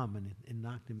Ram, and it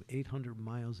knocked him 800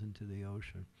 miles into the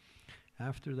ocean.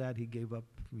 After that, he gave up.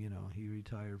 You know, he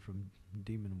retired from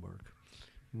demon work.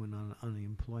 He went on the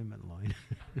employment line.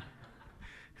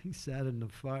 He sat in the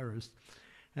forest.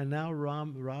 And now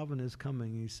Ravan is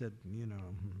coming. He said, you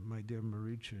know, my dear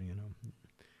Maricha, you know,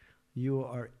 you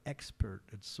are expert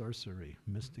at sorcery,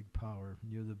 mystic power.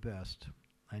 You're the best.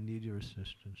 I need your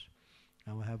assistance.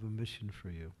 I will have a mission for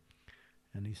you.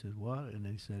 And he said, what? And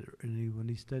he said, when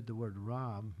he said the word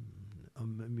Ram,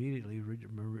 immediately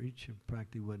Maricha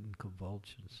practically went in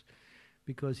convulsions,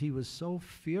 because he was so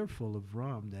fearful of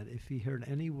Ram that if he heard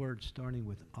any word starting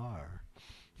with R,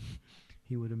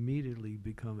 he would immediately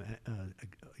become,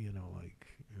 you know, like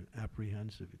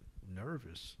apprehensive,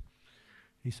 nervous.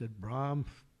 He said, Brahm,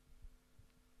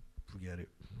 forget it.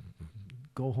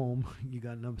 Go home. You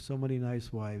got so many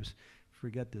nice wives.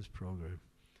 Forget this program.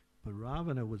 But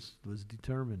Ravana was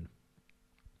determined.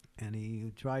 And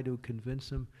he tried to convince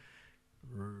him.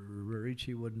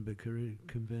 Marichi wouldn't be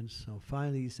convinced. So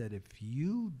finally he said, if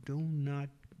you do not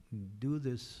do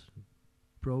this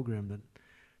program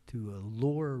to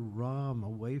lure Ram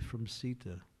away from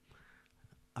Sita,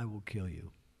 I will kill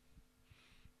you.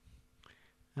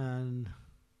 And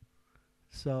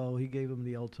so he gave him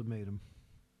the ultimatum.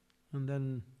 And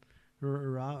then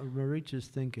Maricha's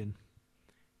thinking,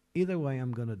 either way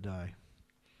I'm going to die.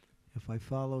 If I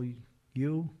follow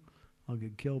you, I'll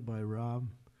get killed by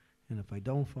Ram. And if I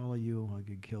don't follow you, I'll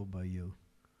get killed by you.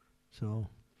 So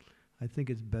I think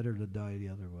it's better to die the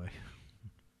other way.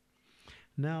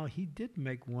 Now, he did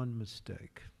make one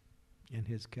mistake in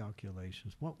his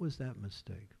calculations. What was that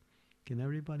mistake? Can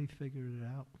everybody figure it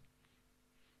out?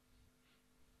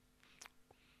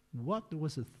 What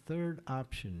was the third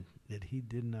option that he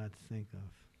did not think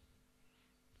of?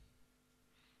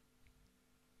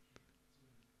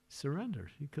 Surrender.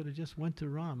 He could have just went to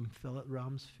Ram, fell at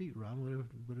Ram's feet. Ram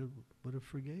would have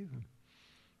forgave him.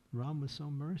 Ram was so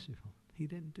merciful. He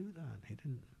didn't do that.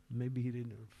 Maybe he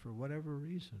didn't, for whatever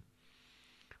reason.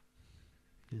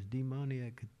 His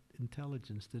demoniac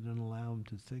intelligence didn't allow him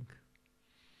to think.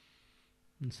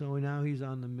 And so now he's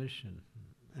on the mission.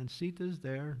 And Sita's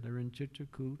there. They're in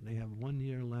Chitrakoot. They have 1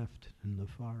 year left in the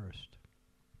forest.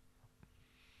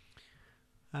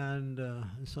 And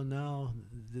so now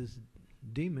this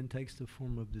demon takes the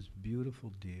form of this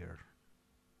beautiful deer.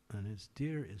 And his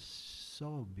deer is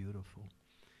so beautiful.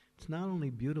 It's not only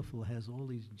beautiful, it has all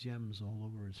these gems all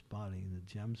over its body. And the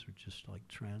gems are just like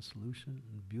translucent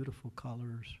and beautiful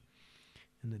colors.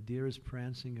 And the deer is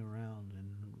prancing around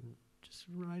and just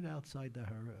right outside the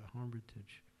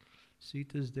hermitage.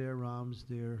 Sita's there, Ram's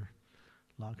there,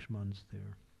 Lakshman's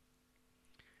there.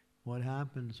 what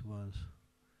happens was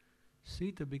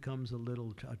Sita becomes a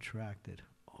little attracted.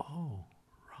 Oh,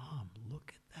 Ram,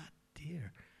 look at that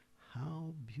deer.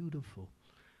 How beautiful.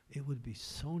 It would be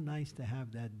so nice to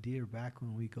have that deer back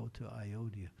when we go to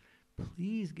Ayodhya.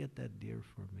 Please get that deer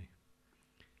for me.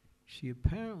 She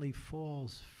apparently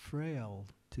falls frail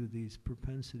to these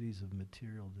propensities of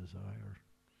material desire.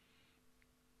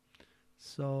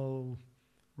 So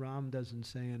Ram doesn't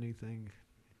say anything.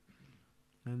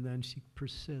 And then she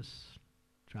persists,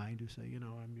 trying to say,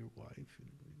 I'm your wife.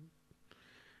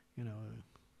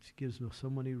 She gives so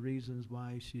many reasons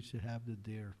why she should have the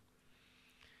deer.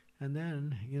 And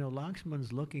then,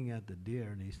 Lakshman's looking at the deer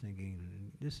and he's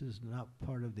thinking, this is not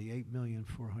part of the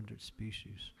 8,400,000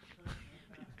 species.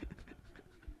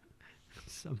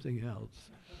 Something else.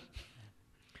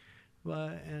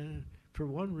 But and for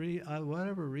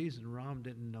whatever reason, Ram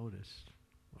didn't notice,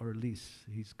 or at least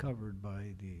he's covered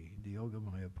by the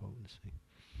Yogamaya potency.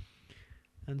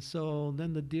 And so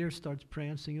then the deer starts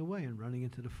prancing away and running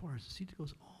into the forest. Sita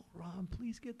goes, oh, Ram,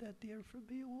 please get that deer for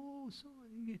me. Oh, so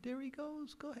there he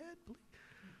goes. Go ahead, please.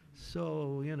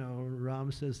 So,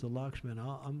 Ram says to Lakshman,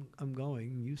 I'm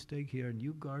going. You stay here and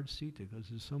you guard Sita because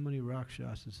there's so many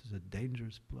Rakshasas. This is a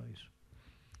dangerous place.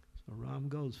 So Ram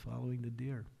goes following the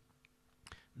deer.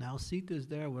 Now Sita's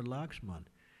there with Lakshman.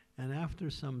 And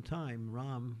after some time,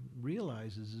 Ram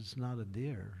realizes it's not a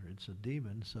deer. It's a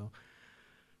demon. So,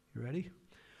 you ready?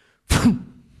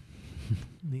 And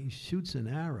he shoots an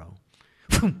arrow.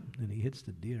 And he hits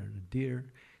the deer. And the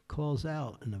deer calls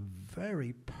out in a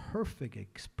very perfect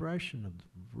expression of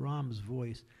Ram's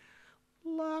voice,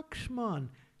 Lakshman,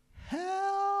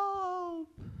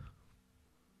 help!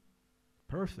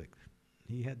 Perfect.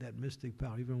 He had that mystic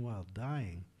power even while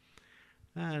dying.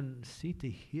 And Sita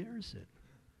hears it.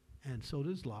 And so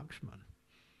does Lakshman.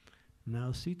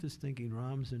 Now Sita's thinking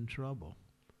Ram's in trouble.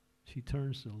 She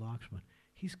turns to Lakshman.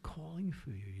 He's calling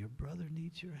for you. Your brother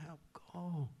needs your help.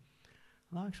 Go.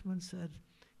 Lakshman said,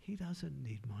 he doesn't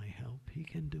need my help. He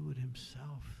can do it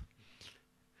himself.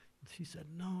 She said,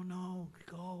 no,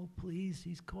 go, please.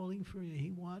 He's calling for you. He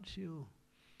wants you.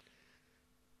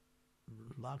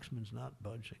 Lakshman's not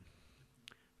budging.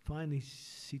 Finally,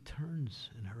 she turns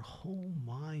and her whole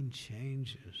mind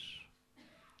changes.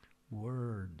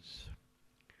 Words.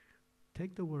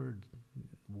 Take the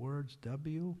words,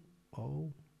 W-O-R-D-S.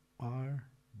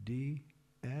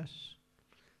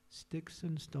 Sticks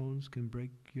and stones can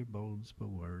break your bones, but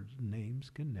words, names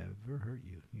can never hurt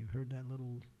you. You've heard that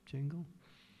little jingle?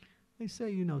 They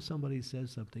say, somebody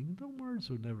says something, the words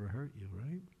will never hurt you,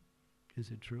 right?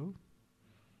 Is it true?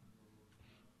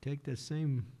 Take the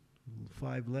same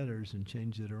 5 letters and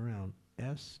change it around.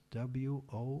 S-W-O-R-D.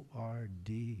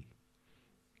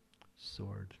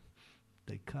 Sword.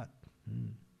 They cut.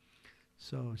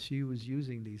 So she was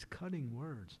using these cutting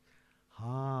words.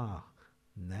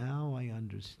 Now I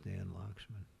understand,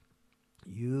 Lakshman.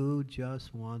 You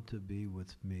just want to be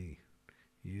with me.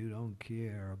 You don't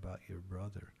care about your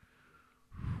brother.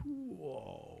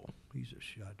 Whoa, he's a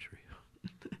Kshatriya.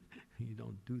 You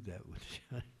don't do that with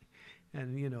Kshatriya.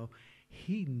 And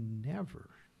he never,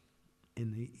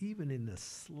 even in the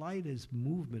slightest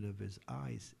movement of his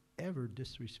eyes, ever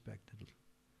disrespected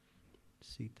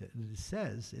Sita. And it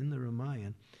says in the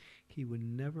Ramayana, he would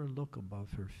never look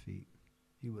above her feet.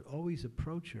 He would always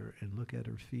approach her and look at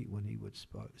her feet when he was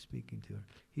speaking to her.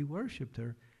 He worshipped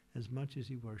her as much as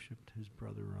he worshipped his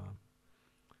brother Ram.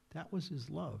 That was his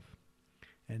love.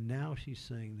 And now she's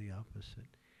saying the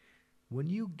opposite. When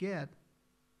you get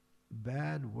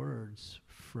bad words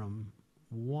from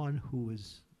one who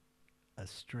is a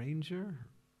stranger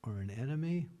or an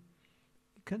enemy,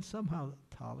 you can somehow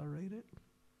tolerate it.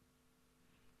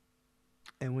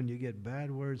 And when you get bad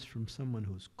words from someone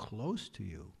who's close to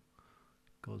you,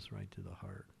 it goes right to the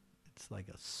heart. It's like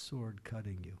a sword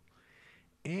cutting you.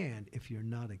 And if you're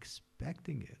not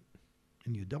expecting it,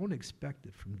 and you don't expect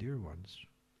it from dear ones,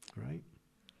 right?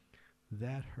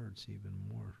 That hurts even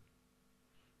more.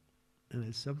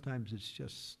 And sometimes it's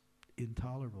just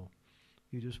intolerable.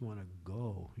 You just want to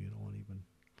go. You don't want to even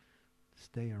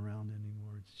stay around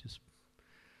anymore. It's just...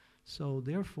 So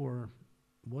therefore,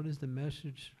 what is the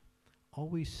message?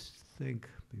 Always think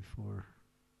before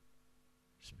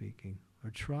speaking.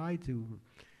 Or try to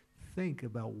think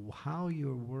about how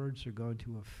your words are going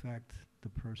to affect the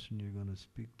person you're going to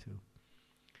speak to.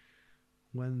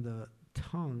 When the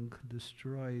tongue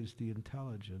destroys the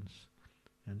intelligence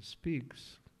and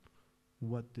speaks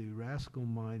what the rascal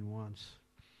mind wants,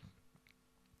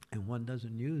 and one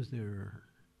doesn't use their,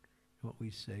 what we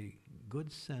say,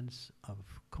 good sense of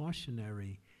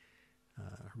cautionary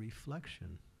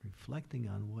reflecting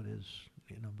on what is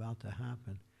about to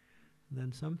happen,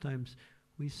 then sometimes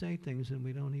we say things and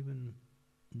we don't even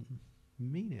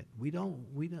mean it. We don't,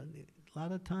 a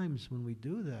lot of times when we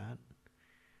do that,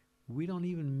 we don't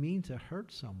even mean to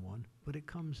hurt someone, but it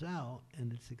comes out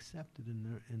and it's accepted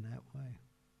in that way.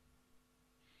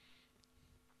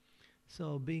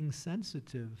 So being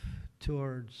sensitive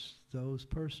towards those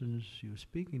persons you're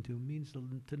speaking to means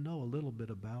to know a little bit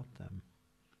about them.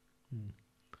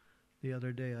 The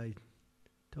other day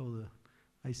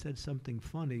I said something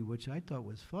funny, which I thought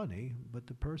was funny, but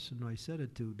the person I said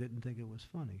it to didn't think it was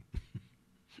funny.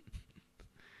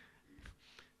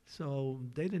 So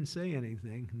they didn't say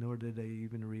anything, nor did they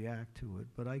even react to it,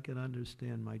 but I can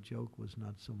understand my joke was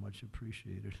not so much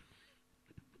appreciated.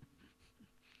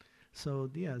 So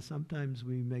yeah, sometimes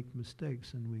we make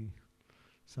mistakes and we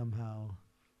somehow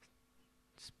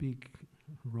speak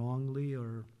wrongly,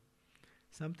 or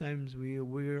sometimes we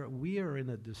are in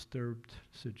a disturbed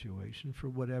situation for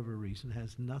whatever reason. It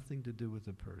has nothing to do with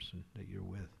the person that you're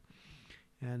with.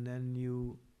 And then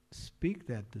you speak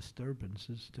that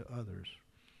disturbances to others.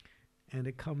 And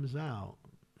it comes out,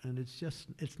 and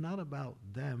it's not about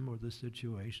them or the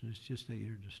situation, it's just that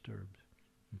you're disturbed.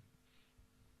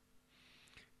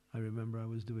 I remember I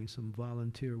was doing some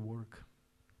volunteer work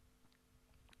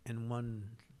in one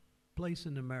place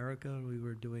in America. We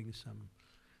were doing some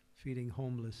feeding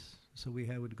homeless, so we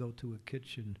would go to a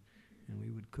kitchen and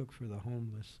we would cook for the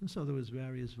homeless. And so there was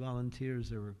various volunteers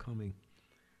that were coming.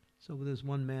 So there's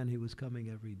one man, he was coming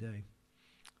every day.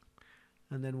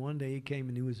 And then one day he came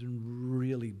and he was in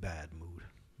really bad mood.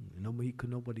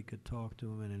 Nobody could talk to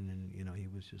him, and he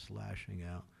was just lashing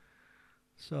out.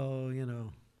 So,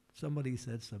 somebody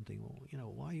said something,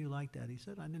 well, why are you like that? He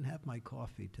said, I didn't have my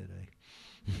coffee today.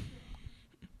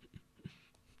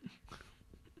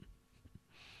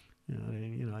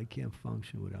 I can't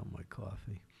function without my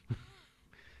coffee.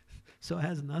 So it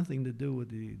has nothing to do with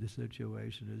the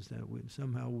situation, is that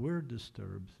somehow we're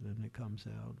disturbed and it comes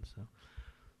out. So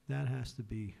that has to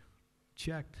be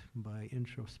checked by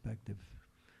introspective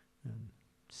and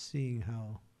seeing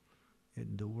how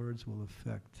the words will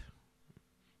affect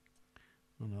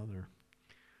another.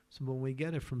 So when we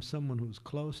get it from someone who's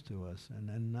close to us,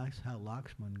 and that's how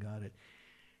Lakshman got it.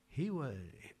 He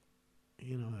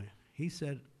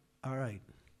said, all right,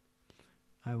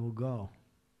 I will go,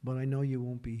 but I know you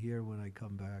won't be here when I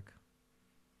come back.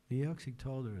 He actually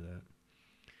told her that.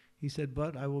 He said,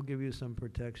 but I will give you some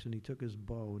protection. He took his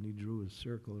bow and he drew a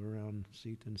circle around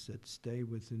Sita and said, stay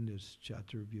within this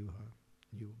Chaturvyuha.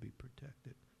 You will be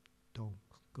protected. Don't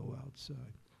go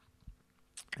outside.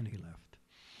 And he left.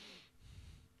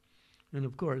 And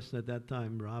of course, at that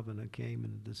time, Ravana came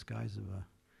in the disguise of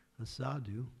a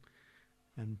sadhu,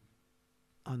 and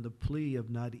on the plea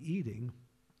of not eating,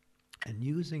 and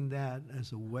using that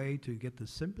as a way to get the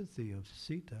sympathy of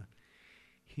Sita,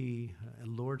 he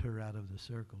lured her out of the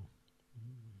circle.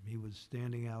 He was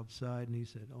standing outside and he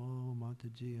said, oh,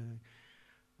 Mataji,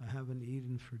 I haven't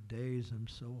eaten for days. I'm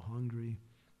so hungry.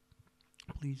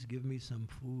 Please give me some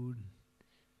food.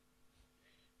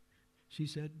 She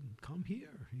said, come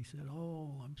here. He said,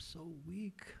 oh, I'm so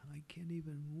weak. I can't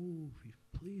even move.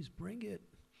 Please bring it.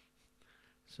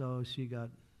 So she got,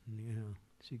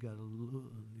 a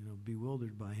little,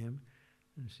 bewildered by him.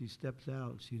 And she steps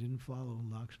out. She didn't follow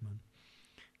Lakshman.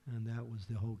 And that was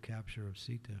the whole capture of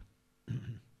Sita.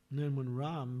 And then when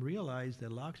Ram realized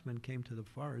that Lakshman came to the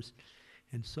forest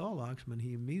and saw Lakshman,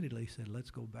 he immediately said,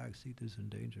 let's go back, Sita's in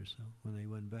danger. So when they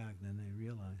went back, then they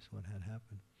realized what had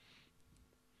happened.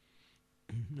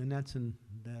 And that's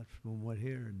from what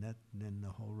here, and then the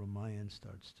whole Ramayana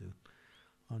starts to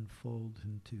unfold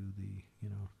into the,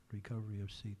 recovery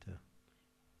of Sita.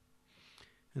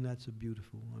 And that's a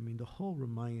beautiful, the whole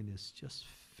Ramayana is just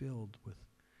filled with,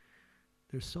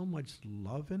 there's so much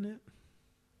love in it,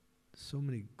 so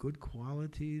many good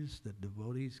qualities that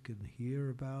devotees can hear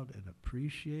about and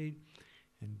appreciate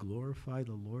and glorify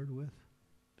the Lord with.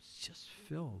 It's just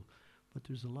filled. But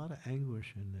there's a lot of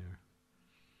anguish in there.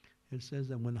 It says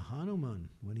that when Hanuman,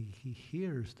 when he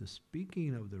hears the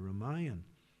speaking of the Ramayana,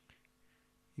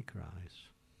 he cries.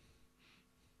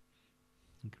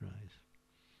 He cries.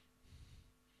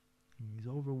 He's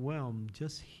overwhelmed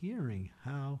just hearing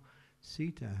how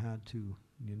Sita had to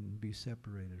be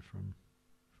separated from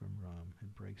Ram.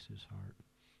 It breaks his heart.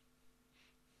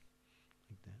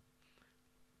 Like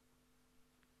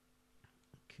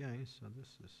that. Okay,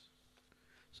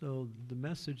 so the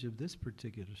message of this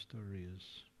particular story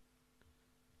is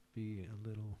be a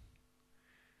little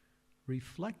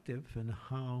reflective in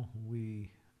how we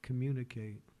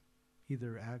communicate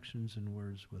either actions and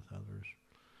words with others.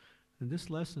 And this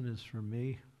lesson is for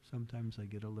me. Sometimes I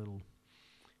get a little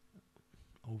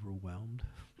overwhelmed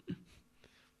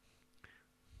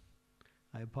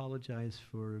I apologize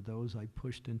for those I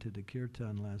pushed into the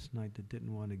kirtan last night that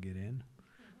didn't want to get in.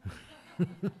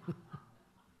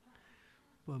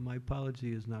 But my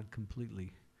apology is not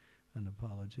completely an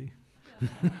apology.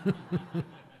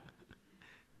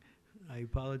 I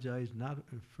apologize not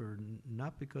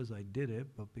because I did it,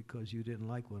 but because you didn't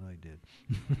like what I did.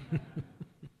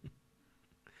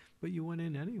 But you went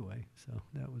in anyway, so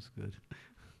that was good.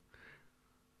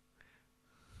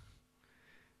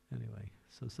 Anyway,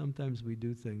 so sometimes we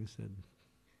do things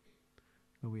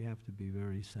but we have to be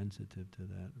very sensitive to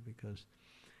that, because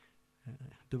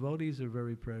devotees are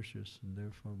very precious, and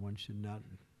therefore one should not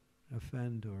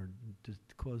offend or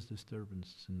cause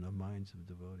disturbance in the minds of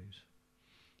devotees.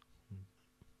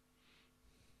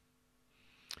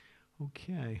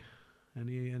 Okay,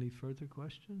 any further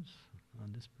questions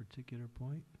on this particular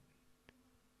point?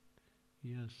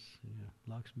 Yes, yeah,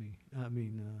 Lakshmi,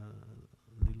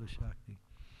 Leela Shakti.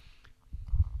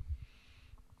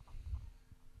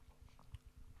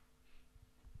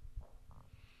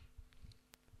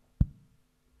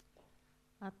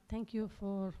 Thank you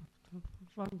for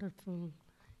wonderful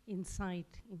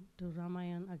insight into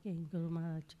Ramayana again, Guru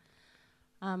Maharaj.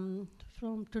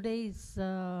 From today's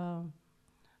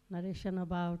narration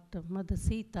about Mother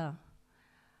Sita,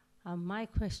 my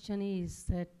question is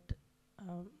that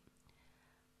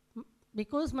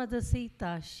because Mother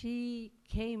Sita, she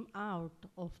came out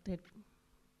of that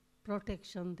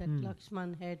protection that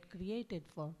Lakshman had created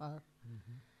for her,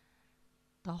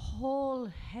 the whole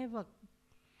havoc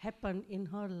happened in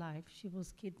her life. She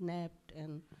was kidnapped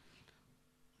and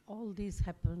all this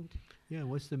happened. Yeah,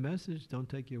 what's the message? Don't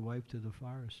take your wife to the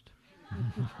forest.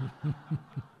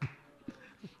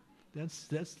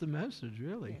 That's the message,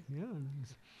 really. Yeah.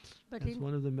 But that's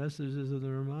one of the messages of the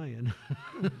Ramayana.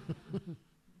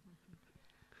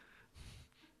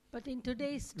 But in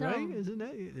today's time... Right, isn't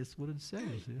that? It's what it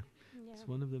says, yeah. It's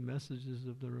one of the messages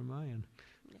of the Ramayana.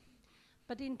 Yeah.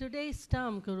 But in today's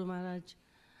term, Guru Maharaj,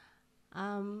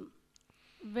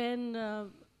 when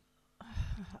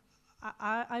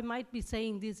I might be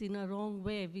saying this in a wrong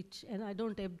way, and I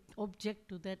don't object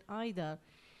to that either,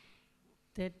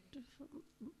 that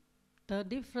the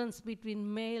difference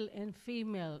between male and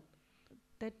female,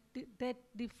 that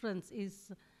difference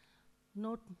is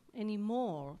not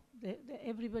anymore.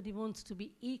 Everybody wants to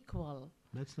be equal.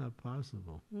 That's not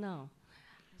possible. No.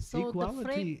 So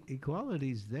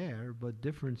equality is there, but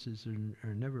differences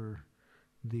are never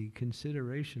the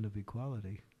consideration of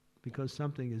equality. Because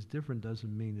something is different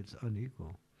doesn't mean it's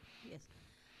unequal. Yes.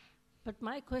 But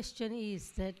my question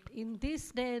is that in this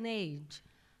day and age,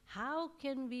 how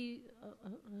can we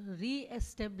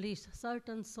re-establish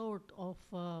certain sort of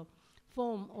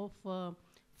form of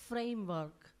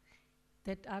framework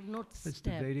that are not stepped? It's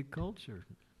the Vedic culture.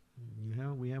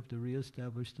 We have to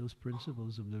re-establish those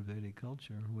principles of the Vedic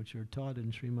culture, which are taught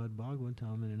in Srimad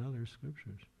Bhagavatam and in other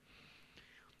scriptures.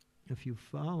 If you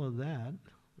follow that,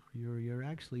 you're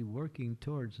actually working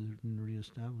towards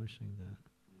re-establishing that.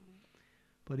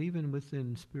 But even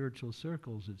within spiritual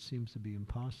circles, it seems to be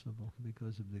impossible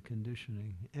because of the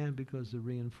conditioning and because of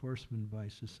reinforcement by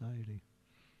society.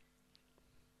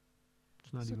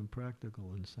 It's not even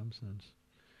practical in some sense.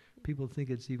 People think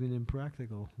it's even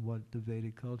impractical what the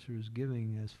Vedic culture is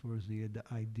giving as far as the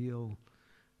ideal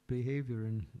behavior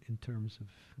in terms of,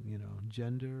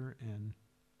 gender and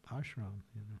ashram,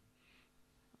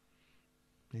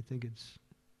 They think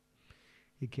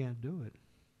he can't do it.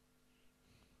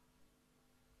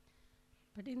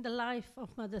 But in the life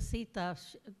of Mother Sita,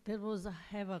 there was a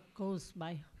havoc caused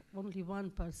by only one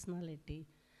personality.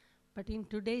 But in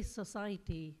today's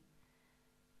society,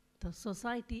 the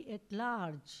society at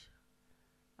large,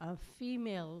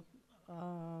 female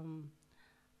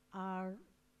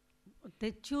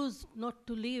they choose not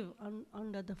to live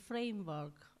under the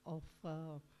framework of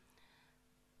the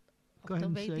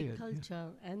Vedic culture,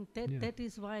 and that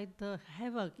is why the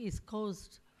havoc is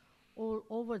caused all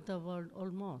over the world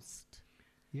almost.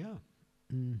 Yeah.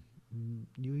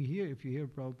 If you hear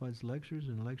Prabhupada's lectures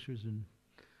and lectures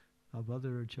of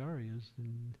other acharyas,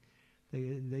 and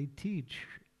they teach,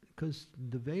 because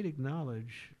the Vedic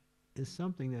knowledge is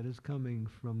something that is coming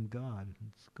from God.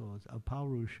 It's called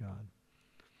aparushad.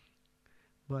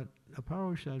 But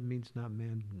aparushad means not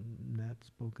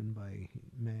spoken by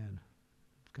man.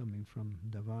 Coming from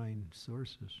divine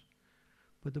sources.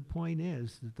 But the point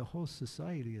is that the whole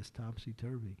society is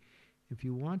topsy-turvy. If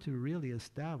you want to really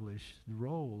establish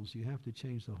roles, you have to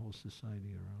change the whole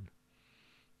society around.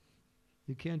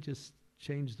 You can't just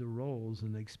change the roles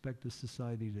and expect the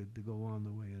society to go on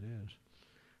the way it is.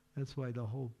 That's why the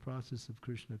whole process of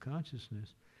Krishna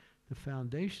consciousness, the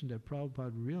foundation that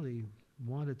Prabhupada really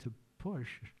wanted to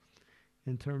push,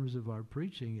 in terms of our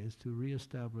preaching is to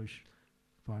reestablish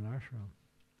Varnashram.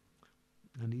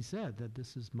 And he said that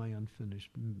this is my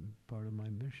unfinished part of my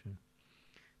mission.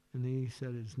 And he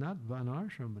said it's not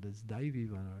Varnashram, but it's Daivi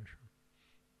Varnashram.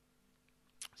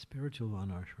 Spiritual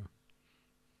Varnashram.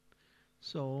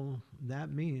 So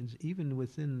that means even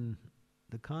within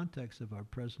the context of our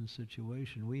present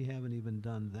situation, we haven't even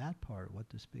done that part, what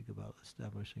to speak about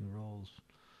establishing roles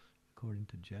according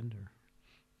to gender.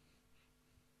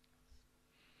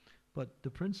 But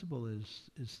the principle is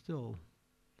still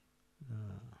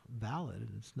valid.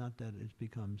 It's not that it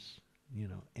becomes,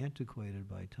 antiquated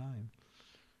by time.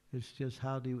 It's just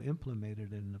how do you implement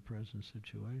it in the present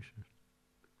situation.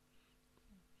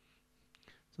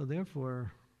 So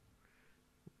therefore,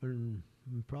 when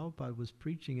Prabhupada was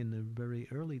preaching in the very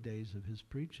early days of his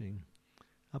preaching,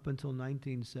 up until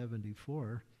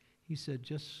 1974, he said,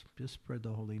 just spread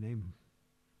the holy name.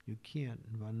 You can't,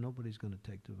 nobody's going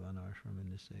to take the Varnashram in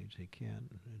this age. They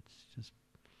can't. It's just.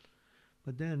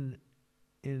 But then,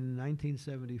 in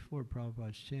 1974,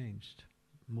 Prabhupada's changed.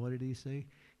 What did he say?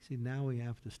 He said, now we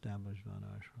have to establish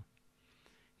Varnashram.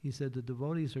 He said, the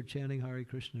devotees are chanting Hare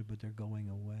Krishna, but they're going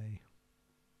away.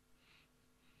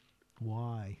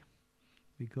 Why?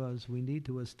 Because we need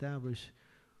to establish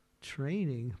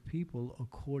training people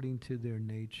according to their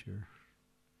nature.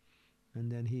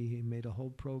 And then he made a whole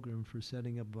program for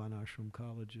setting up Varnashram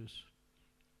colleges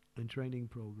and training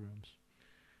programs.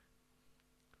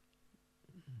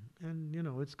 And,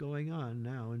 it's going on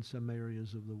now in some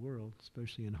areas of the world,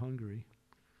 especially in Hungary.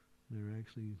 They're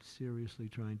actually seriously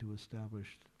trying to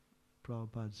establish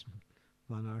Prabhupada's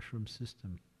Varnashram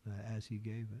system as he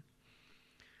gave it.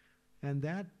 And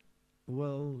that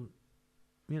will,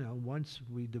 once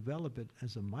we develop it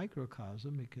as a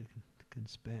microcosm, it can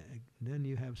then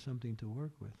you have something to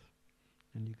work with,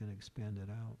 and you can expand it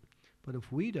out. But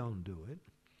if we don't do it,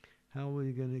 how are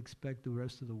we going to expect the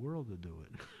rest of the world to do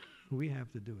it? We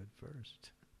have to do it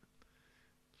first.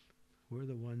 We're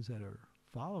the ones that are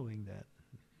following that,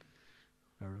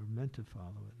 or are meant to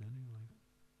follow it anyway.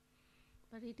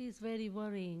 But it is very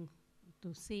worrying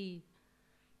to see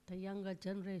the younger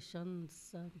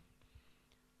generation's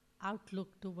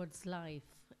outlook towards life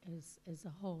as a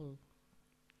whole.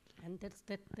 And that's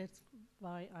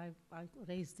why I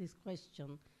raised this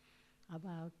question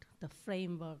about the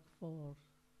framework for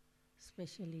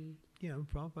especially... Yeah,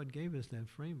 Prabhupada gave us that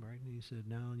framework, and he said,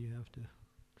 now you have to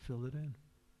fill it in.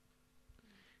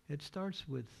 It starts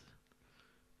with,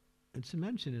 it's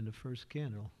mentioned in the first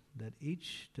canto, that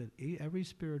every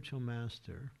spiritual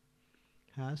master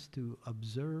has to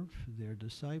observe their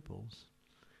disciples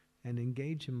and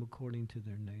engage them according to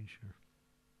their nature.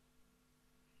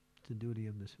 It's the duty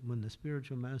of this. When the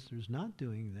spiritual master is not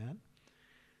doing that,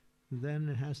 then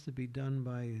it has to be done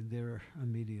by their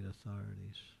immediate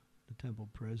authorities, the temple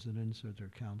presidents or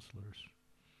their counselors.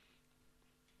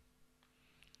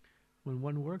 When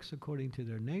one works according to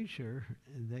their nature,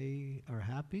 they are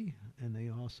happy and they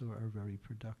also are very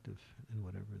productive in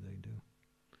whatever they do.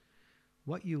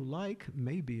 What you like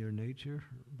may be your nature,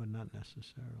 but not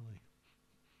necessarily.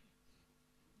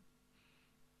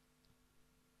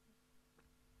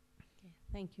 Okay,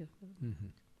 thank you. Mm-hmm.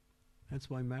 That's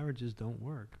why marriages don't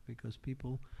work, because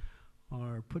people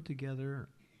are put together.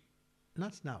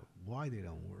 That's not why they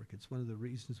don't work. It's one of the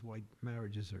reasons why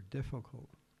marriages are difficult.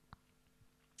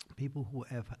 People who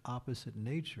have opposite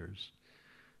natures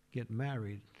get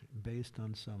married based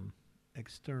on some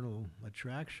external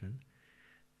attraction,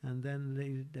 and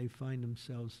then they find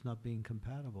themselves not being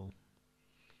compatible.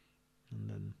 And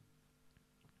then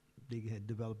they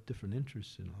develop different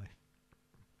interests in life.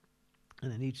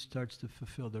 And then each starts to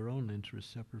fulfill their own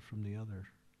interests separate from the other.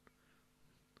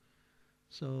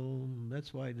 So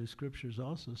that's why the scriptures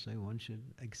also say one should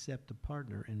accept a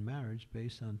partner in marriage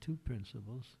based on two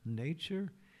principles,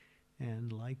 nature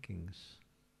and likings.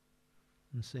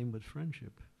 And same with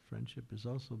friendship. Friendship is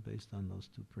also based on those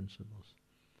two principles.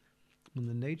 When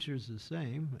the nature is the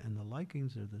same and the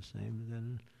likings are the same,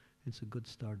 then it's a good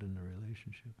start in the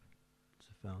relationship. It's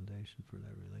a foundation for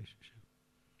that relationship.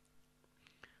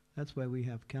 That's why we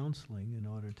have counseling, in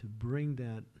order to bring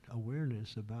that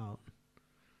awareness about,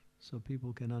 so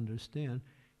people can understand,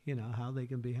 how they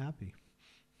can be happy.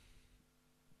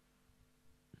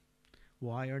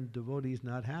 Why are devotees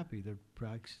not happy? They're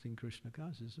practicing Krishna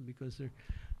consciousness because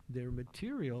their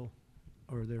material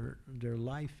or their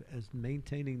life as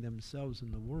maintaining themselves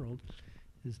in the world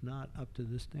is not up to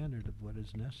the standard of what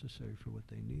is necessary for what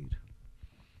they need.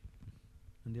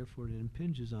 And therefore it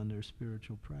impinges on their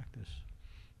spiritual practice.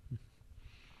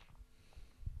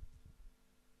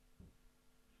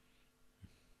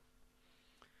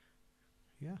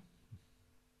 Yeah.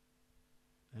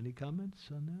 Any comments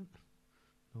on that?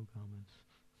 No comments.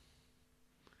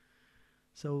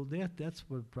 So that's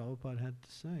what Prabhupada had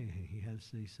to say. He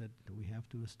said that we have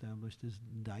to establish this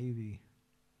Daivi.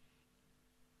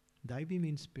 Daivi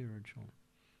means spiritual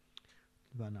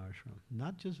Varnashram.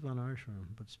 Not just Varnashram,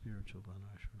 but spiritual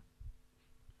Varnashram.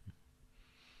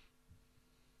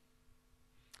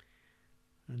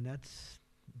 And that's,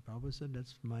 Prabhupada said,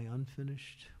 that's my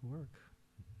unfinished work.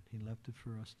 He left it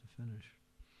for us to finish.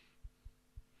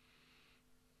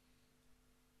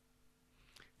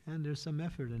 And there's some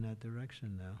effort in that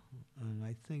direction now. And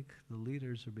I think the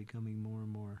leaders are becoming more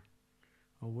and more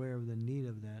aware of the need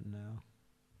of that now,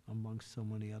 amongst so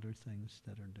many other things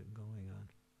that are going on.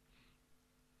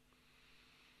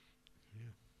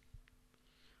 Yeah.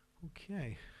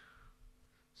 Okay.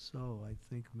 So I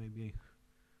think maybe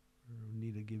we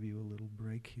need to give you a little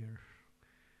break here.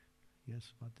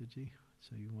 Yes, Mataji?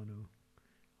 So you want to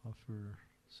offer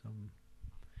some...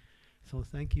 So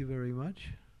thank you very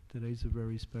much. Today's a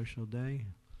very special day.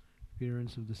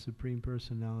 Appearance of the Supreme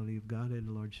Personality of Godhead,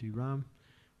 Lord Shri Ram.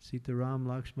 Sita Ram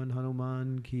Lakshman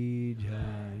Hanuman ki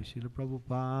jai. Srila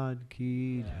Prabhupada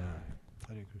ki jai.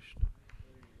 Hare Krishna.